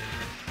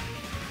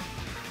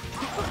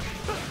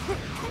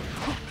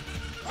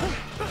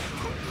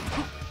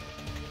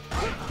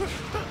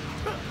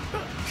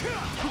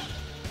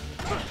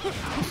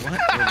 What?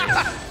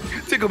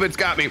 Ticklebit's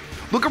got me.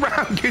 Look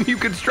around. Can you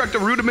construct a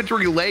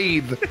rudimentary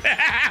lathe?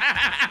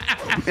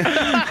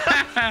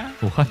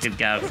 What? Good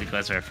Galaxy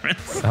Quest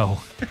reference.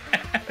 Oh.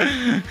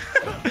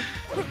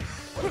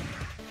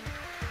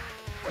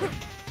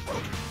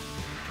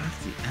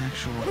 What's the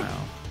actual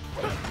hell?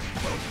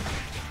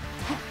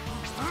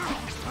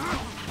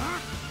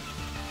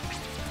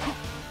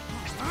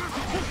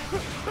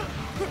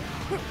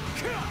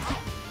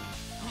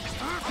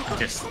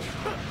 Just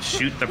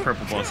shoot the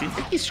purple ball. See, I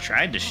think he's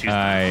tried to shoot them.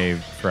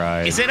 I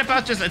tried. Is it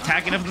about just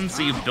attacking them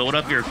so you build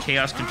up your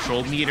chaos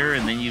control meter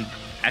and then you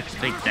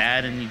activate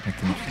that and you I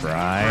can hurt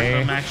try.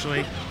 them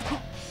actually?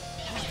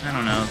 I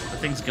don't know. The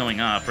thing's going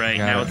up, right?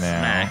 Got Now it it's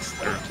now.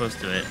 maxed or close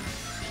to it.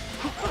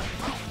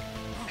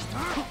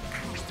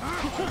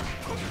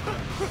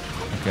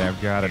 Okay,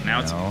 I've got it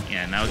Now now. it's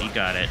now you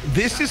got it.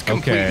 This is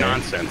complete Okay.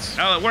 nonsense.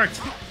 Oh, it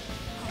worked.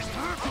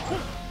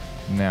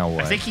 Now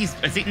what? I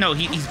think no,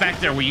 he's back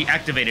there where you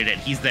activated it.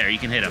 He's there. You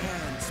can hit him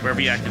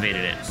wherever you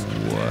activated it.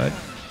 What?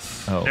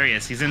 Oh. There he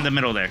is. He's in the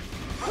middle there.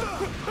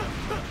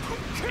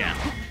 Yeah,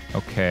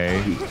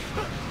 Okay.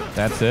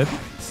 That's it?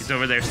 he's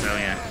over there. So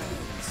yeah.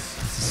 This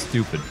is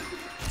stupid.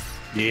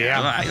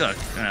 Yeah. Look,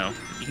 you know,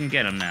 you can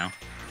get him now.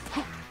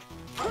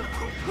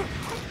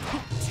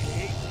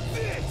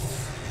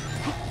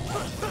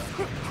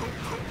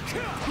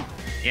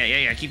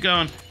 Yeah. Keep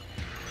going.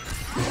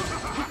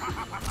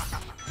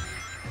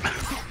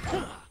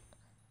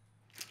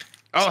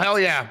 Oh, hell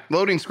yeah.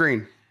 Loading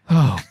screen.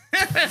 Oh,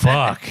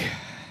 fuck.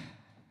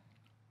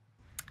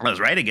 I was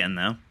right again,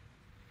 though.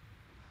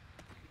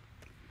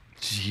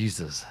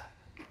 Jesus.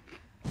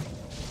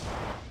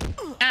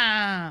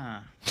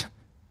 Ah.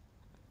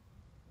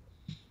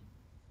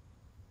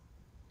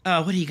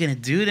 Oh, what are you gonna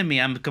do to me?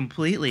 I'm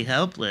completely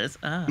helpless.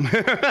 Oh.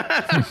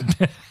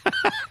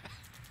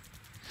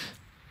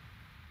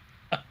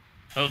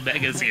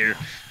 Omega's here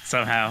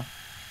somehow.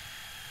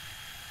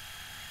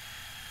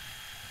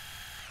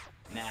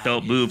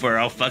 Don't move or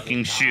I'll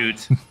fucking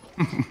shoot.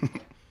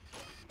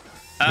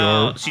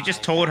 Oh, she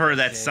just told her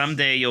that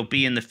someday you'll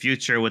be in the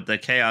future with the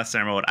Chaos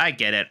Emerald. I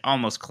get it.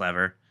 Almost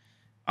clever.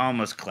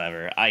 Almost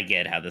clever. I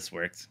get how this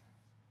works.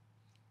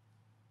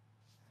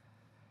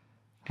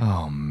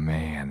 Oh,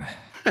 man.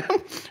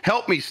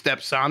 Help me,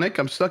 Step Sonic.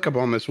 I'm stuck up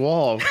on this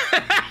wall.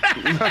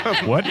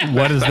 What?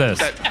 What is this?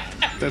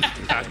 That's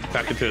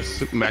talking to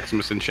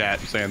Maximus in chat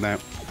saying that.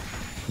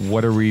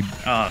 What are we...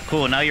 Oh,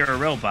 cool. Now you're a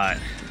robot.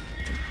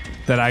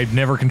 That I've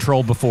never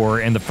controlled before,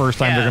 and the first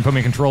time they're going to put me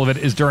in control of it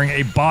is during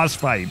a boss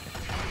fight.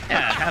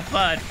 Yeah, have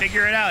fun.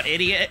 Figure it out,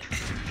 idiot.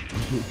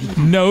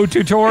 No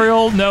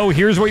tutorial. No,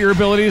 here's what your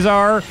abilities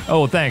are.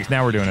 Oh, thanks.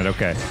 Now we're doing it.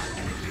 Okay.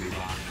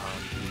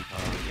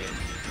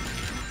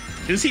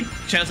 Who's he?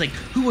 Chad's like,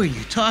 who are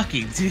you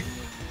talking to? You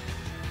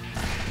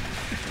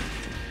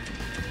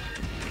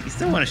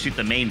still want to shoot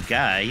the main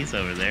guy. He's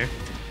over there.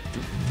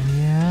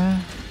 Yeah.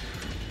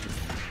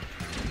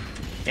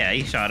 Yeah,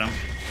 he shot him.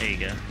 There you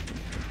go.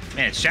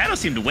 Man, Shadow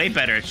seemed way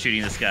better at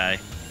shooting this guy.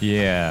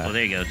 Yeah. Oh,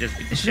 there you go. Just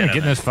beat the He's shit gonna out get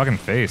of in him. his fucking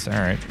face. All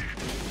right.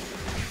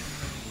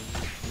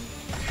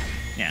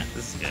 Yeah,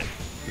 this is good.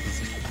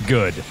 This is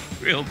Good.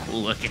 real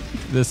cool looking.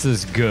 This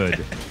is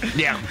good.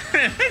 Yeah.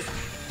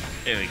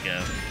 There we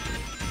go.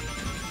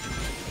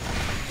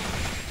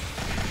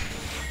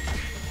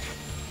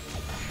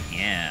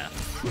 Yeah.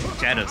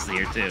 Shadow's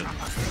here too.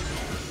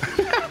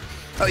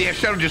 Oh, yeah.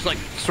 Shadow just, like,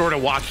 sort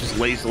of watches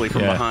lazily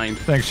from Yeah. behind.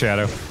 Thanks,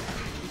 Shadow. You're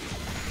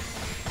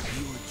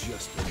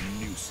just a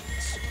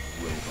nuisance,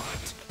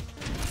 robot.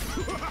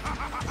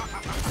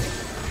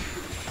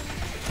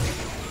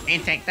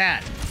 And take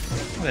that.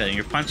 What,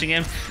 you're punching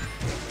him?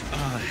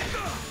 Oh.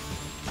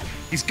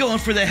 He's going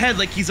for the head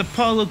like he's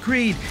Apollo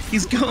Creed.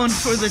 He's going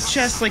for the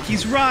chest like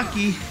he's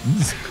Rocky.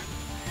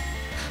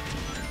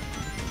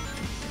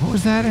 What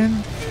was that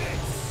in?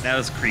 That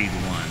was Creed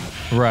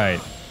 1. Right.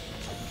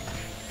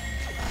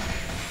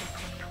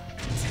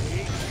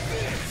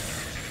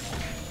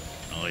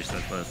 Oh, he's so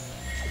close.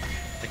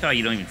 Look how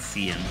you don't even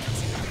see him.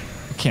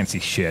 I can't see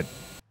shit.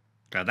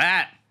 Got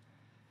that.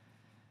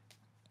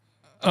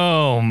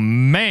 Oh,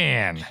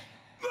 man.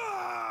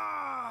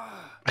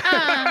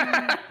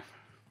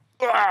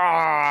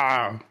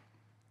 Ah!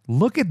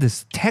 Look at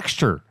this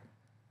texture.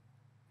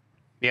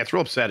 Yeah, it's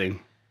real upsetting.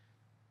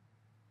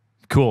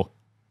 Cool.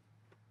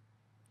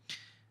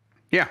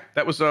 Yeah,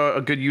 that was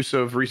a good use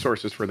of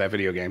resources for that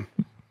video game.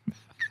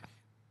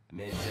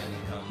 Mission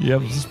Yep,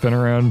 complete. spin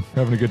around,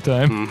 having a good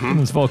time in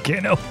this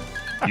volcano.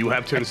 You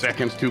have 10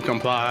 seconds to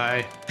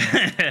comply.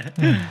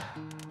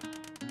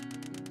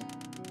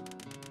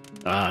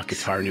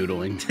 Guitar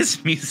noodling.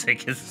 This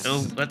music is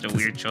such a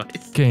weird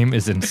choice. Game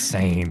is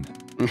insane.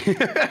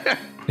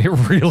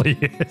 It really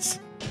is.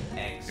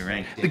 You're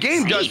right. The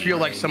game does feel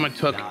like someone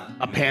took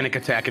a panic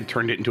attack and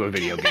turned it into a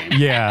video game.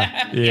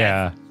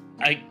 Yeah.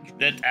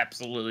 That's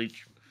absolutely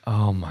true.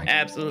 Oh my god.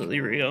 Absolutely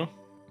real.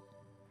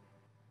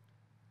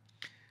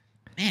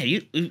 Man,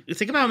 you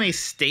think about how many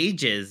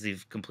stages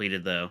you've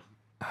completed, though.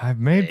 I've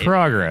made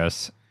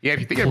progress. Yeah, if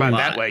you think about it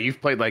that way,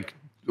 you've played like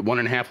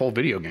 1.5 whole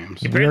video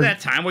games. Compared to that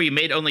time where you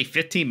made only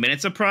 15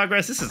 minutes of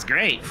progress, this is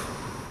great.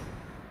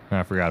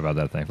 I forgot about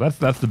that thing.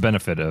 That's the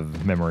benefit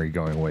of memory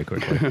going away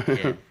quickly.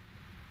 Yeah.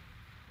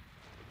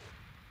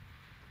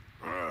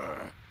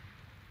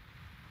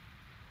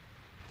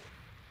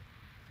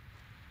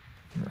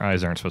 Your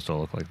eyes aren't supposed to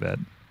look like that.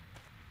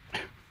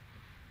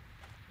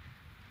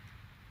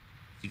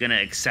 You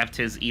gonna accept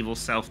his evil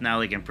self now,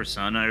 like in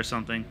Persona or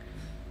something?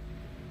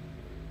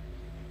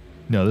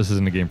 No, this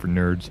isn't a game for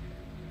nerds.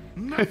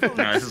 No,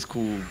 this is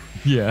cool,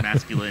 Yeah.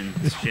 masculine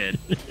shit.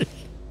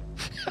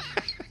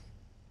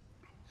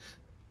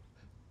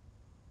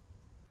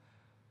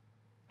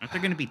 Aren't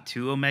there gonna be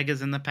 2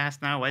 Omegas in the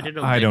past now? Why did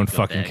Omega I don't go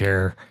fucking back?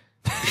 care.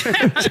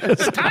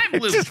 The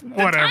time loop. Just The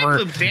whatever. time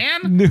loop,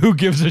 Dan. Who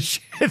gives a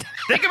shit?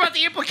 Think about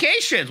the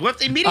implications. What if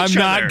they meet each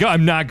other?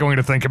 I'm not going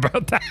to think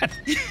about that.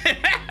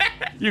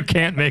 You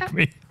can't make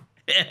me.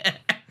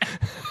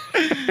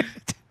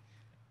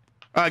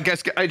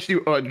 Guys, I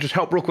just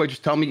help real quick.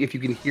 Just tell me if you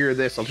can hear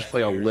this. I'll just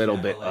play a little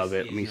bit of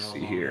it. Let me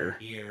see here.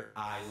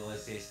 I will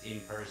assist in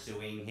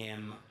pursuing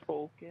him.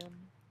 Token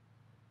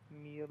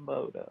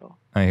Miyamoto.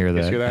 I hear You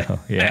that. guys hear that? Oh,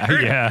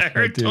 yeah, I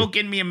heard do.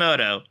 Token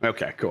Miyamoto.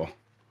 Okay, cool.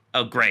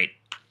 Oh, great.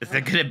 Is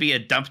there gonna be a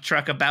dump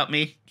truck about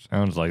me?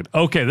 Sounds like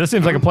okay. This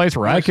seems like a place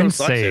where I can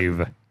so selective.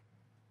 save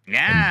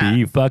Yeah. and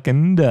be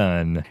fucking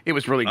done. It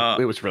was really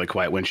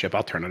quiet Winship.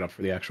 I'll turn it up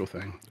for the actual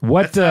thing.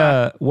 What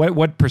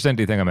percent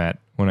do you think I'm at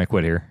when I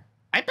quit here?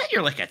 I bet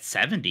you're like at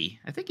 70.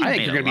 I think you I made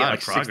think you're a gonna be lot at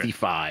of like progress.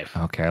 65.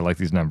 Okay, I like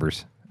these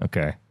numbers.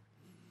 Okay.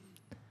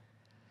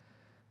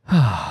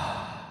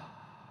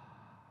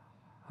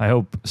 I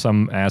hope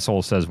some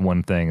asshole says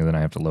one thing and then I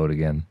have to load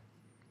again.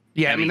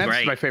 Yeah, I That'd mean be that's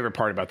great. my favorite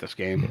part about this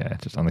game. Yeah,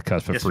 just on the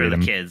cusp of Just for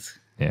freedom. the kids.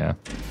 Yeah.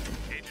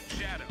 Agent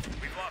Shadow,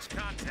 we've lost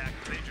contact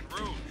with Agent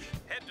Rouge.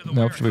 Head to the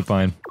Nope, should be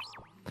fine.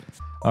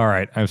 All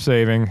right, I'm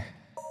saving.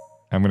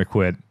 I'm gonna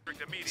quit.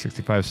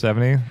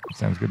 6570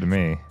 sounds good to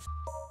me.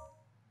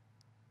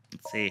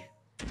 Let's see.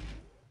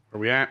 Where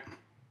we at?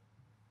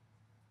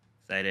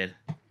 Excited.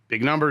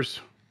 Big numbers.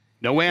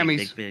 No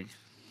whammies. Big.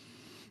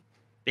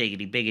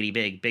 Biggity, biggity,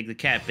 big. Big the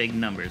cat, big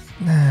numbers.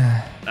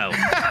 Oh.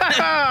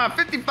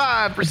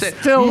 55%.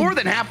 Still- More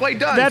than halfway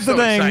done. That's so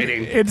the thing.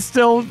 exciting. It's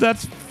still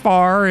that's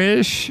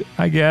far-ish,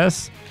 I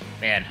guess.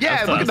 Man. Yeah, I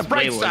thought look it at the was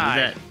bright way more than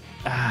side.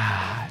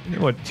 that.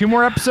 What? 2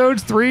 more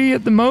episodes? 3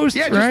 at the most?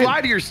 Yeah, just right?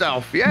 lie to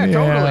yourself. Yeah, Yeah,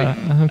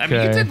 totally. Okay. I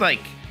mean, you did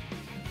like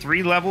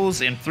 3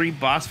 levels and 3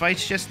 boss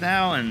fights just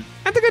now, and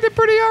I think I did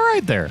pretty all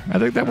right there. I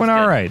think that went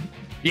all good. right.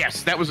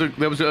 Yes, that was a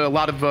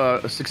lot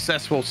of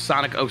successful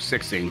Sonic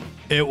 06ing.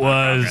 It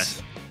was.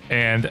 progress.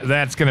 And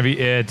that's going to be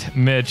it.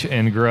 Mitch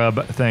and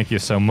Grub, thank you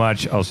so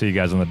much. I'll see you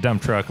guys on the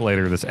dump truck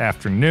later this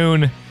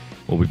afternoon.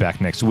 We'll be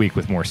back next week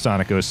with more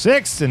Sonic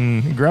 06.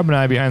 And Grub and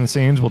I, behind the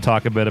scenes, we'll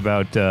talk a bit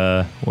about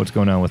what's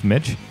going on with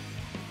Mitch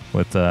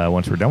once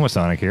we're done with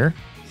Sonic here.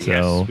 So,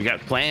 Yes, we got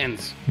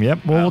plans.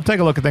 yep, well, we'll take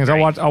a look at things.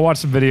 Great. I'll watch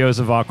some videos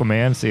of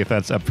Aquaman, see if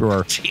that's up to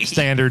our Jeez.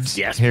 standards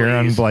Yes, here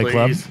on please, Blight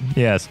Club. please.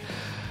 Yes.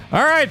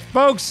 All right,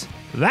 folks,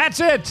 that's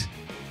it.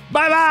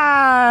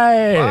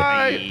 Bye-bye.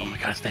 Bye. Oh my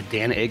god, is that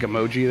Dan Egg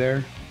emoji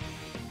there?